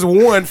average is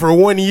 1 for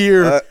 1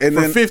 year and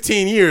for then,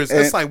 15 years,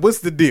 it's like, what's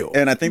the deal?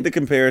 And I think the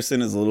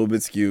comparison is a little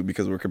bit skewed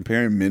because we're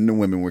comparing men to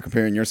women. We're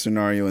comparing your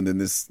scenario and then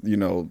this,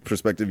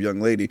 prospective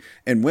young lady.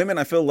 And women,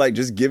 I feel like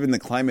just given the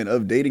climate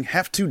of dating,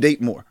 have to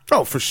date more.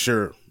 Oh, for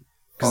sure.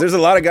 Because there's a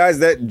lot of guys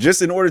that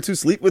just in order to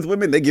sleep with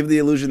women, they give the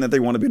illusion that they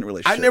want to be in a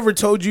relationship. I never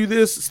told you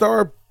this,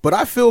 Star, but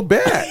I feel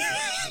bad.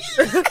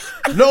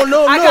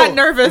 No. I got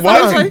nervous. Why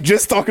are you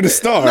just talking to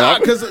Star? Nah,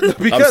 because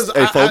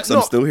hey, folks,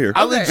 I'm still here.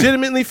 I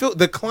legitimately feel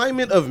the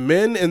climate of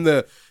men and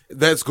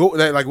what's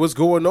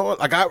going on.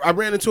 Like I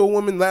ran into a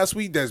woman last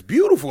week that's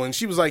beautiful, and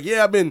she was like,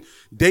 "Yeah, I've been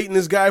dating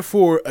this guy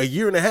for 1.5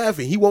 years,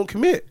 and he won't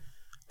commit."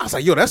 I was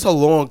like, yo, that's a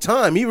long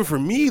time. Even for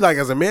me, like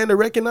as a man to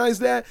recognize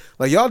that,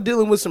 like y'all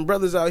dealing with some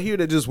brothers out here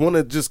that just want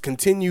to just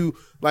continue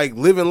like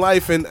living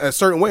life in a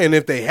certain way. And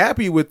if they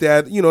happy with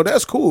that,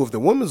 that's cool. If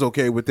the woman's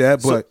okay with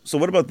that. But so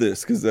what about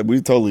this? Because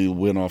we totally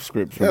went off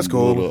script from that's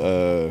cool. The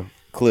little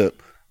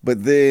clip.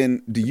 But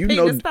then do you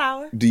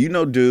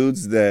know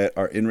dudes that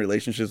are in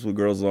relationships with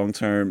girls long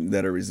term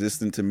that are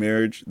resistant to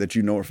marriage that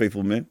are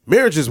faithful men?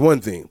 Marriage is one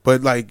thing,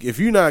 but like if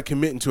you're not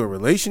committing to a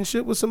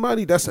relationship with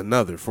somebody, that's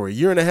another. For 1.5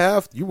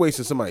 years, you're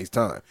wasting somebody's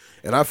time.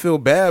 And I feel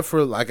bad for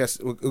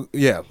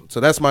so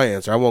that's my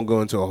answer. I won't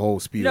go into a whole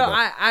spiel. No,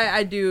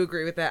 I do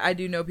agree with that. I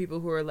do know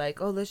people who are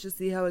like, oh, let's just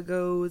see how it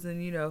goes.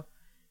 And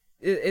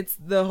it's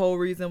the whole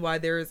reason why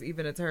there is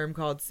even a term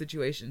called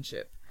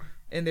situationship.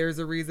 And there's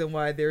a reason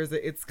why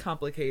it's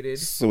complicated.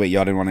 So wait,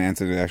 y'all didn't want to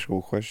answer the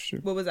actual question?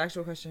 What was the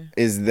actual question?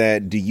 Is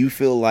that, do you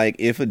feel like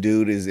if a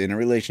dude is in a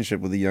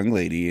relationship with a young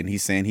lady and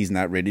he's saying he's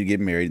not ready to get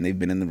married and they've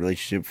been in the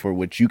relationship for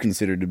what you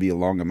consider to be a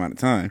long amount of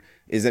time,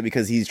 is that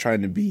because he's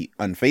trying to be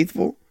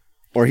unfaithful?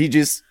 Or he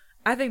just...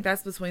 I think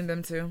that's between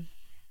them two.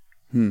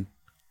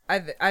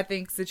 I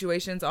think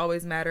situations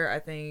always matter. I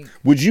think...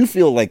 Would you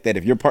feel like that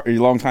if your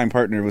longtime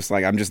partner was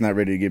like, I'm just not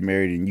ready to get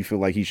married, and you feel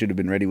like he should have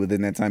been ready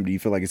within that time? Do you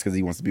feel like it's because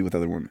he wants to be with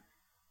other women?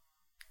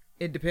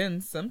 It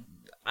depends.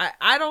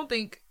 I don't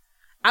think...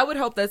 I would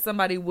hope that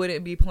somebody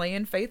wouldn't be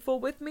playing faithful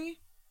with me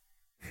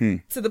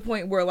to the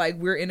point where like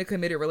we're in a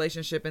committed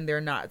relationship and they're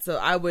not. So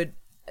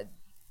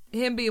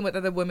him being with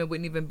other women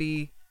wouldn't even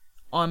be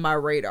on my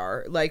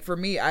radar. Like for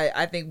me,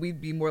 I think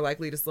we'd be more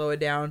likely to slow it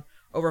down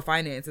over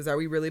finances. Are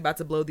we really about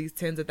to blow these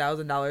tens of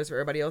 $1,000s for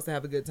everybody else to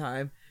have a good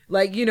time?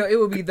 Like, it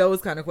would be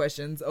those kind of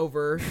questions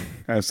over.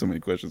 I have so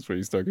many questions for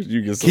you, Star, because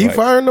you get keep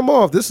firing them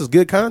off. This is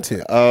good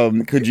content.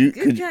 Could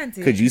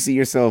you see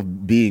yourself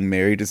being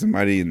married to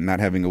somebody and not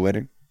having a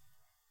wedding?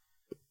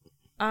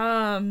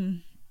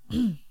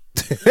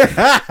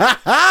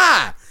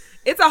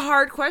 It's a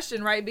hard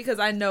question, right? Because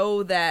I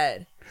know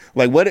that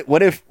Like what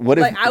if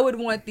Like I would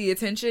want the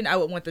attention, I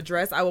would want the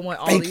dress, I would want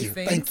all these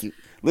things. Thank you.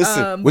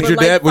 Listen, Would but your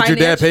dad? like Would your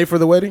dad pay for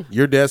the wedding?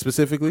 Your dad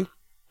specifically?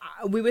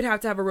 We would have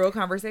to have a real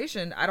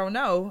conversation. I don't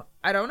know.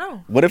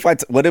 what if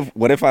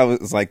I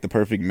was like the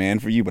perfect man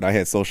for you, but I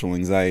had social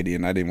anxiety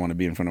and I didn't want to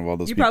be in front of all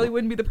those You people? probably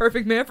wouldn't be the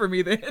perfect man for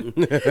me then.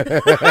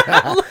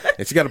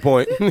 And she got a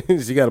point.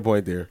 She got a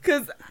point there.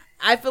 Because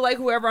I feel like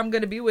whoever I'm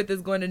going to be with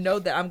is going to know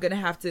that I'm going to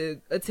have to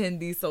attend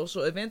these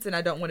social events, and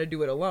I don't want to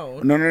do it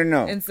alone. No.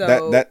 And so,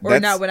 or that's,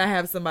 not when I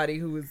have somebody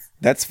who is.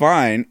 That's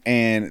fine,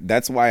 and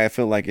that's why I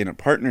feel like in a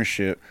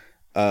partnership,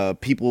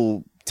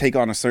 people take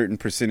on a certain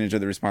percentage of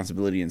the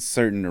responsibility in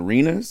certain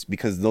arenas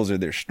because those are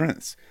their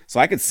strengths. So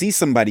I could see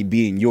somebody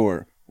being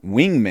your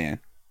wingman.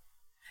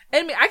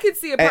 I mean, I could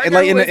see a partner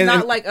like, who is and-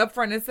 not like up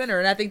front and center,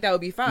 and I think that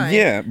would be fine.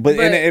 Yeah, but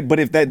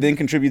if that then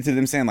contributes to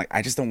them saying like,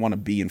 I just don't want to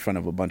be in front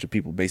of a bunch of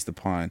people based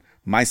upon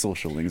my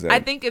social anxiety. I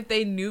think if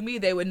they knew me,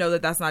 they would know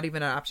that that's not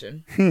even an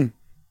option.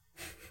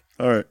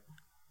 All right.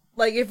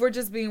 Like, if we're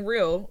just being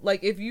real,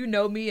 like, if you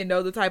know me and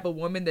know the type of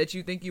woman that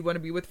you think you want to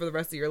be with for the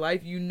rest of your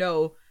life, you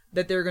know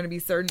that there are going to be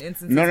certain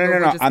instances. No. where we're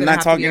just I'm gonna not have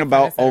to be talking up front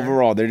about and center.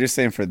 overall. They're just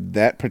saying for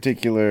that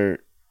particular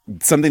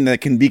something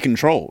that can be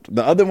controlled.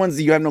 The other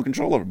ones you have no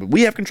control over, but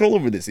we have control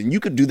over this, and you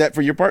could do that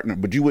for your partner,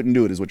 but you wouldn't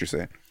do it. Is what you're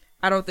saying?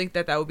 I don't think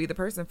that would be the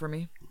person for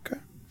me. Okay,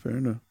 fair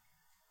enough.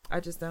 I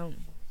just don't.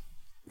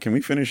 Can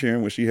we finish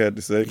hearing what she had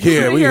to say?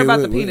 Yeah, we hear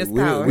about the penis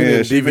power. We Yeah,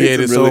 didn't she made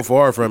deviated some so really-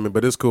 far from it,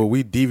 but it's cool.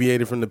 We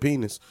deviated from the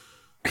penis.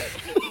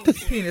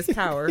 Penis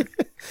power.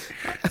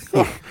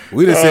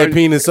 We done said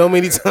penis so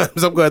many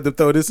times. I'm going to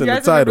throw this You in the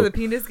guys remember title. the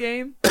penis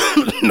game?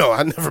 No,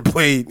 I never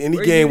played any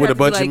Where game you with a have to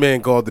bunch be of like-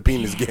 men called the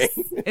penis game.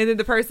 And then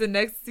the person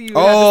next to you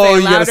Oh,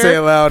 you have to say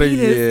it louder. gotta say it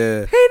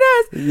louder. Penis,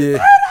 Yeah. Penis.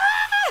 Yeah.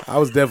 I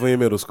was definitely in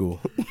middle school.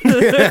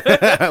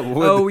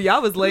 Oh,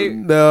 y'all was late.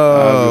 No,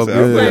 gonna say,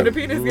 I was Playing man. the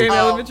penis game in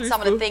elementary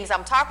some of school. the things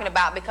I'm talking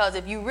about, because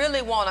if you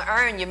really want to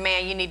earn your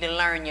man, you need to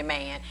learn your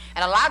man.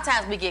 And a lot of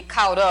times we get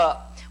caught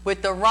up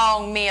with the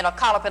wrong men or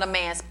caught up in a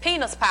man's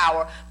penis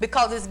power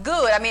because it's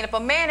good. I mean, if a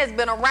man has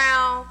been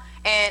around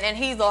and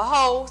he's a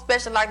hoe,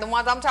 especially like the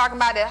ones I'm talking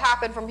about that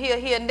hopping from here,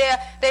 and there,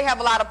 they have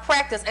a lot of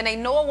practice and they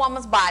know a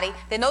woman's body,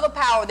 they know the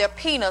power of their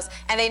penis,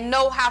 and they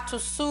know how to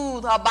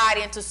soothe her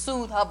body and to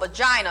soothe her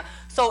vagina.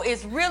 So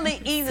it's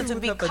really easy to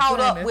Soothe be her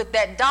caught up vagina. with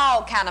that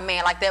dog kind of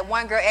man. Like that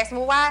one girl asked me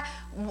why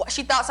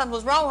she thought something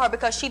was wrong with her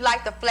because she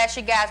liked the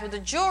flashy guys with the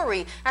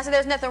jewelry. I said,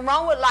 there's nothing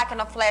wrong with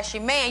liking a flashy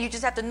man. You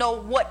just have to know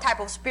what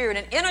type of spirit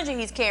and energy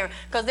he's carrying.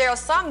 Because there are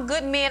some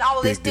good men,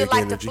 although they Big still dick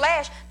like energy. to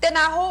flash, they're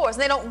not whores.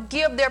 They don't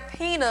give their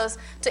penis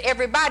to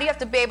everybody. You have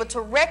to be able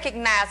to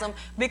recognize them,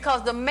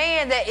 because the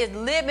man that is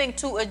living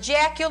to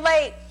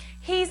ejaculate,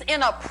 he's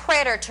in a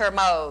predator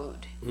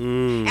mode.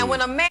 And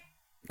when a man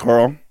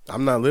Carl.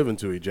 I'm not living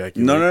to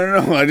ejaculate.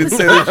 No. I didn't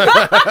say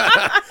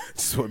that.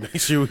 Just want to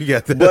make sure we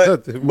got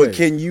that. But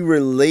can you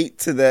relate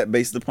to that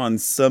based upon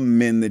some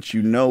men that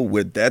you know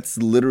where that's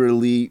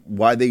literally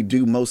why they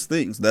do most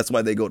things? That's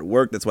why they go to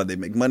work. That's why they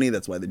make money.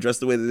 That's why they dress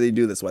the way that they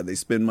do. That's why they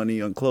spend money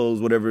on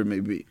clothes, whatever it may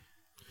be.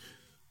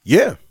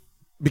 Yeah,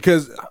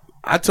 because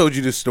I told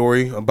you this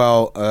story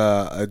about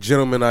a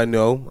gentleman I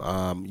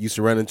know. Used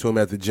to run into him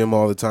at the gym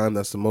all the time.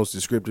 That's the most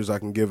descriptors I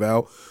can give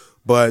out.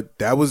 But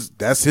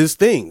that's his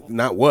thing.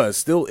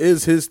 Still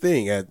is his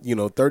thing. At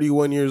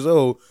 31 years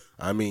old,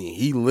 I mean,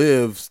 he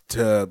lives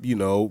to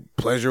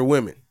pleasure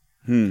women,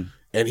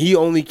 and he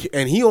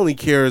only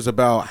cares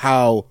about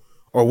how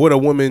or what a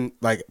woman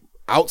like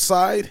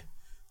outside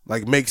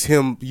like makes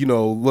him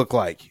look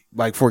like.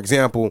 Like, for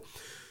example,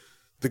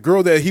 the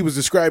girl that he was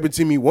describing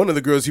to me, one of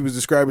the girls he was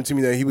describing to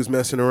me that he was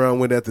messing around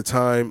with at the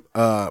time,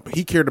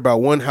 he cared about,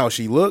 one, how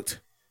she looked,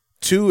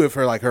 two, if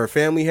her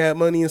family had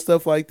money and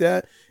stuff like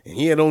that. And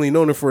he had only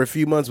known her for a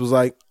few months, was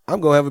like, I'm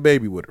going to have a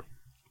baby with her.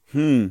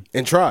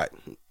 And tried.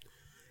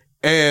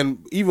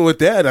 And even with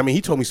that, I mean,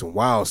 he told me some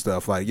wild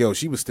stuff. Like,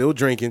 she was still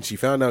drinking. She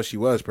found out she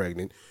was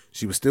pregnant.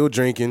 She was still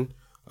drinking.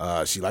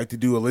 She liked to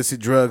do illicit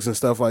drugs and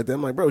stuff like that.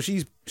 I'm like, bro,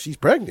 she's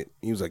pregnant.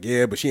 He was like,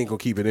 yeah, but she ain't gonna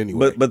keep it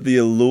anyway. But the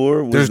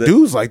allure was there's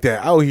dudes like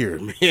that out here,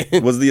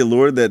 man. Was the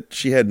allure that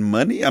she had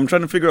money? I'm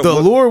trying to figure out The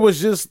allure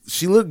was just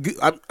she looked good.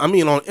 I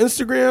mean, on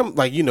Instagram,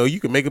 like, you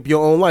can make up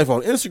your own life.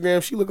 On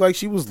Instagram, she looked like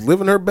she was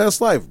living her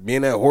best life,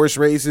 being at horse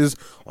races,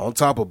 on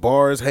top of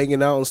bars,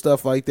 hanging out and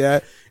stuff like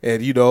that.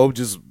 And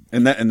just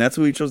and that's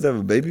who he chose to have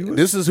a baby with.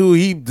 this is who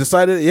he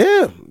decided.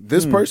 Yeah,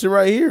 this person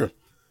right here.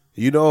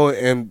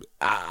 And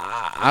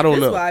I don't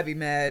That's know. why I be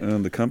mad.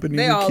 The company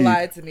They you all keep.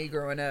 lied to me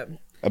growing up.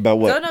 About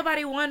what? Don't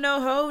nobody want no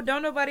hoe.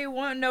 Don't nobody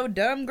want no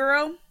dumb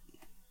girl.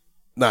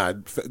 Nah,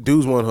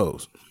 dudes want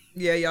hoes.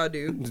 Yeah, y'all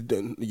do.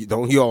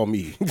 Don't y'all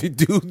me.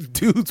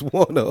 Dudes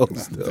want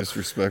hoes. though.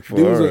 Disrespectful.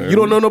 Dudes All are- right. You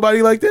don't know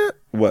nobody like that?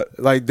 What?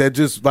 Like that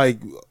just like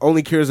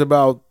only cares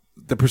about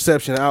the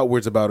perception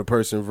outwards about a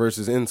person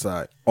versus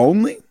inside.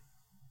 Only?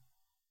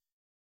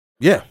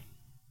 Yeah.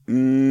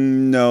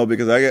 No,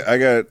 because I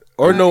got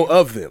Or know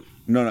of them.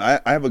 no. I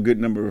have a good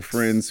number of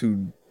friends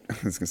who.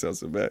 This gonna sound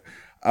so bad.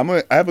 I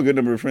have a good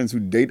number of friends who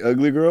date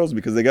ugly girls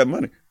because they got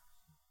money.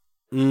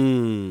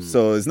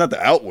 So it's not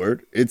the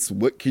outward. It's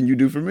what can you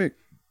do for me?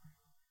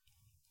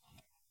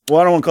 Well,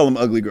 I don't want to call them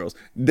ugly girls.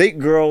 Date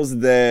girls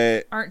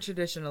that Aren't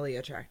traditionally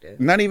attractive.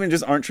 not even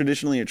just aren't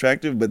traditionally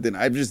attractive, but then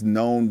I've just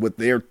known what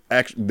their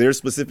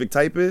specific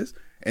type is,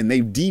 and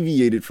they've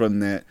deviated from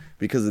that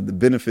because of the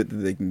benefit that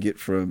they can get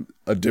from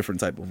a different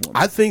type of woman.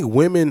 I think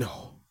women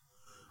hold.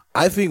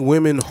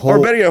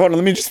 Or better yet, hold on,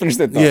 let me just finish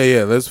that thought.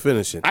 Yeah, let's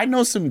finish it. I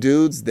know some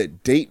dudes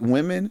that date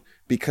women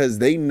because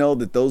they know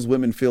that those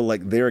women feel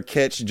like they're a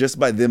catch just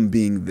by them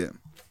being them.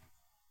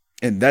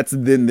 And that's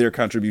then their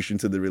contribution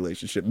to the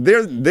relationship.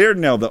 They're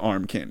now the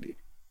arm candy.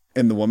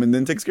 And the woman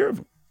then takes care of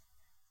them.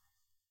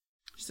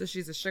 So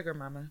she's a sugar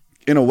mama.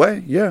 In a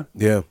way, yeah.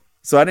 Yeah.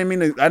 So I didn't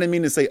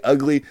mean to say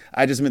ugly.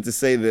 I just meant to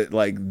say that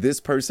like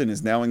this person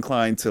is now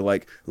inclined to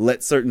like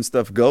let certain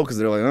stuff go because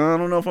they're like, I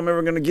don't know if I'm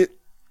ever gonna get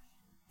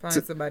Find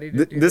somebody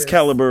to do this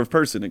caliber of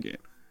person again.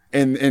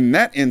 And in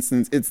that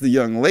instance, it's the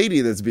young lady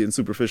that's being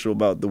superficial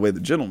about the way the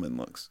gentleman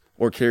looks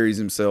or carries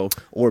himself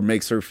or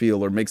makes her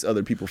feel or makes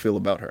other people feel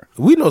about her.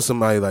 We know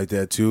somebody like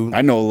that too.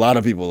 I know a lot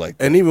of people like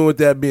that. And even with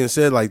that being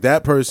said, like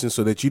that person,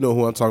 so that you know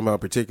who I'm talking about in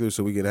particular,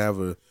 so we can have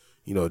a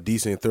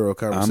decent, thorough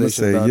conversation. I'm gonna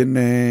say about your it.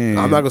 name.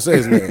 I'm not gonna say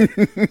his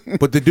name,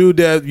 but the dude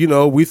that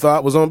we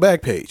thought was on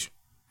Backpage.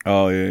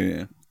 Oh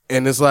yeah.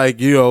 And it's like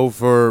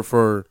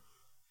for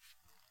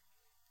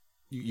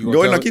you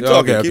Go ahead, now, keep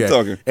talking, keep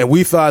talking. And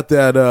we thought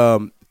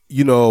that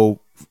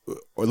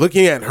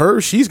looking at her,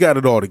 she's got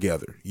it all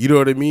together. You know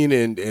what I mean?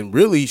 And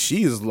really,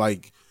 she is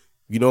like,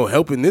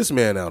 helping this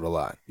man out a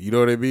lot. You know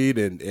what I mean?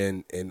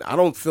 And I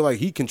don't feel like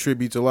he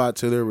contributes a lot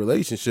to their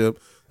relationship.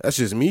 That's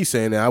just me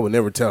saying that. I would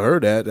never tell her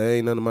that. That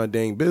ain't none of my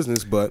dang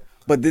business. But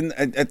then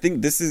I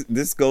think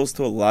this goes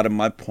to a lot of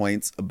my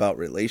points about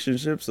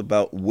relationships,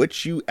 about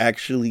what you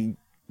actually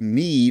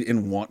need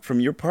and want from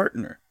your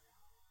partner.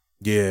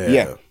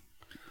 yeah.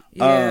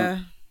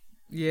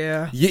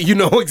 Yeah. You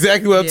know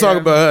exactly what I'm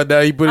talking about. Now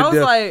you put it I was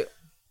down. like,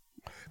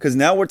 Because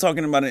now we're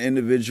talking about an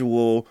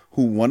individual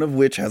who one of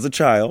which has a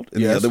child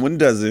and the Yes. other one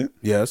doesn't.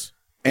 Yes.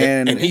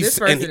 And this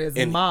person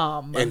is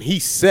mom. And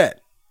he's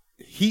set.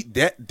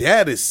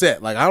 Dad is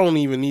set. Like, I don't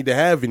even need to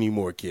have any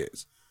more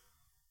kids.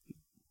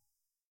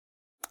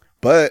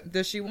 but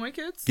Does she want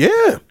kids?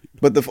 Yeah.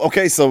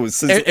 so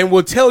since And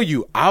we'll tell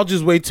you, I'll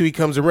just wait till he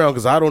comes around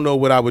because I don't know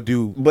what I would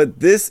do. but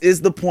this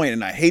is the point,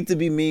 and I hate to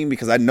be mean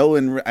because I know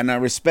and I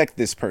respect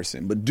this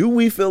person. But do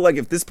we feel like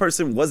if this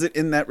person wasn't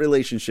in that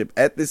relationship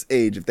at this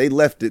age, if they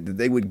left it, that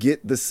they would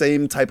get the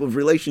same type of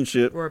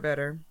relationship? Or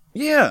better?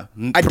 Yeah,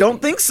 I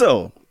don't think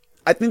so.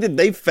 I think that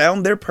they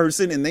found their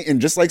person,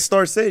 and just like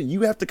Star said,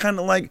 you have to kind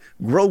of like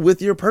grow with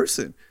your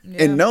person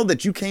and know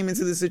that you came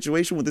into this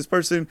situation with this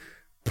person.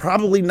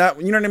 Probably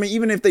not, you know what I mean?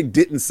 Even if they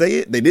didn't say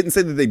it, they didn't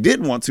say that they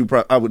did want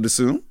to, I would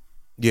assume.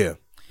 Yeah.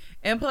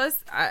 And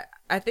plus,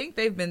 I think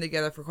they've been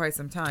together for quite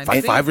some time.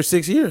 5 or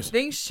 6 years.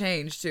 Things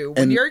change too.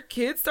 When your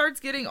kid starts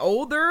getting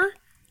older,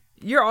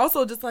 you're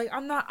also just like,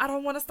 I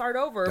don't want to start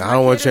over. I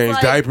don't want to change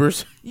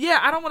diapers. Yeah,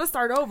 I don't want to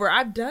start over.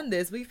 I've done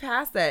this. We've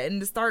passed that. And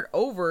to start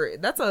over,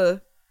 that's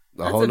a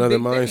whole nother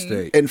big mind thing.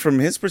 state. And from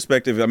his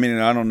perspective, I mean,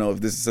 and I don't know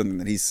if this is something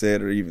that he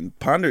said or even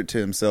pondered to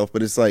himself,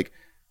 but it's like,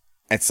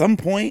 at some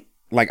point,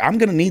 like, I'm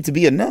going to need to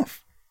be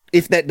enough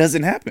if that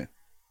doesn't happen.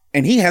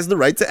 And he has the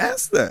right to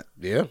ask that.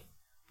 Yeah.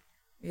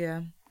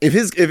 Yeah. If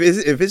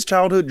his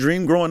childhood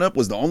dream growing up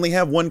was to only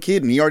have one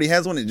kid and he already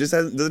has one, it just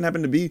doesn't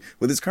happen to be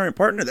with his current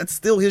partner, that's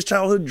still his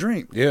childhood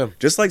dream. Yeah.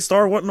 Just like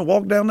Star wanting to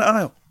walk down the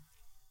aisle.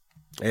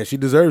 And she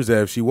deserves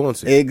that if she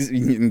wants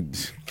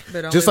it.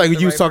 But only Just like with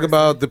you the was right talking person.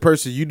 about the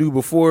person you knew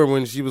before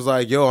when she was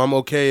like, yo, I'm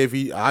okay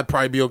I'd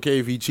probably be okay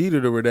if he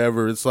cheated or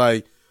whatever. It's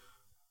like,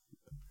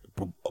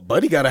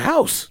 buddy got a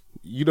house.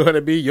 You know what I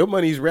mean? Your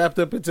money's wrapped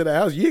up into the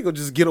house. You ain't gonna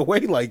just get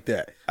away like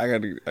that. I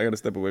gotta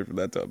step away from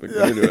that topic.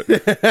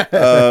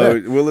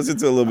 We'll listen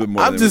to a little bit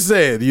more. I'm just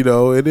saying, it is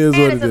Man what is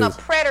it in a is.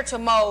 predator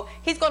mode.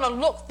 He's going to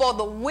look for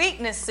the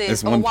weaknesses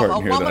There's of a one part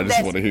woman. in A here that I woman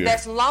just wanna hear.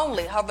 that's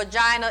lonely. Her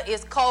vagina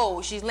is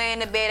cold. She's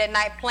laying in bed at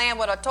night playing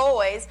with her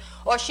toys.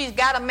 Or she's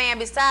got a man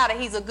beside her.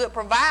 He's a good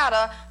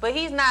provider, but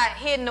he's not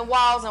hitting the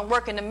walls and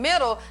working the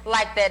middle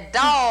like that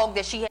dog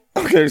that she had.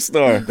 Okay,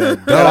 Star. And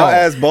I'll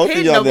ask both of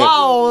Hitting y'all the that.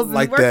 walls and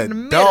Like working that the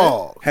middle.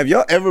 dog. Have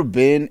y'all ever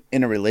been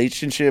in a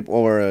relationship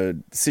or a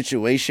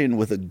situation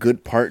with a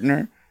good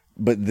partner,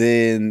 but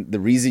then the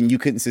reason you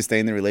couldn't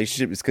sustain the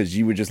relationship is because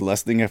you were just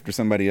lusting after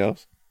somebody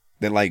else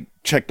that like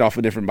checked off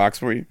a different box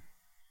for you?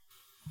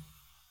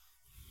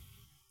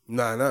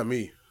 Nah, not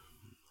me.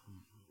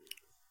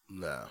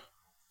 Nah.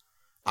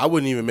 I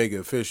wouldn't even make it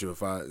official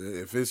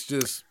if it's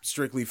just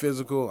strictly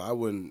physical. I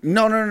wouldn't.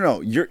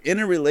 No. You're in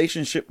a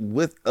relationship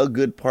with a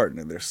good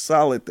partner. They're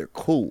solid. They're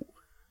cool.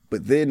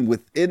 But then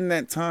within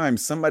that time,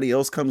 somebody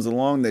else comes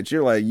along that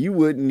you're like, you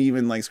wouldn't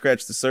even like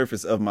scratch the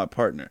surface of my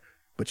partner,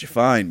 but you're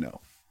fine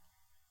though.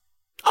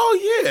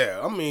 Oh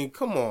yeah, I mean,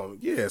 come on,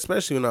 yeah.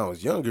 Especially when I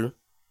was younger,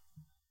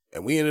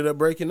 and we ended up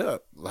breaking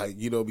up, like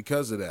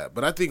because of that.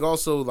 But I think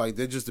also like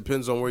that just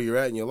depends on where you're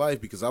at in your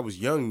life because I was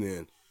young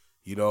then.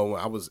 You know,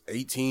 when I was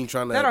 18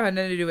 trying to... That don't have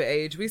nothing to do with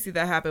age. We see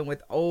that happen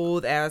with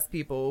old ass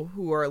people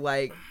who are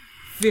like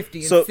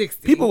 50 So, and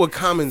 60. People with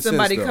common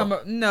Somebody sense, though. come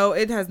up. No,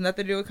 it has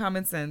nothing to do with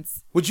common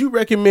sense. Would you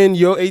recommend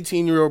your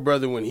 18-year-old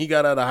brother, when he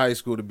got out of high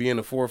school, to be in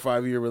a 4 or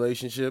 5 year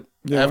relationship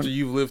after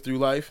you've lived through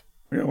life?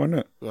 Yeah, why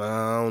not?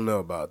 I don't know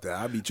about that.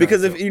 I'd be trying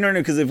Because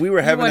to if we were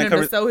You having want that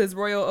him to conversation, sow his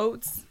royal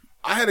oats?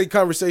 I had a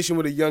conversation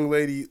with a young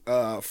lady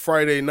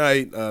Friday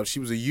night. She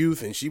was a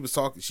youth, and she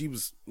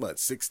was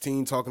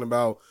 16, talking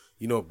about,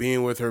 you know,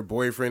 being with her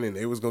boyfriend, and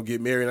they was gonna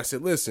get married. And I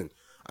said, listen,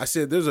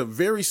 there's a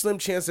very slim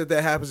chance that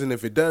happens, and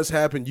if it does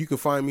happen, you can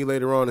find me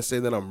later on and say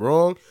that I'm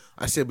wrong.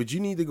 I said, but you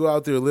need to go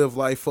out there, live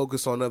life,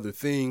 focus on other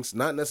things,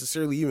 not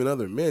necessarily even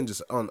other men,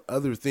 just on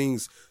other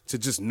things, to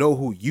just know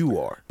who you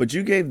are. but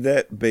you gave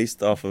that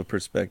based off of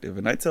perspective.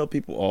 And I tell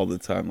people all the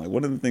time, like,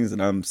 one of the things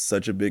that I'm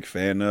such a big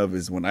fan of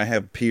is when I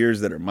have peers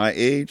that are my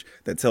age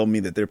that tell me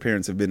that their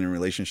parents have been in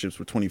relationships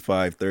for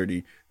 25,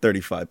 30,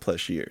 35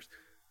 plus years.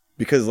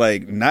 Because,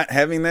 like, not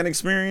having that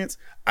experience,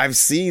 I've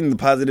seen the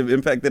positive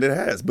impact that it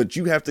has. But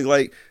you have to,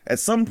 like, at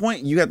some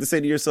point, you have to say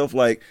to yourself,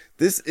 like,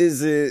 this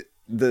isn't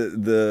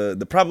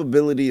the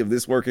probability of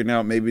this working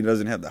out maybe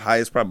doesn't have the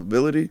highest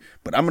probability,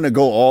 but I'm going to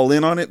go all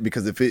in on it,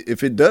 because if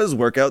it does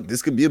work out,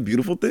 this could be a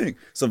beautiful thing.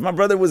 So if my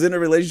brother was in a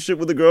relationship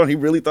with a girl and he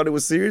really thought it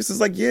was serious, it's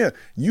like, yeah,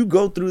 you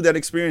go through that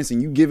experience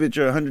and you give it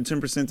your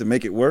 110% to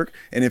make it work.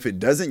 And if it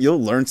doesn't,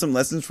 you'll learn some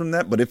lessons from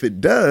that. But if it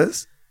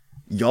does,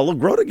 y'all will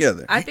grow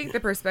together. I think the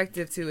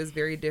perspective too is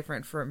very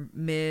different for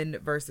men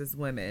versus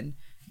women,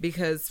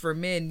 because for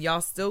men,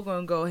 y'all still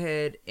gonna go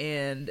ahead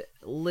and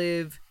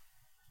live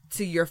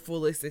to your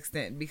fullest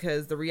extent,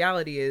 because the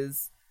reality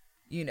is,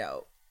 you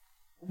know,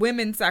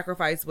 women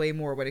sacrifice way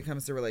more when it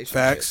comes to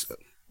relationships. Facts.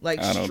 Like,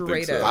 I don't think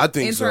straight so. up. I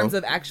think in so. terms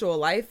of actual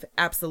life,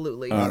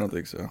 absolutely. I don't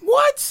think so.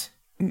 What?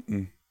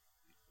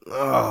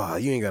 Oh,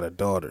 you ain't got a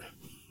daughter.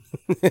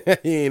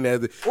 He ain't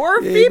had the,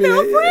 Or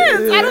female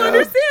friends. I don't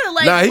understand.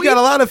 Like, nah, he got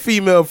a lot of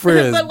female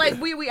friends. But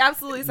like we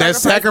absolutely that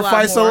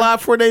sacrifice a more.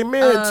 lot for their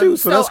men too.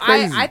 So that's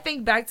crazy. I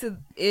think back to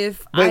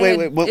if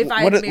Wait.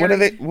 What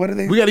are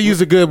they? We got to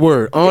use a good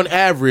word. On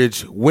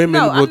average, women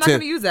No, will I'm not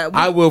tend. gonna use that.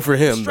 I will for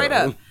him. Straight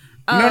though. up.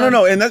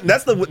 No, and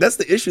that's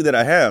the issue that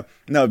I have.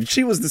 Now, if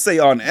she was to say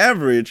on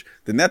average,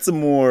 then that's a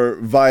more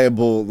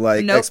viable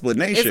Nope.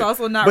 explanation. It's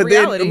also not but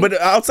reality. But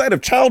outside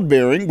of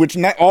childbearing, which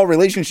not all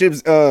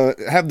relationships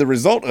have the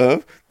result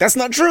of, that's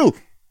not true.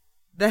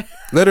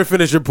 Let her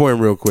finish her point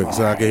real quick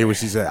so I can hear what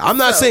she said. I'm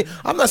not saying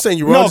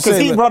you're wrong. No, I'm because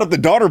saying he brought up the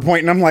daughter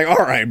point, and I'm like, all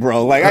right,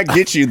 bro. Like, I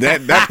get you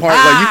that part.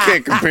 Like, you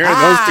can't compare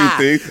those two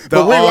things. The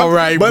all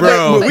right, bro.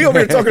 But we over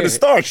here talking to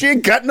Star. She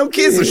ain't got no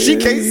kids, so she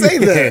can't say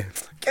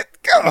that.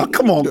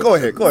 Come on, go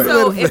ahead.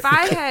 So if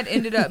I had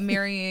ended up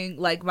marrying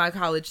like my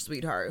college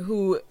sweetheart,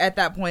 who at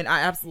that point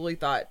I absolutely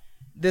thought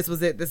this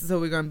was it, this is who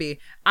we're gonna be,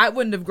 I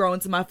wouldn't have grown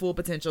to my full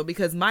potential,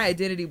 because my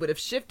identity would have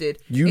shifted.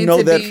 You into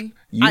know that. being,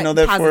 You know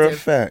that for a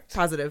fact.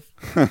 Positive.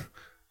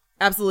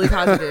 Absolutely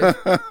positive.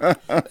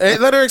 Hey,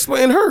 let her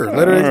explain her.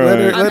 Let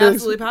her. I'm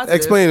absolutely positive.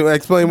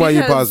 Explain why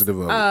you're positive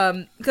of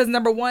it. Because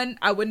number one,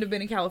 I wouldn't have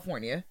been in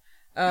California.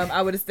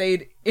 I would have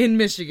stayed in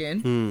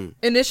Michigan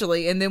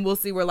initially, and then we'll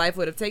see where life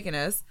would have taken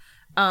us.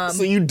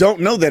 So you don't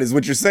know that is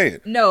what you're saying.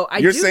 No,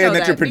 you're do saying know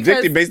that you're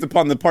predicting because- based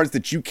upon the parts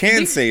that you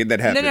can say that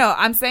happened. No,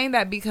 I'm saying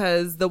that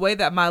because the way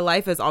that my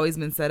life has always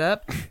been set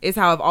up is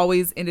how I've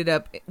always ended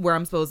up where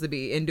I'm supposed to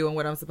be and doing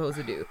what I'm supposed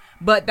to do.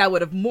 But that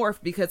would have morphed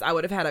because I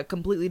would have had a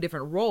completely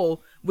different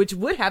role, which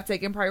would have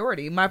taken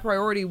priority. My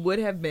priority would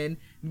have been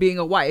being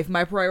a wife.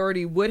 My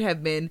priority would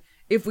have been,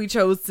 if we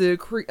chose to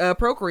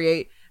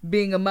procreate,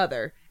 being a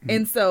mother.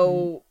 And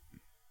so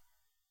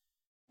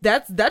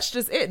that's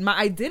just it. My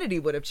identity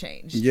would have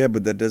changed. Yeah,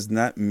 but that does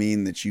not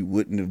mean that you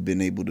wouldn't have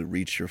been able to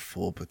reach your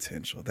full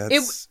potential.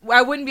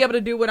 I wouldn't be able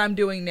to do what I'm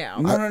doing now.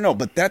 No.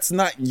 But that's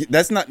not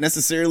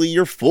necessarily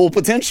your full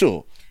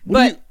potential.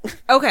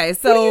 Okay,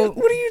 so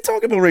what are you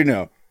talking about right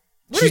now?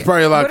 She's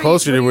probably a lot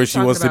closer to where she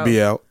wants to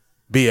talking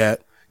be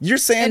at. You're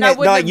saying And I that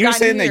wouldn't have you're gotten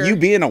saying that here. you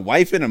being a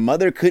wife and a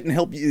mother couldn't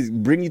help you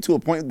bring you to a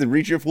point to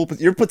reach your full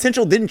potential. Your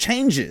potential didn't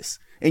changes,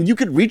 and you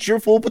could reach your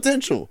full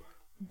potential.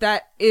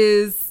 that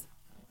is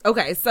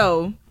okay.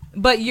 So,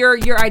 but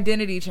your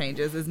identity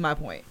changes is my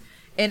point,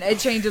 and it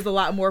changes a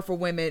lot more for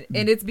women,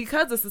 and it's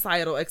because of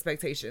societal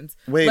expectations.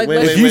 Wait,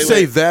 If you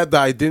say that, the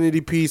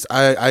identity piece,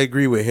 I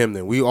agree with him.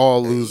 Then we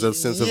all lose a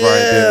sense of our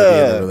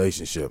identity in a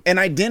relationship. And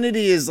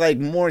identity is like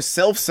more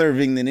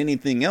self-serving than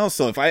anything else.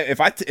 So if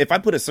I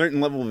put a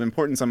certain level of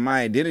importance on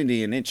my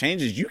identity and it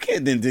changes, you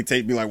can't then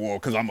dictate, be like, well,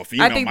 because I'm a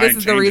female. I think this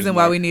is the reason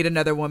why we need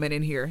another woman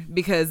in here,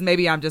 because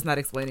maybe I'm just not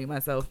explaining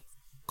myself.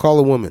 Call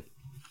a woman.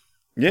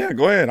 Yeah,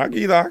 go ahead. I'll give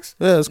you the ox.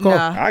 Yeah, let's call.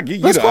 Nah. I'll give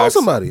you Let's the call ox.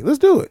 somebody. Let's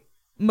do it.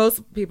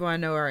 Most people I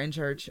know are in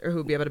church or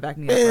who'd be able to back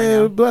me up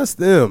Man, right bless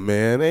them,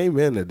 man.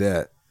 Amen to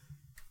that.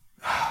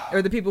 now.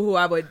 Or the people who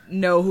I would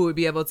know who would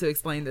be able to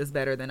explain this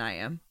better than I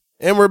am.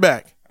 And we're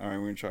back. All right,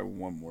 we're going to try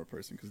one more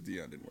person because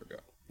Dion didn't work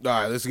out.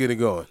 All right, let's get it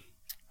going.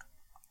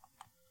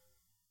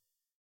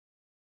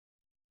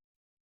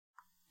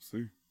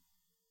 See?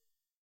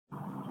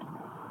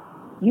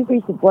 You've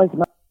reached the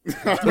voicemail. You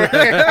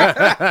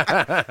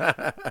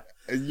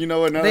know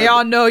what? They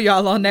all know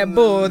y'all on that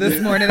bull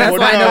this morning. That's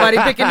why nobody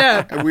picking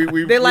up. We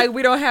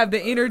We don't have the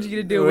energy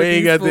to deal with We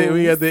ain't these got the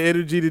we fools. got the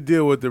energy to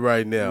deal with it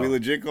right now. we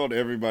legit called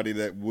everybody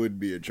that would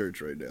be at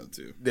church right now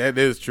too. That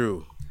is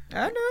true.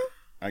 I know.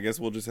 I guess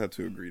we'll just have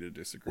to agree to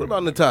disagree. What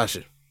about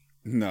Natasha?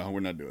 No, we're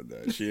not doing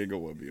that. She ain't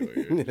gonna want to be on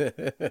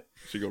here.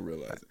 She gonna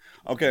realize it.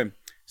 Okay,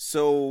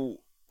 so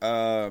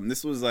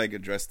this was like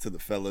addressed to the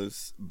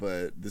fellas,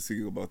 but this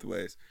could go both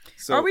ways.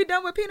 So Are we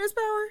done with penis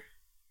power?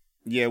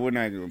 yeah, we're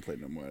not gonna play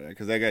no more of that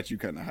because I got you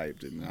kind of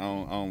hyped, and I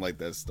don't like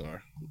that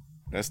star.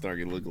 That star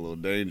can look a little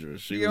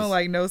dangerous. You don't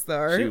like no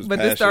star, she was but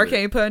the star passionate.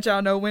 can't punch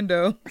out no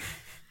window.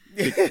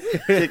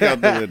 kick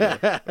out the window.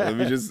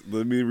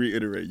 Let me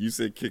reiterate. You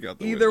said kick out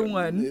the Either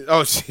window.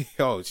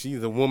 one.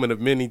 She's a woman of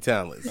many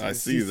talents. I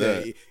see She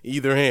said, that.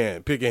 Either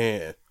hand, pick a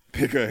hand.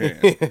 Pick a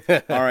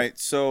hand. All right,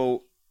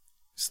 so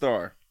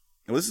Star,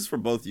 and this is for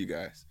both you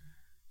guys.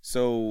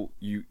 So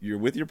you're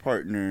with your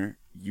partner.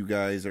 You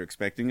guys are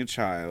expecting a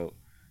child.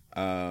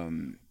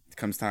 It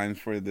comes time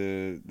for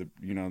the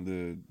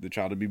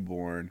child to be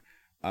born,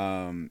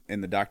 and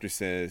the doctor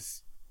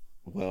says,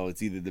 well,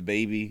 it's either the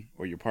baby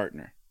or your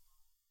partner.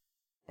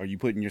 Are you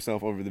putting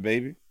yourself over the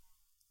baby,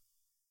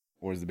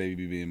 or is the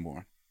baby being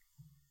born?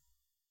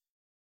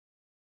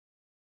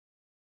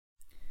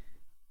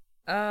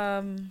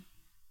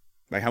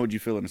 Like, how would you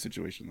feel in a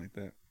situation like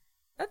that?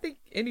 I think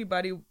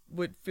anybody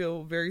would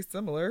feel very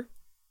similar.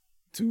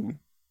 Too,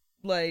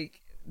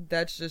 Like,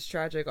 that's just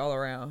tragic all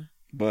around.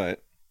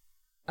 but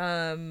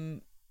I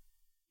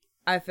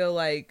feel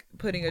like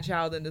putting a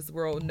child in this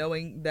world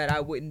knowing that I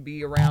wouldn't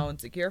be around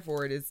to care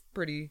for it is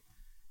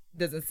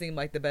doesn't seem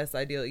like the best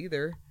ideal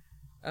either.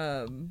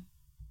 So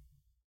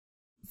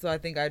I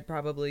think I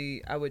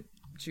would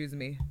choose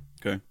me.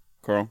 okay,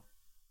 Carl,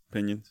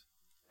 opinions?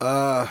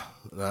 No,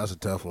 that's a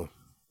tough one.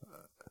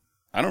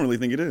 I don't really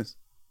think it is.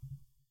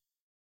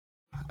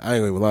 I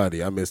ain't gonna lie to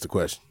you. I missed the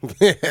question.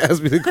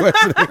 Ask me the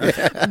question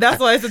again. That's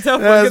why it's a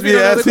tough one. 'Cause Ask you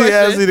don't know the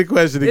question. me the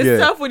question again.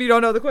 It's tough when you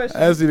don't know the question.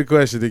 Ask me the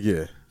question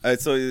again.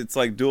 So it's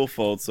like dual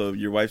fault. So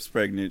your wife's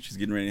pregnant. She's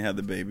getting ready to have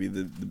the baby.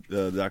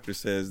 The doctor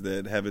says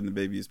that having the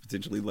baby is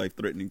potentially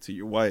life-threatening to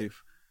your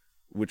wife.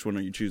 Which one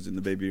are you choosing,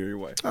 the baby or your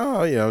wife?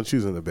 Oh yeah, I'm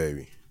choosing the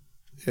baby.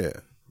 Yeah.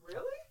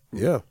 Really?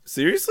 Yeah.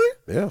 Seriously?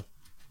 Yeah.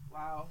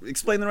 Wow.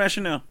 Explain the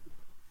rationale.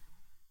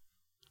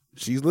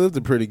 She's lived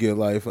a pretty good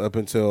life up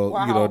until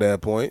Wow.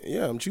 that point.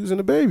 Yeah, I'm choosing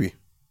the baby.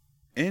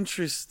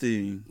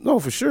 Interesting. No,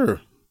 for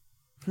sure.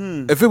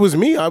 If it was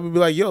me, I would be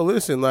like, yo,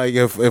 listen, like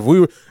if we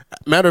were,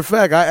 matter of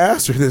fact, I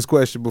asked her this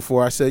question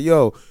before. I said,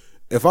 yo,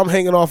 if I'm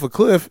hanging off a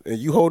cliff and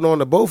you holding on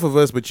to both of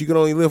us, but you can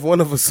only lift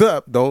one of us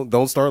up,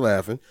 don't start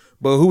laughing.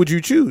 But who would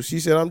you choose? She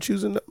said, I'm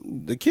choosing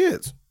the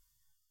kids.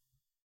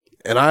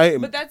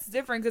 And But that's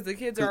different because the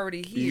kids are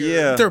already here.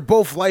 Yeah. they're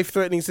both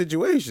life-threatening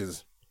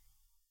situations.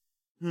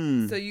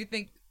 So you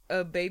think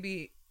a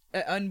baby,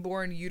 an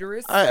unborn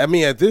uterus? I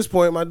mean, at this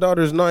point, my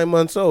daughter's 9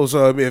 months old.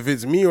 So I mean, if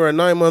it's me or a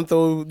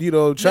 9-month-old,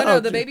 child, No,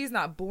 the baby's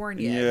not born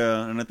yet.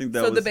 Yeah, and I think that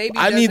So was... the baby.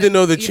 I need to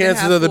know the doesn't even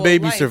chances have of the full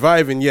baby life.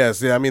 surviving.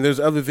 Yes, yeah, I mean, there's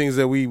other things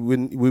that we would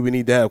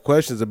need to have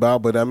questions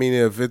about. But I mean,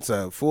 if it's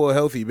a full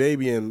healthy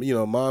baby and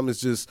mom is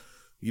just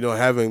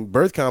having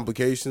birth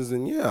complications,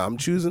 then yeah, I'm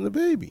choosing the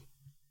baby.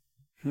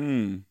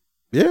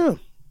 Yeah.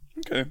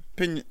 Okay,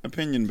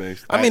 opinion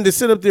based. I mean, to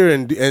sit up there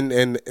and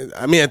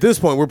I mean, at this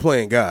point, we're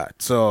playing God.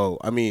 So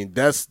I mean,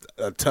 that's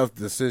a tough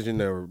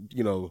decision or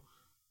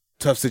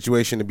tough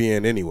situation to be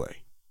in anyway.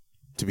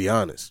 To be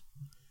honest.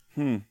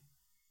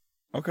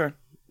 Okay.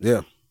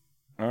 Yeah.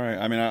 All right.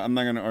 I mean, I'm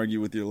not going to argue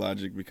with your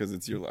logic because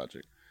it's your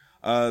logic.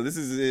 This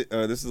is it.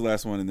 This is the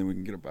last one, and then we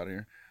can get up out of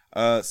here.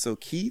 So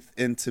Keith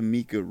and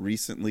Tamika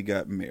recently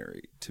got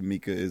married.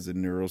 Tamika is a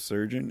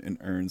neurosurgeon and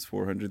earns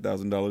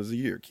 $400,000 a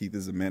year. Keith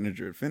is a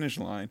manager at Finish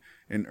Line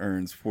and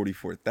earns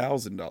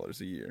 $44,000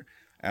 a year.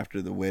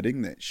 After the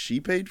wedding that she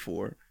paid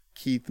for,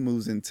 Keith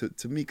moves into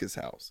Tamika's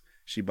house.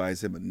 She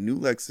buys him a new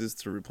Lexus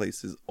to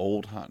replace his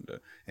old Honda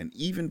and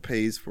even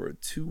pays for a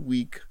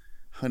 2-week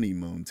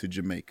honeymoon to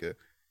Jamaica.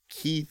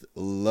 Keith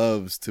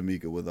loves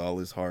Tamika with all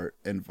his heart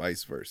and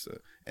vice versa,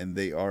 and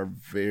they are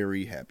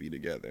very happy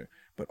together.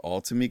 But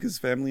all Tamika's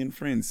family and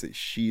friends say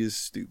she is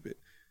stupid.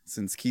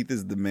 Since Keith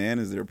is the man,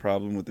 is there a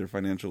problem with their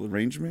financial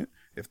arrangement?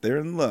 If they're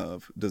in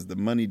love, does the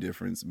money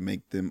difference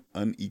make them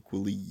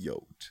unequally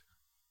yoked?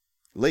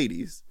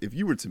 Ladies, if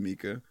you were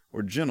Tamika,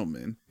 or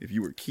gentlemen, if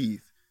you were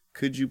Keith,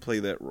 could you play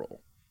that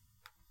role?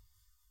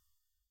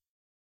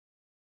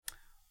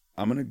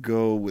 I'm going to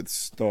go with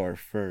Star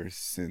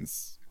first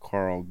since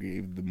Carl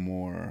gave the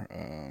more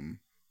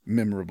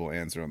memorable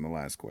answer on the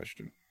last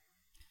question.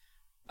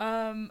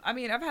 I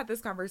mean, I've had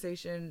this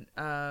conversation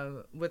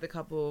with a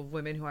couple of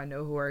women who I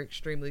know who are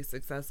extremely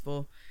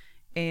successful.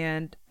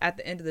 And at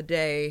the end of the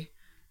day,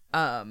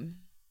 one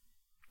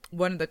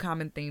of the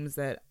common themes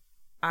that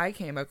I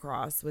came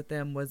across with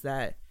them was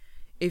that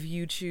if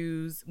you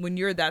choose, when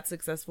you're that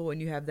successful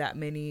and you have that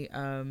many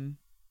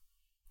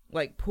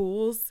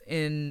pools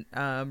in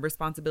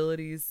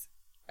responsibilities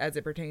as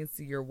it pertains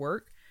to your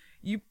work,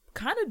 you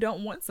kind of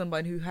don't want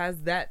someone who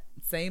has that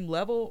same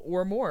level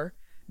or more,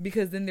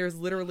 because then there's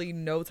literally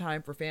no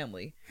time for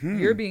family.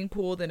 You're being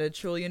pulled in a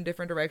trillion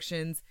different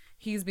directions.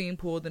 He's being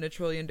pulled in a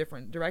trillion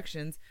different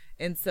directions.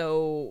 And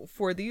so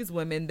for these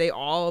women, they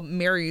all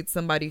married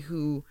somebody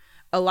who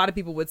a lot of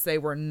people would say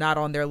were not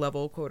on their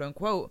level, quote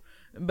unquote,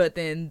 but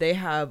then they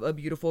have a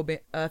beautiful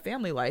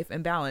family life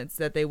and balance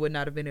that they would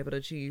not have been able to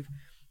achieve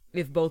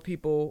if both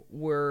people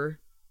were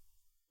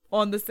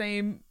on the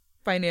same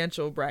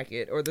financial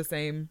bracket or the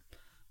same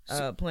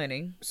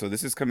planning. So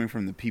this is coming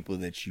from the people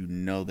that you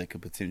know that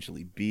could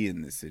potentially be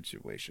in this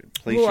situation.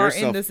 Who are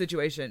in this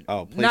situation.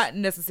 Oh, not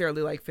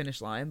necessarily like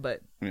finish line,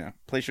 but yeah,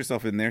 place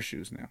yourself in their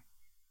shoes now.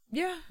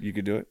 Yeah. You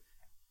could do it.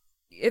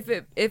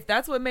 If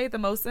that's what made the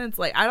most sense,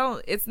 like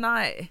it's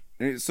not.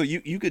 So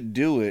you could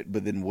do it,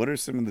 but then what are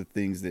some of the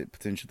things that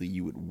potentially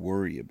you would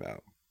worry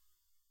about,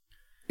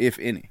 if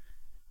any?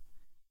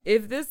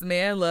 If this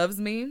man loves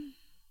me,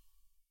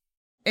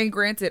 and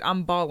granted,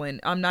 I'm balling.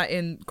 I'm not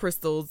in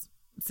Crystal's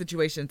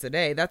situation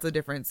today. That's a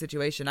different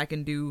situation. I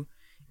can do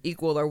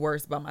equal or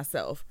worse by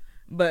myself.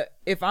 But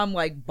if I'm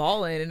like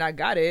balling and I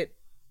got it,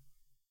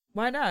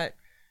 why not?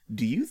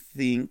 Do you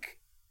think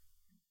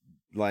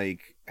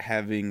like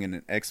having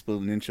an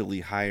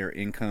exponentially higher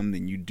income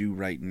than you do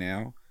right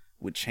now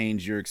would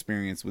change your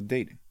experience with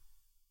dating?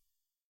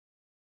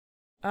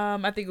 I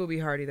think it would be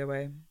hard either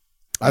way.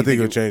 I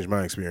think it'll change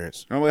my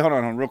experience. Oh, wait, hold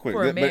on real quick.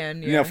 For a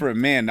man, yeah. For a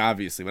man,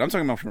 obviously. But I'm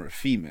talking about for a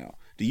female.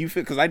 Do you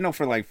feel, because I know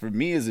for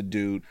me as a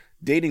dude,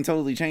 dating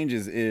totally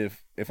changes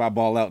if I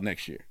ball out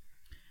next year.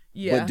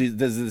 Yeah. But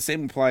does the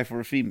same apply for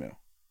a female?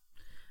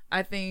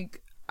 I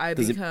think I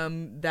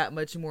become that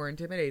much more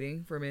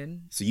intimidating for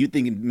men. So you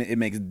think it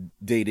makes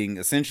dating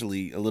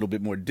essentially a little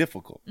bit more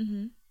difficult?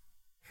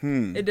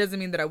 Mm-hmm. It doesn't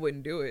mean that I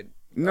wouldn't do it.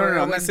 No,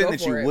 I'm not saying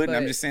that you wouldn't.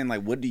 I'm just saying,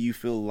 like, what do you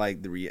feel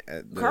like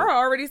Carl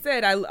already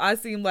said I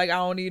seem like I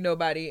don't need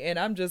nobody, and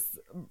I'm just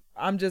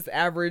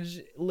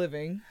average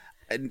living.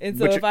 And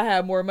so if I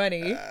have more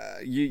money,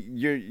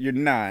 you're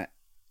not.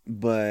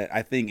 But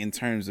I think in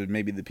terms of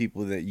maybe the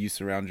people that you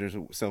surround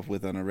yourself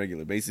with on a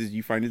regular basis,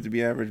 you find it to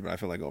be average. But I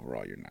feel like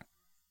overall you're not.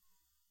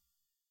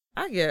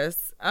 I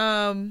guess.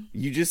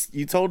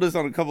 You told us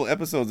on a couple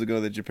episodes ago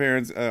that your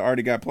parents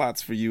already got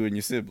plots for you and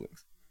your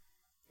siblings.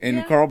 And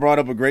yeah. Carl brought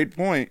up a great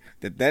point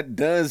that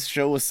does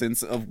show a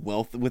sense of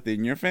wealth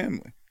within your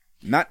family.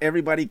 Not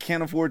everybody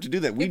can afford to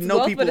do that. We know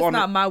wealth, people but it's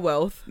not my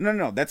wealth.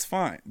 No, that's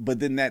fine. But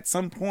then at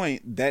some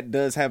point, that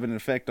does have an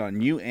effect on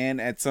you,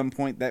 and at some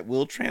point, that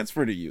will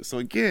transfer to you. So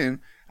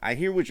again, I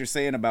hear what you're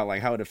saying about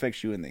like how it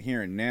affects you in the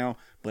here and now,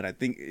 but I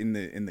think in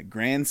the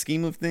grand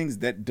scheme of things,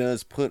 that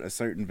does put a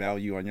certain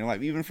value on your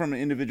life. Even from an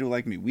individual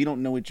like me, we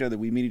don't know each other.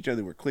 We meet each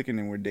other. We're clicking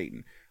and we're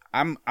dating.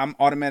 I'm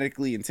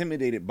automatically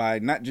intimidated by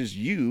not just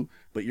you,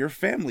 but your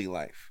family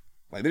life.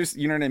 Like there's,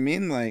 you know what I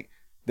mean? Like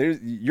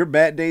your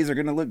bad days are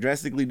going to look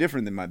drastically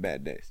different than my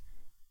bad days.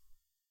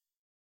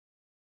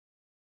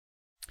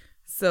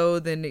 So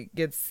then it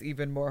gets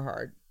even more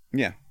hard.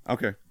 Yeah.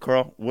 Okay.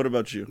 Carl, what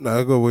about you?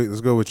 No,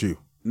 let's go with you.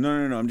 No.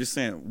 I'm just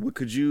saying,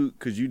 could you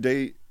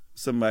date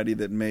somebody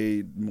that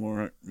made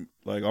more,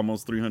 like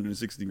almost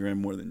 360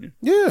 grand more than you?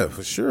 Yeah,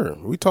 for sure.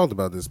 We talked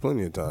about this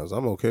plenty of times.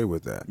 I'm okay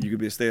with that. You could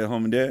be a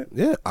stay-at-home dad?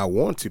 Yeah, I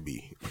want to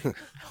be.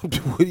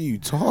 What are you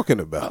talking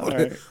about?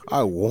 Right.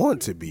 I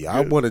want to be.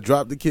 I want to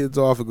drop the kids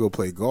off and go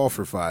play golf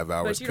for 5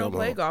 hours. But you don't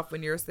play golf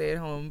when you're a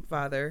stay-at-home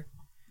father.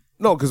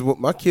 No, because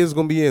my kid's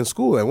going to be in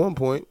school at one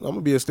point. I'm going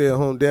to be a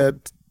stay-at-home dad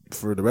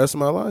for the rest of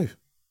my life.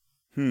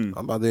 I'm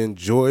about to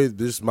enjoy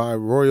my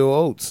royal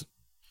oats.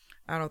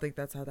 I don't think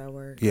that's how that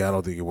works. Yeah, I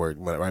don't think it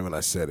worked. Right when I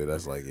said it,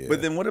 that's like, yeah.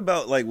 But then what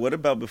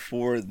about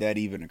before that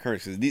even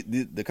occurs? Because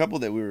the couple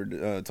that we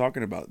were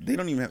talking about, they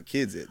don't even have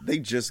kids yet. They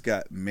just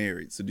got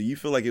married. So do you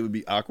feel like it would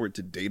be awkward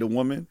to date a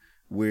woman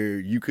where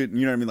you couldn't,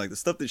 you know what I mean? Like the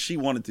stuff that she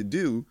wanted to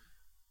do,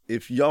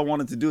 if y'all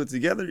wanted to do it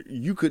together,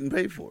 you couldn't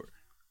pay for it.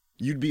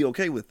 You'd be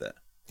okay with that.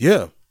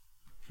 Yeah.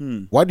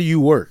 Why do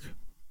you work?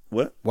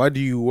 What? Why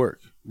do you work?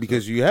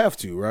 Because you have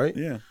to, right?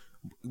 Yeah.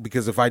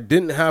 Because if I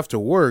didn't have to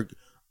work,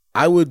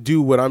 I would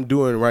do what I'm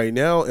doing right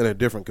now in a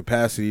different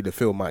capacity to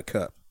fill my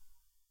cup.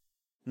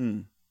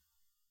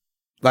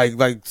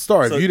 Like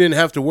Star, if you didn't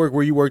have to work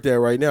where you worked at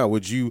right now,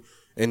 would you,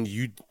 and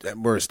you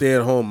were a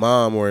stay-at-home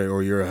mom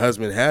or your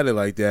husband had it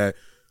like that,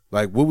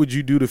 like what would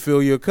you do to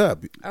fill your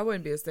cup? I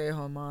wouldn't be a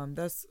stay-at-home mom.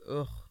 That's,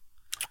 ugh.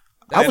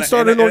 I would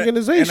start an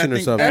organization or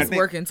something. That's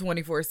working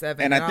 24/7.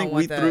 And I think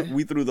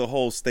we threw the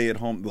whole stay at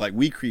home, like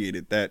we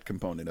created that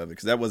component of it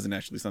because that wasn't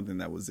actually something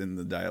that was in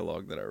the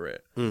dialogue that I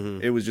read.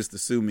 It was just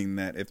assuming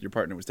that if your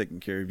partner was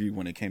taking care of you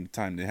when it came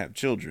time to have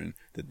children,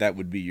 that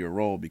would be your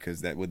role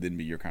because that would then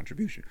be your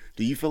contribution.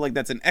 Do you feel like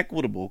that's an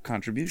equitable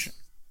contribution?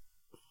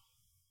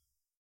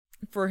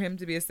 For him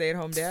to be a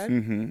stay-at-home dad?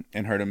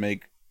 And her to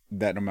make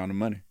that amount of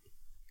money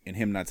and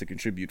him not to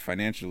contribute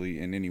financially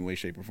in any way,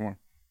 shape, or form?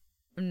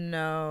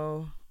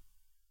 No.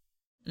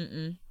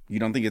 You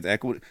don't think it's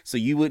equitable? So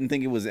you wouldn't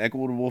think it was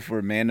equitable for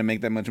a man to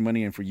make that much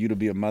money and for you to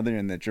be a mother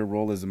and that your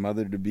role as a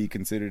mother to be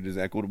considered as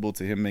equitable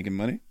to him making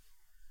money?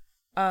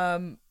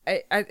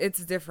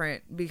 It's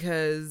different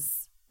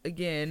because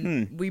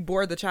again, we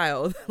bore the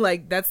child.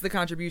 Like that's the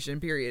contribution.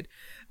 Period.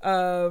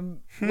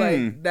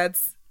 Like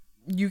that's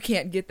you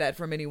can't get that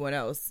from anyone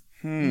else.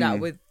 Not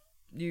with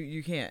you.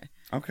 You can't.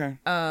 Okay.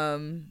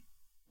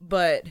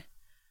 But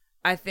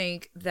I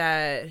think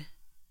that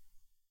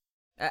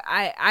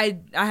I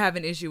have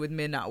an issue with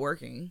men not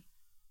working.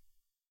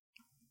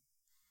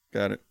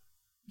 Got it.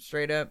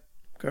 Straight up.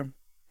 Okay.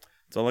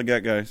 That's all I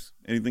got, guys.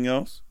 Anything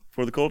else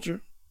for the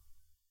culture?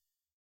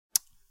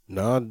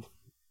 No,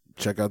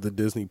 check out the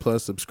Disney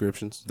Plus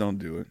subscriptions. Don't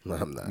do it. No,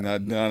 I'm not.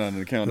 Not on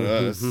account of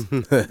us.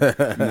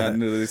 Not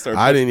until they start.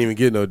 I didn't even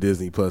get no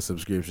Disney Plus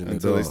subscription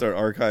until at they all. start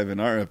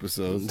archiving our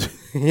episodes.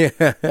 Yeah.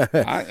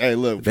 Hey,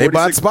 look. They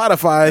bought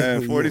Spotify.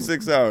 Man,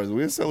 46 hours.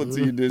 We'll sell it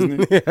to you, Disney.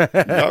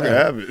 Y'all can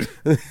have it.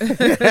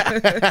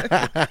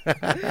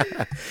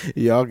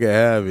 Y'all can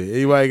have it.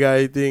 Anybody got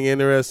anything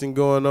interesting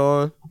going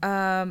on?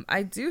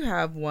 I do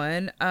have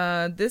one.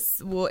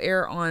 This will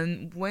air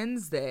on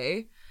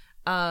Wednesday.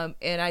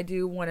 And I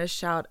do want to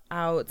shout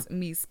out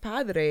Mis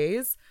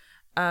Padres,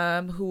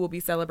 who will be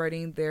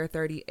celebrating their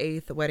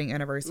 38th wedding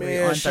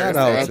anniversary on shout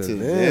Thursday. out to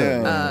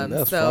them.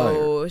 That's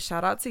So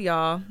shout out to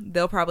y'all.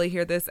 They'll probably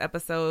hear this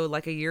episode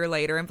like a year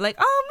later and be like,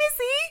 "Oh,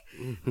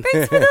 Missy,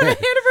 thanks for the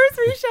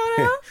anniversary shout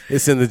out."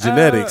 It's in the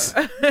genetics.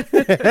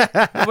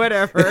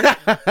 Whatever.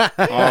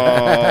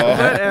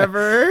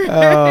 Whatever.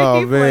 Oh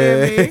You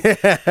playing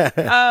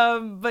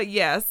man. me. But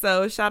yeah,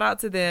 so shout out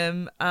to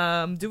them.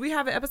 Do we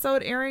have an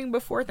episode airing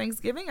before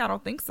Thanksgiving? I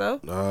don't think so.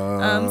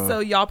 So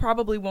y'all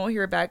probably won't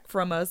hear back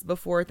from us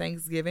before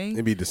Thanksgiving.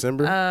 It'd be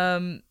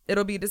December.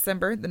 It'll be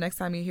December the next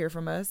time you hear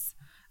from us.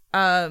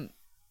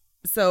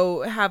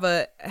 So have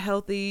a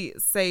healthy,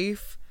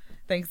 safe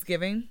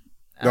Thanksgiving.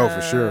 No,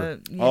 for sure.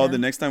 Oh, the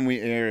next time we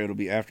air, it'll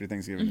be after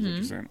Thanksgiving. Is what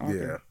you're saying?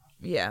 Okay.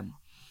 Yeah.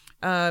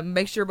 Yeah.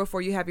 Make sure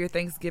before you have your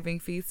Thanksgiving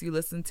feast, you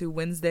listen to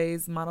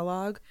Wednesday's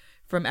monologue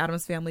from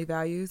Adam's Family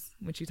Values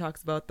when she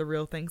talks about the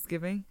real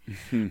Thanksgiving.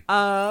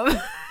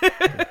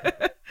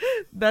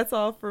 That's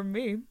all from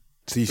me.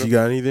 See, she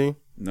got anything?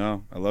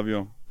 No, I love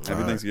y'all.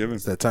 Happy Thanksgiving.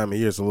 It's that time of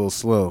year. It's a little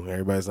slow.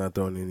 Everybody's not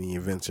throwing any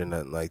events or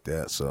nothing like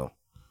that. So,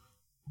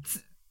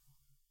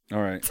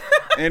 All right.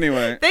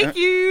 Anyway. Thank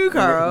you,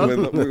 Carl.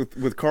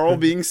 With Carl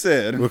being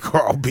said, with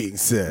Carl being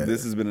said,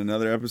 this has been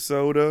another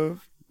episode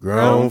of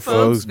Grown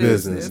Folks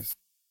Business.